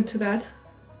leave you to that,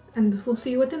 and we'll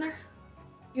see you at dinner.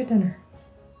 Your dinner.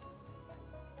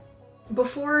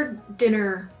 Before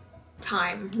dinner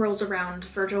time rolls around,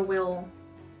 Virgil will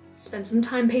spend some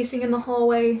time pacing in the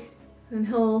hallway, and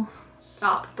he'll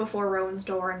stop before Rowan's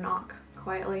door and knock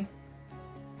quietly.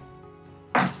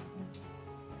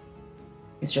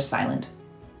 It's just silent.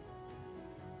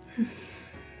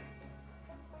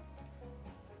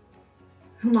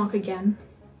 He'll knock again.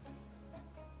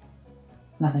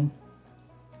 Nothing.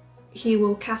 He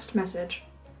will cast message.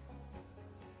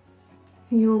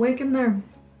 Are you awake in there?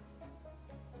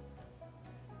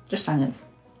 Just silence.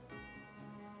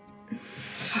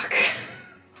 Fuck.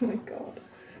 Oh my god.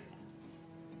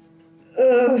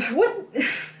 What?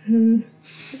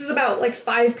 This is about like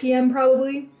 5 p.m.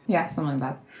 probably. Yeah, something like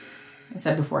that. I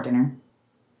said before dinner.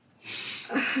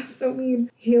 So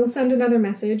mean. He'll send another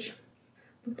message.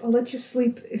 Look, I'll let you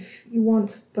sleep if you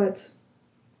want, but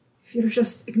if you're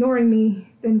just ignoring me,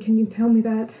 then can you tell me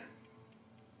that?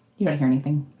 You don't hear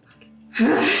anything.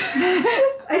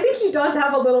 I think he does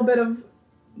have a little bit of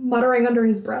muttering under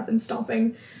his breath and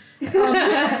stomping.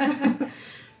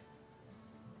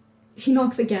 He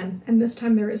knocks again, and this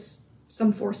time there is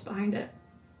some force behind it.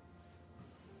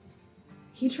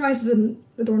 He tries the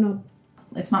doorknob.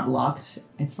 It's not locked.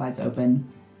 It slides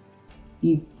open.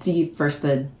 You see first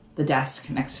the desk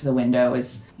next to the window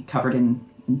is covered in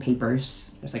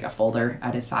papers. There's like a folder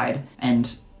at his side,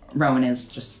 and Rowan is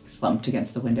just slumped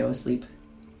against the window asleep.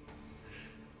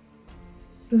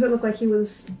 Does it look like he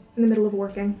was in the middle of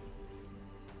working?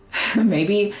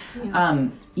 Maybe. Yeah.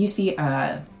 You see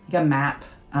like a map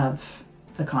of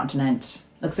the continent.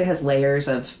 Looks like it has layers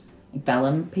of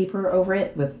vellum paper over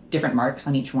it with different marks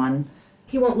on each one.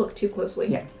 He won't look too closely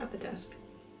Yeah. at the desk.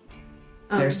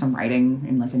 There's some writing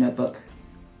in like a notebook.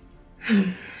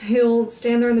 He'll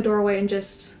stand there in the doorway and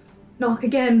just knock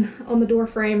again on the door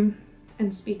frame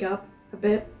and speak up a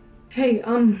bit. Hey,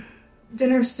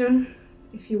 dinner soon,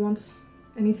 if you want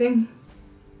anything.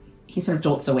 He sort of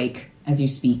jolts awake as you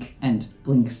speak and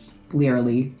blinks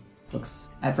blearily, looks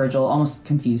at Virgil, almost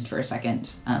confused for a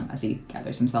second, as he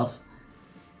gathers himself.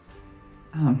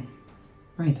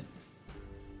 Right.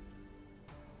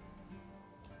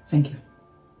 Thank you.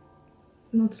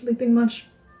 Not sleeping much.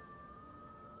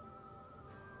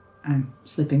 I'm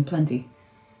sleeping plenty.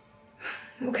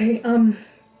 Okay,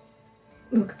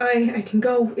 look, I can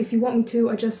go if you want me to.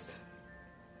 I just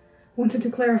wanted to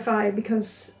clarify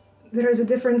because there is a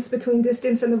difference between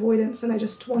distance and avoidance, and I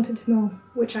just wanted to know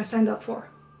which I signed up for.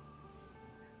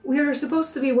 We are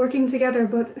supposed to be working together,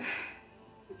 but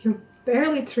you're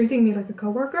barely treating me like a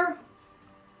coworker.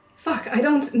 Fuck, I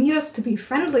don't need us to be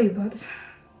friendly, but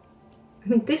I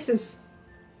mean, this is...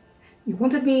 You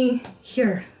wanted me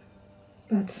here,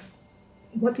 but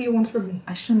what do you want from me?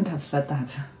 I shouldn't have said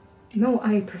that. No,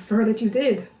 I prefer that you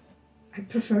did. I'd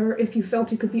prefer if you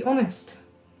felt you could be honest.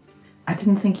 I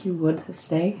didn't think you would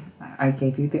stay. I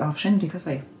gave you the option because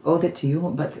I owed it to you,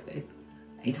 but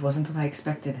it wasn't what I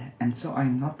expected, and so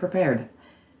I'm not prepared.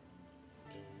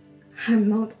 I'm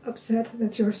not upset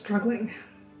that you're struggling.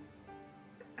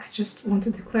 I just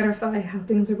wanted to clarify how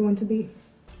things are going to be.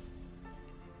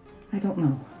 I don't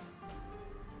know.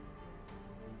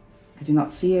 I do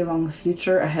not see a long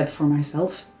future ahead for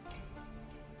myself.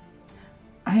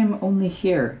 I am only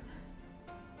here.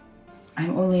 I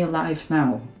am only alive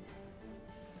now.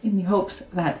 in the hopes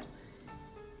that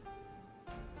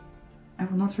I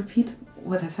will not repeat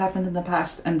what has happened in the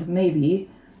past and maybe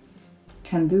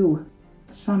can do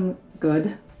some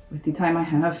good with the time I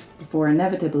have before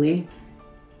inevitably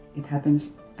it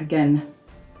happens again.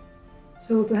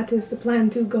 So that is the plan,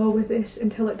 to go with this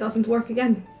until it doesn't work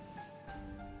again.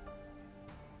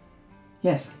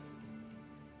 Yes.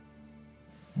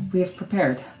 We have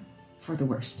prepared for the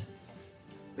worst.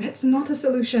 That's not a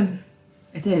solution.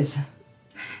 It is.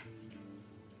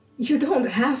 You don't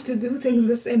have to do things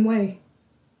the same way.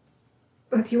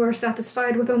 But you are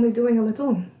satisfied with only doing a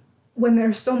little, when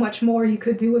there's so much more you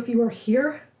could do if you were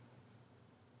here.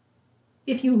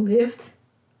 If you lived.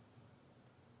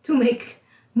 To make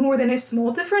more than a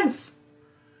small difference.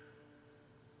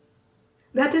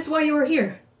 That is why you are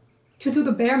here. To do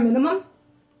the bare minimum.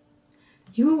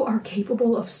 You are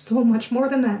capable of so much more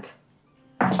than that.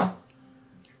 You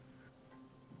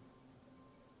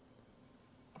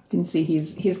can see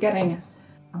he's getting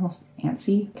almost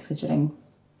antsy, fidgeting,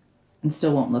 and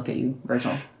still won't look at you,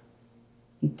 Virgil.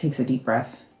 He takes a deep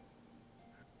breath.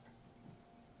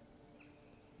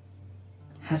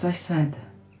 As I said,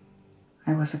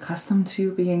 I was accustomed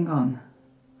to being gone,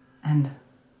 and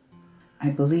I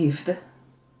believed,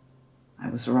 I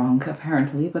was wrong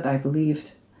apparently, but I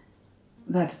believed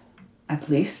that at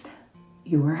least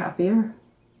you were happier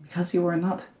because you were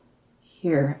not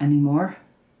here anymore,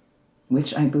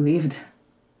 which I believed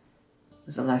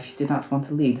was a life you did not want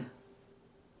to lead.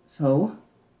 So,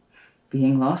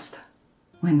 being lost,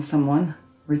 when someone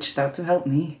reached out to help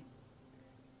me,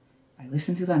 I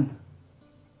listened to them.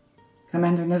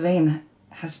 Commander Nevane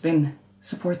has been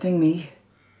supporting me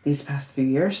these past few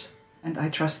years, and I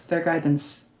trust their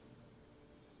guidance.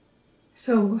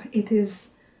 So it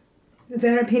is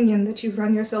their opinion that you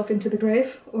run yourself into the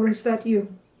grave, or is that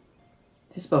you?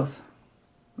 It is both.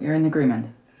 We are in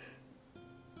agreement.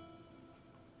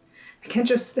 I can't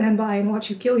just stand by and watch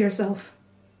you kill yourself.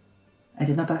 I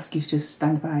did not ask you to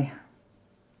stand by.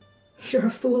 You're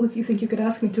a fool if you think you could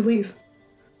ask me to leave.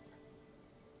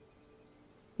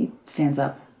 He stands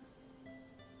up.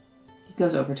 He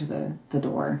goes over to the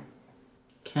door.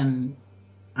 Can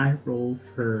I roll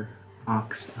for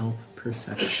Ox Elf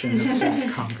perception of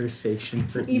this conversation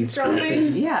for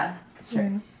Eavesdropping? Yeah,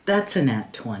 sure. That's a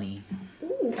nat 20.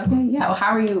 Okay, yeah.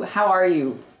 Well, how are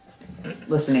you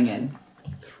listening in?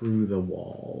 Through the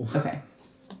wall. Okay.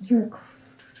 You're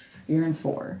in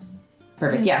 4.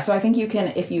 Perfect. Yeah, so I think you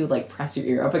can, if you like press your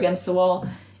ear up against the wall,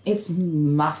 it's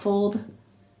muffled,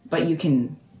 but you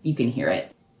can hear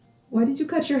it. Why did you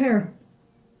cut your hair?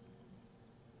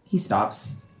 He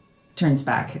stops, turns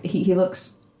back. He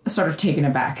looks sort of taken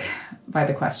aback by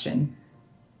the question.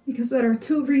 Because there are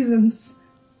 2 reasons,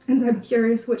 and I'm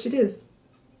curious which it is.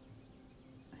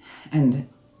 And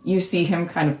you see him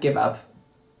kind of give up.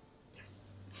 Yes.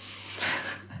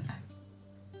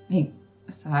 He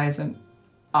sighs, and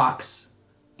Ox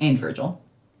and Virgil,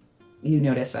 you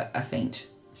notice a faint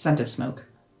scent of smoke.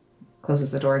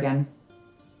 Closes the door again.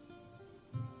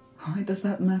 Why does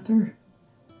that matter?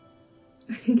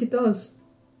 I think it does.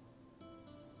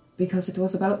 Because it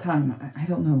was about time. I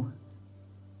don't know.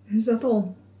 Is that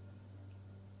all?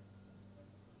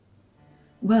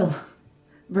 Well,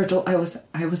 Virgil, I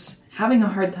was having a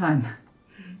hard time.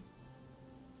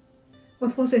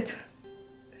 What was it?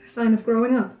 A sign of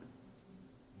growing up?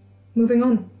 Moving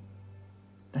on?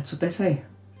 That's what they say.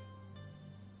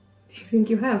 Do you think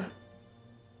you have?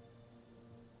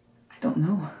 I don't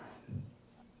know.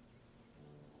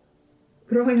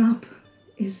 Growing up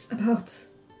is about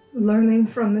learning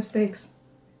from mistakes,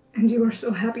 and you are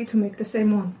so happy to make the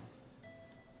same one.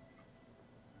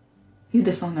 You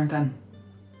dishonor them.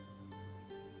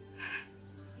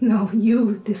 No,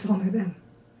 you dishonor them.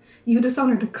 You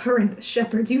dishonor the current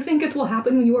shepherds. You think it will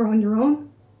happen when you are on your own?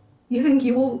 You think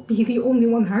you will be the only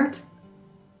one hurt?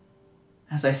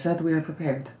 As I said, we are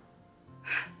prepared.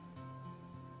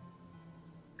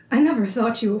 I never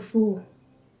thought you a fool.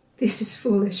 This is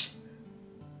foolish.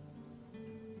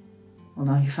 Well,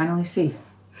 now you finally see.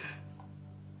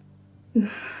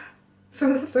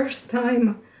 For the first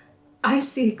time, I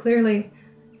see clearly,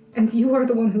 and you are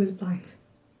the one who is blind.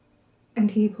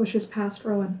 And he pushes past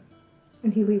Rowan,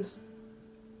 and he leaves.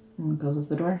 And closes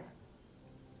the door.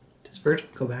 Does Virgil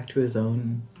go back to his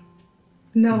own?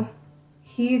 No,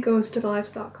 he goes to the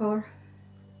livestock car,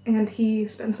 and he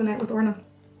spends the night with Orna.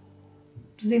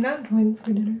 Does he not join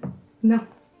for dinner? No.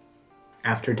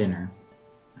 After dinner,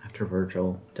 after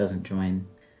Virgil doesn't join,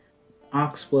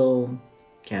 Ox will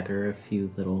gather a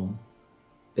few little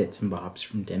bits and bobs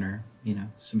from dinner,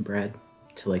 some bread,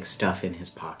 to stuff in his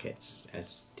pockets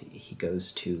as he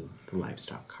goes to the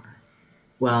livestock car.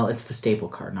 Well, it's the stable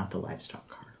car, not the livestock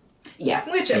car. Yeah,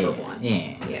 Whichever Yeah, one.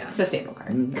 Yeah. Yeah. it's a stable car.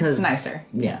 It's 'Cause- nicer.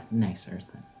 Yeah, nicer.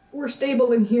 We're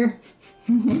stable in here.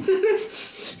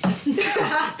 This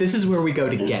is where we go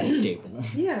to get stable.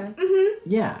 Yeah.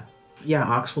 Yeah. Yeah,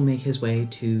 Ox will make his way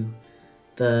to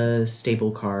the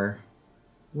stable car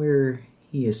where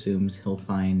he assumes he'll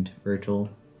find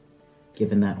Virgil,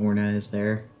 given that Orna is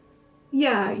there.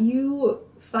 Yeah, you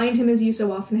find him as you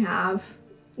so often have,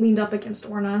 leaned up against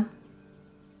Orna.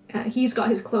 He's got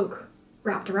his cloak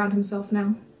wrapped around himself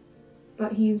now,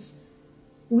 but he's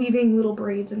weaving little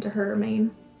braids into her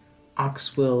mane.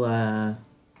 Ox will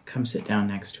come sit down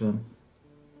next to him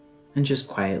and just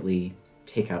quietly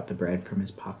take out the bread from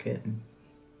his pocket and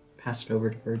pass it over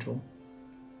to Virgil.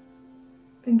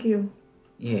 Thank you.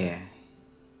 Yeah.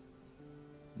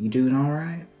 You doing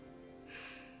alright?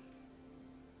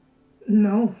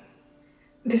 No.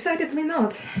 Decidedly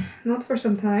not. Not for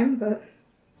some time, but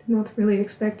did not really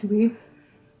expect to be.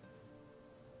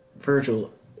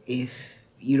 Virgil, if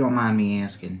you don't mind me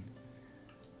asking,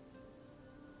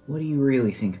 what do you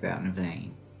really think about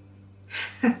Navain?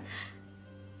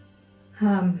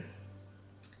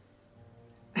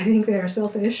 I think they are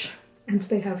selfish, and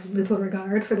they have little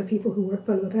regard for the people who work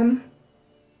below them.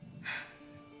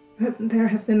 But there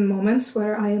have been moments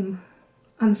where I am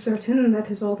uncertain that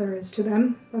is all there is to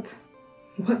them, but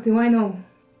what do I know?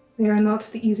 They are not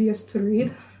the easiest to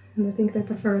read, and I think they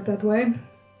prefer it that way.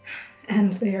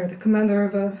 And they are the commander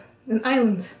of an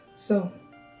island, so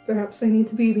perhaps they need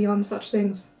to be beyond such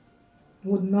things. I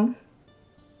wouldn't know.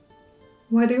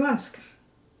 Why do you ask?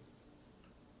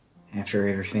 After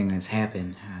everything that's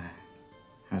happened,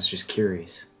 I was just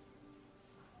curious.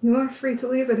 You are free to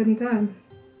leave at any time.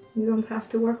 You don't have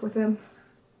to work with them.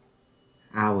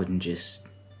 I wouldn't just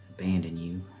abandon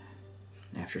you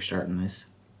after starting this.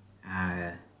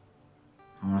 I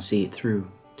want to see it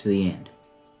through to the end.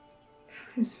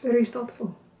 It's very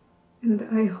thoughtful, and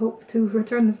I hope to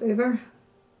return the favor.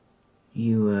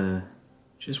 You,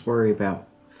 just worry about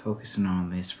focusing on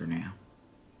this for now.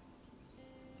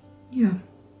 Yeah.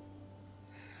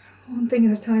 One thing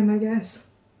at a time, I guess.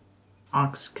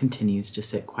 Ox continues to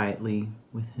sit quietly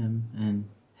with him, and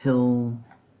he'll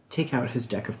take out his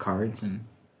deck of cards and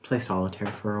play solitaire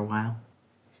for a while.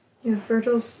 Yeah,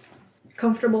 Virgil's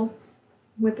comfortable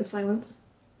with the silence.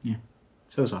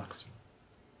 So is Ox.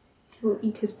 He'll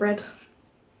eat his bread.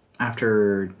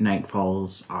 After night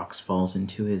falls, Ox falls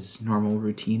into his normal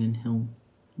routine and he'll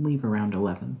leave around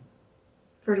 11.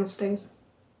 Virgil stays.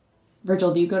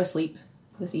 Virgil, do you go to sleep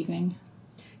this evening?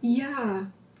 Yeah,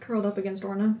 curled up against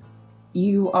Orna.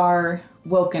 You are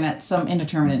woken at some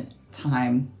indeterminate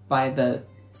time by the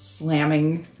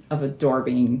slamming of a door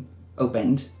being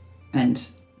opened, and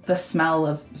the smell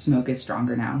of smoke is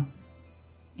stronger now.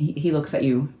 He looks at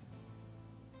you.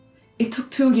 It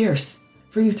took 2 years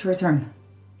for you to return.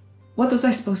 What was I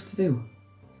supposed to do?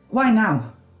 Why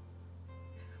now?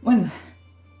 When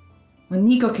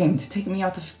Nico came to take me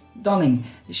out of Donning,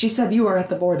 she said you were at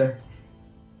the border.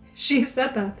 She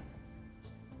said that.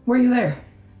 Were you there?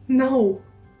 No.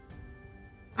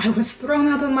 I was thrown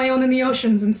out on my own in the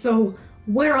oceans, and so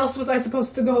where else was I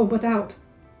supposed to go but out?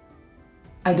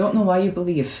 I don't know why you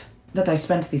believe that I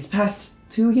spent these past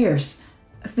 2 years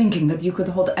thinking that you could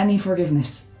hold any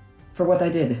forgiveness for what I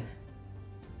did.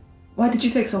 Why did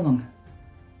you take so long?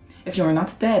 If you are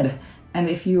not dead, and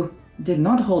if you did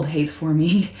not hold hate for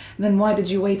me, then why did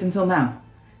you wait until now?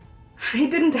 I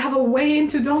didn't have a way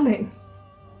into Donning.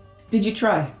 Did you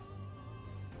try?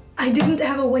 I didn't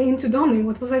have a way into Donning.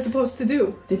 What was I supposed to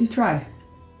do? Did you try?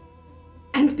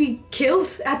 And be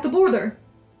killed at the border?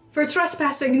 For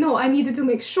trespassing? No, I needed to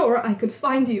make sure I could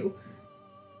find you.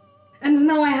 And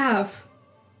now I have.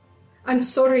 I'm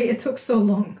sorry it took so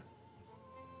long.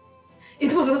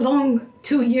 It was a long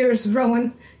 2 years,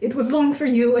 Rowan. It was long for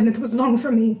you, and it was long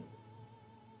for me.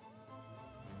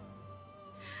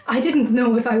 I didn't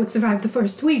know if I would survive the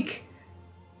first week.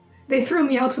 They threw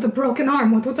me out with a broken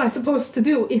arm. What was I supposed to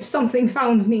do if something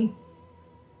found me?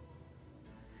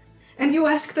 And you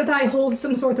ask that I hold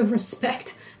some sort of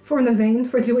respect for Navain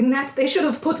for doing that? They should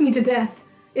have put me to death.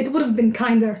 It would have been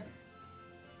kinder.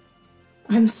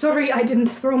 I'm sorry I didn't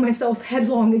throw myself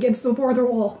headlong against the border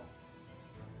wall.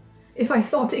 If I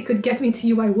thought it could get me to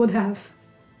you, I would have.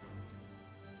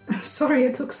 I'm sorry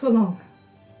it took so long.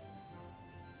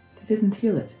 They didn't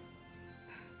feel it.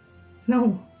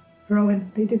 No,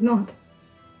 Rowan, they did not.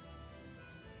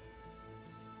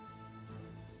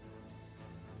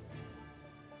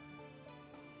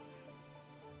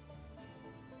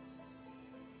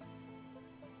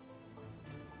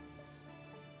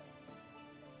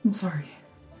 I'm sorry.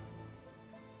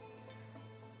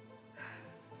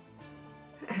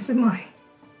 As am I.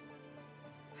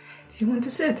 Do you want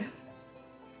to sit? It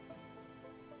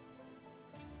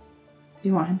Do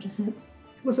you want him to sit?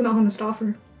 was an honest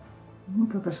offer. Roll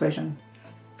for persuasion.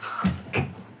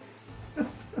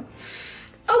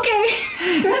 Okay!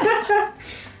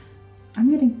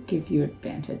 I'm gonna give you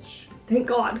advantage. Thank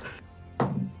God.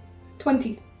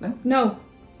 20. No,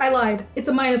 I lied. It's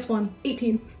a -1.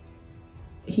 18.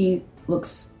 He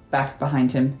looks back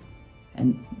behind him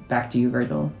and back to you,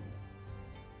 Virgil.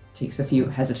 Takes a few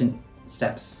hesitant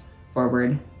steps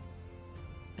forward.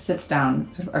 Sits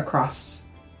down sort of across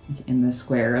in the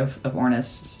square of Orna's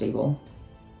stable.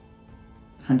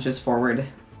 Hunches forward,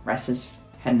 rests his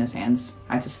head in his hands,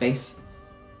 hides his face.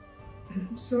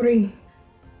 I'm sorry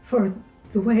for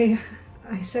the way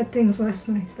I said things last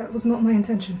night. That was not my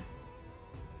intention.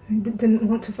 I didn't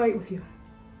want to fight with you.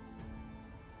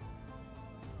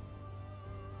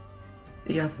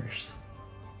 The others.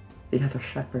 The other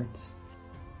shepherds.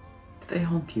 Did they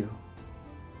haunt you?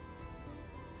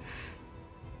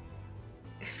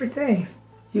 Every day.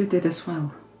 You did as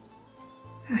well.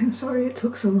 I'm sorry it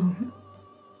took so long.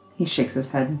 He shakes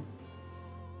his head.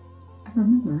 I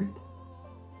remember it.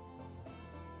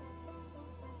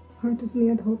 Part of me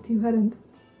had hoped you hadn't.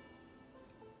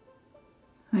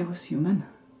 I was human.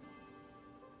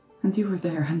 And you were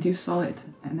there, and you saw it,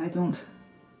 and I don't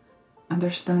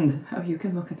understand how you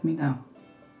can look at me now.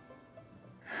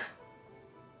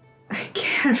 I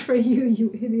care for you, you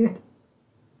idiot.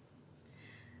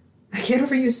 I care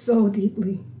for you so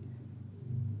deeply.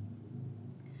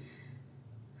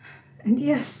 And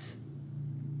yes,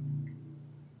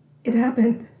 it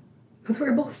happened, but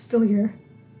we're both still here.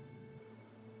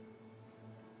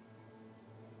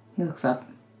 He looks up.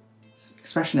 His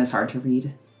expression is hard to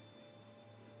read.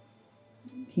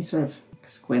 He sort of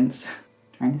squints,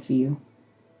 trying to see you.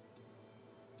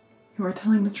 You are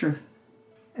telling the truth.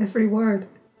 Every word.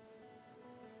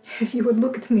 If you would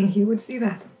look at me, you would see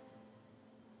that.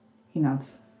 He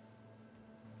nods.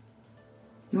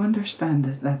 You understand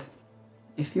that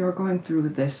if you're going through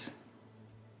with this,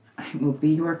 I will be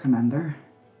your commander.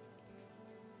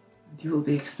 And you will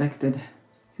be expected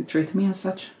to treat me as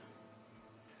such.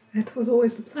 That was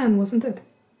always the plan, wasn't it?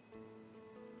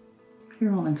 You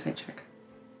roll an insight check.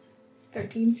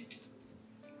 13.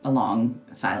 A long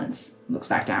silence. Looks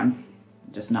back down.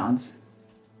 Just nods.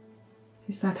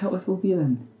 Is that how it will be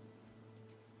then?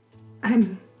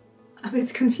 I'm a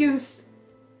bit confused.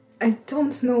 I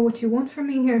don't know what you want from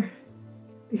me here.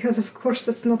 Because of course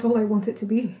that's not all I want it to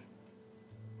be.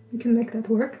 You can make that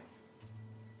work.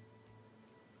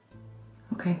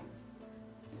 Okay.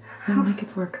 We'll make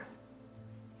it work.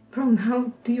 Brown,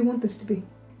 how do you want this to be?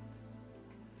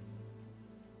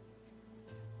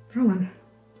 Brown.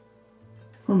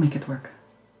 We'll make it work.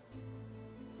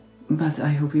 But I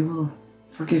hope you will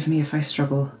forgive me if I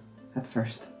struggle at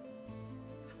first.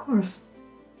 Of course.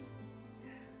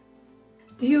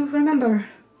 Do you remember?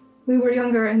 We were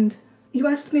younger and you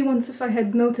asked me once if I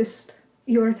had noticed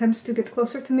your attempts to get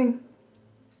closer to me.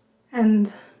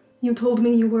 And you told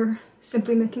me you were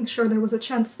simply making sure there was a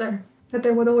chance there. That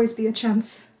there would always be a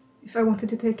chance if I wanted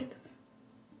to take it.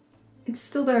 It's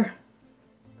still there.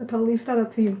 But I'll leave that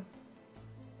up to you.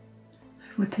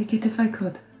 I would take it if I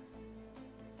could.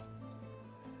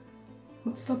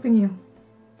 What's stopping you?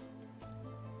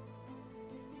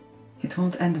 It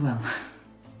won't end well.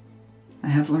 I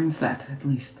have learned that, at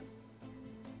least.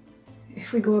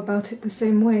 If we go about it the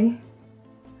same way,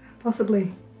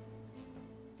 possibly.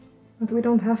 But we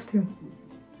don't have to.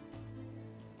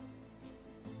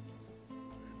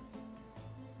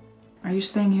 Are you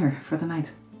staying here for the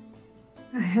night?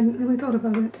 I hadn't really thought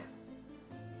about it.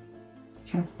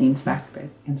 Kind of leans back a bit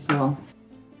against the wall.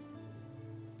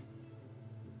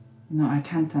 No, I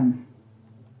can't,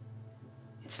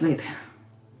 It's late.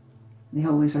 They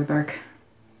always are dark.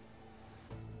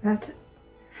 That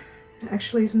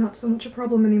actually is not so much a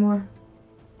problem anymore.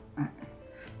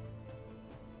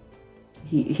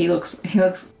 He looks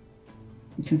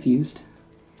confused.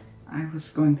 I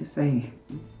was going to say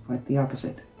quite the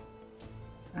opposite.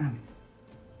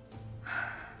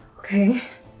 Okay.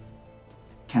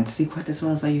 Can't see quite as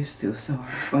well as I used to, so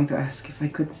I was going to ask if I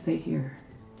could stay here.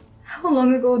 How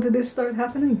long ago did this start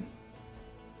happening?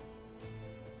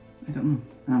 I don't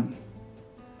know.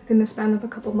 Within the span of a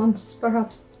couple months,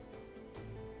 perhaps.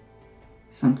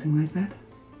 Something like that?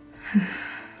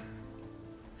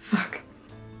 Fuck.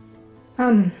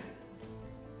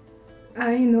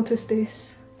 I noticed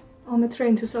this on the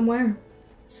train to somewhere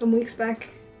some weeks back.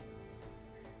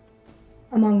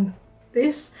 Among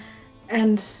this,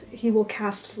 and he will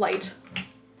cast light.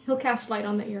 He'll cast light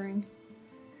on the earring.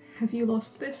 Have you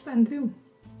lost this then too?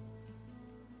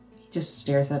 just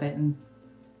stares at it and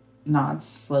nods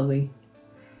slowly.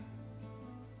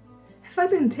 Have I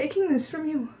been taking this from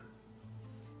you?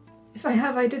 If I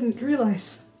have, I didn't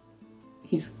realize.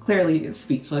 He's clearly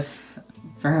speechless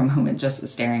for a moment, just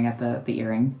staring at the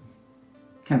earring.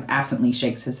 Kind of absently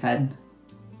shakes his head.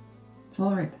 It's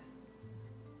all right.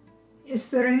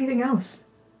 Is there anything else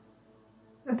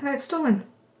that I have stolen?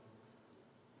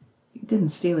 You didn't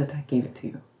steal it, I gave it to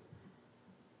you.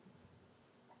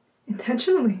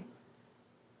 Intentionally?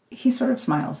 He sort of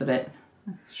smiles a bit,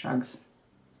 shrugs.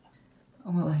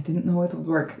 Well, I didn't know it would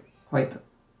work quite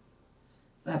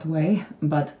that way,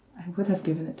 but I would have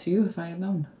given it to you if I had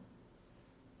known.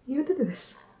 You did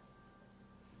this.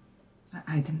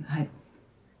 I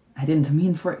didn't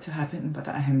mean for it to happen, but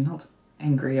I am not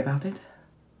angry about it.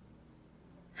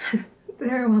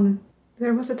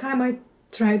 There was a time I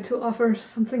tried to offer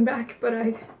something back, but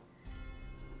I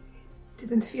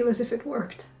didn't feel as if it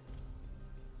worked.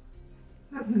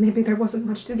 Maybe there wasn't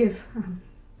much to give.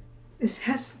 This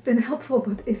has been helpful,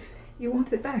 but if you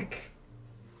want it back...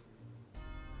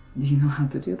 Do you know how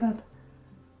to do that?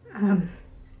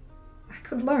 I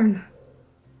could learn.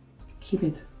 Keep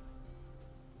it.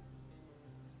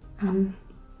 Can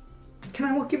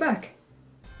I walk you back?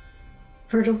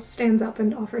 Virgil stands up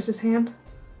and offers his hand.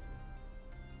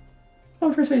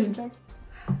 Oh, persuasion check.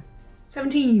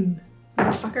 17.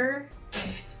 Motherfucker.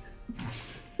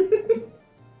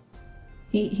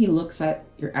 He looks at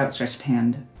your outstretched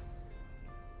hand.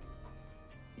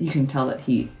 You can tell that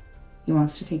he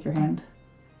wants to take your hand.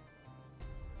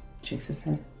 Shakes his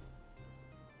head.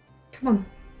 Come on.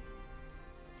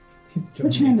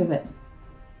 Which hand is it?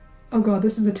 Oh god,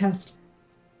 this is a test.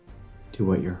 Do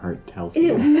what your heart tells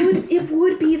you. It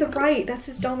would be the right. That's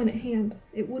his dominant hand.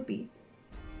 It would be.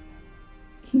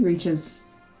 He reaches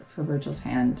for Virgil's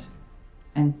hand,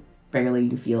 and barely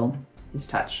you feel his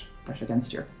touch brush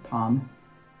against your palm,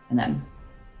 and then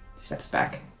steps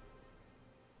back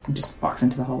and just walks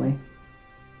into the hallway.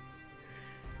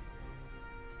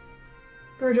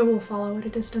 Virgil will follow at a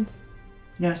distance.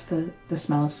 You notice the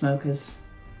smell of smoke has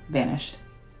vanished,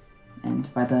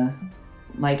 and by the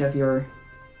light of your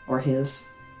or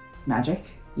his magic,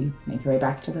 you make your way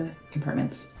back to the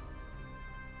compartments.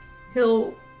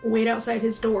 He'll wait outside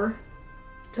his door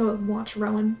to watch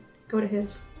Rowan go to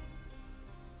his.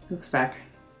 He looks back.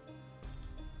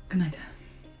 Good night.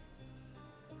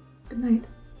 Good night.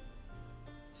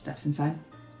 Steps inside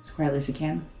as quietly as he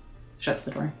can, shuts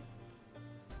the door.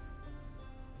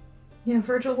 Yeah,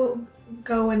 Virgil will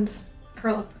go and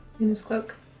curl up in his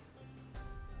cloak.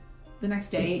 The next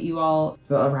day, you all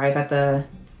arrive at the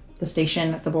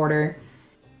station at the border.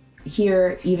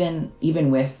 Here, even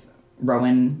with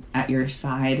Rowan at your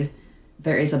side,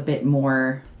 there is a bit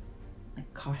more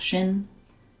caution.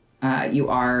 You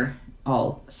are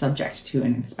all subject to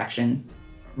an inspection.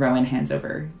 Rowan hands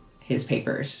over his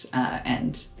papers,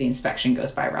 and the inspection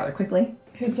goes by rather quickly.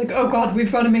 It's like, oh god,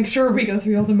 we've got to make sure we go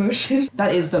through all the motions.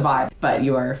 That is the vibe, but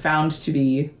you are found to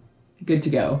be good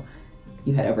to go.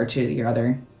 You head over to your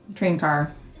other train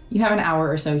car. You have an hour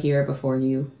or so here before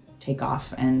you take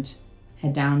off and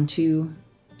head down to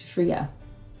Freya.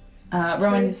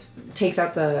 Rowan takes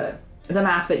out the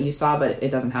map that you saw, but it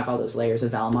doesn't have all those layers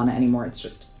of vellum on it anymore. It's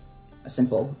just a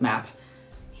simple map.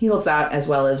 He holds out, as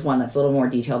well as one that's a little more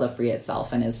detailed of Freya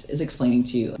itself, and is explaining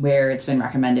to you where it's been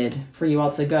recommended for you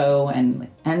all to go. And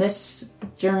this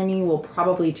journey will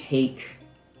probably take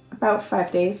about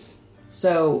 5 days.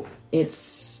 So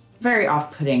it's very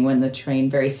off-putting when the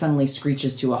train very suddenly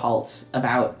screeches to a halt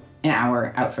about an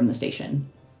hour out from the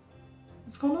station.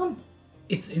 What's going on?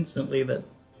 It's instantly that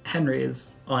Henry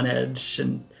is on edge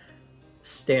and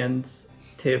stands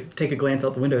to take a glance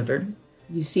out the window. Is there?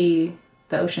 You see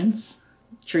the oceans,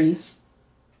 trees,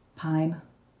 pine.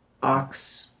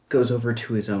 Ox goes over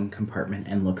to his own compartment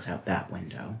and looks out that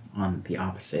window on the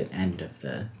opposite end of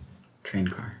the train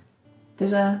car.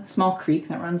 There's a small creek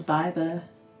that runs by the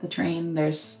train.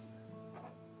 There's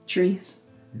trees,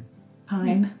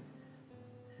 pine.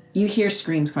 You hear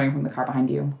screams coming from the car behind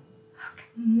you.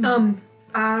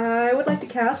 I would like to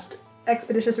cast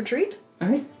Expeditious Retreat, All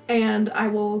right. and I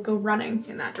will go running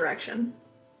in that direction.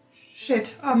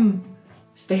 Shit,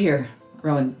 Stay here.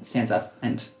 Rowan stands up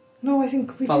and no, I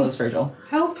think we follows can Virgil.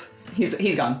 help.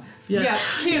 He's gone. Yeah,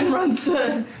 Kian runs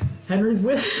to... Henry's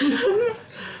with.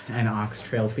 And Ox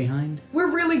trails behind.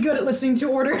 We're really good at listening to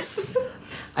orders.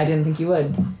 I didn't think you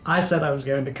would. I said I was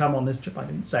going to come on this trip. I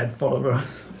didn't say I'd follow her.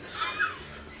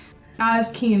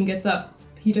 As Kian gets up,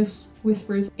 he just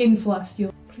whispers in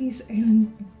Celestial, please,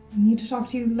 Aelin, I need to talk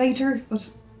to you later, but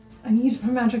I need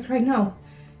my magic right now.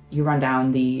 You run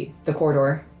down the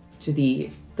corridor to the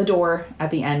the door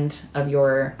at the end of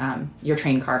your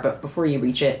train car, but before you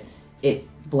reach it, it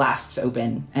blasts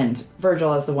open, and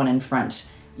Virgil, as the one in front,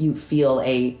 you feel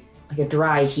a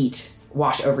dry heat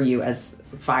wash over you as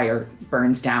fire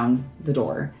burns down the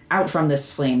door. Out from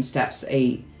this flame steps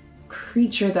a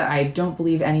creature that I don't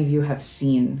believe any of you have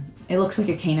seen. It looks like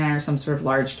a canine or some sort of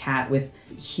large cat with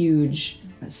huge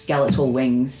skeletal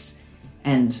wings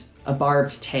and a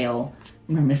barbed tail,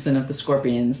 reminiscent of the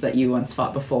scorpions that you once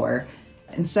fought before.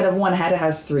 Instead of one head, it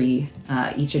has three,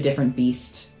 each a different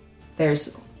beast.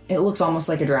 It looks almost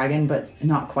like a dragon, but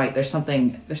not quite. There's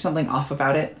something off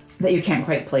about it that you can't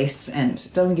quite place, and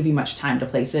it doesn't give you much time to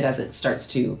place it as it starts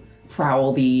to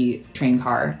prowl the train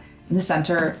car. In the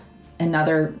center,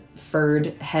 another furred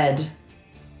head.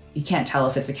 You can't tell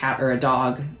if it's a cat or a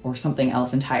dog or something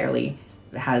else entirely.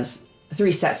 It has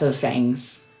 3 sets of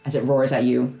fangs as it roars at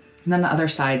you. And then the other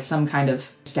side, some kind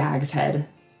of stag's head,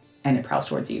 and it prowls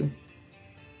towards you.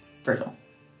 Virgil.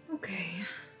 Okay.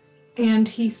 And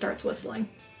he starts whistling.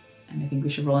 And I think we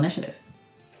should roll initiative.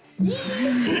 Will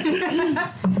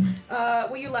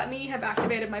you let me have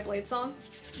activated my blade song?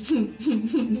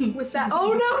 With that.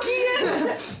 Oh no,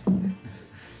 Keegan!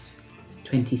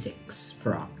 26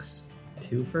 for Ox.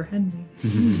 2 for Henry.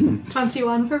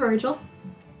 21 for Virgil.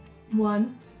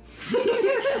 1.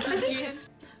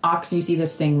 Ox, you see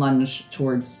this thing lunge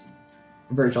towards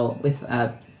Virgil with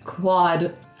a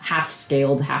clawed,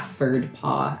 half-scaled, half-furred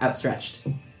paw outstretched.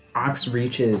 Ox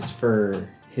reaches for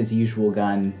his usual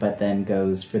gun, but then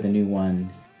goes for the new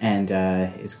one and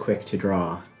is quick to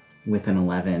draw with an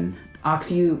 11.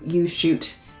 Ox, you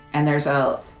shoot, and there's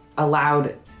a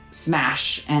loud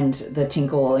smash and the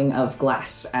tinkling of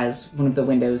glass as one of the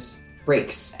windows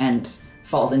breaks and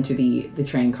falls into the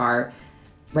train car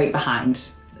right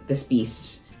behind this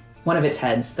beast. One of its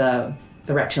heads, the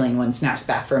reptilian one, snaps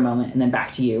back for a moment and then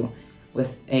back to you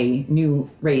with a new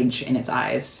rage in its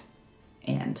eyes.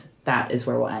 And that is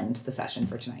where we'll end the session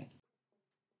for tonight.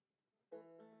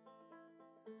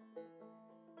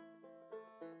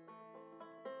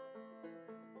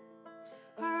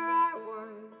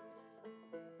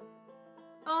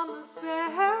 On the sparrow,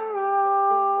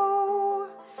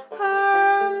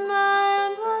 her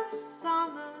mind was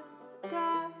on the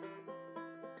deaf,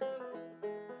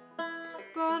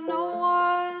 but no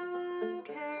one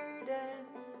cared and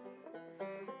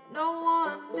no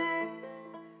one dared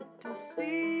to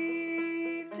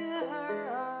speak to her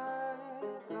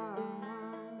about.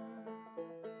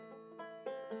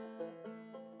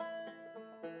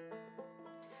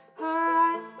 Her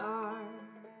eyes are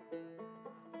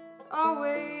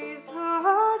always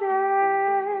hooded,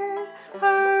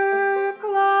 her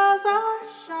claws are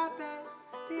sharp as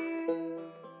steel.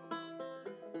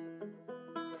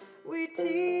 We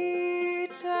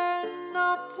teach her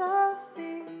not to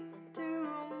see too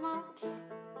much,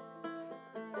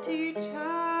 teach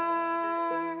her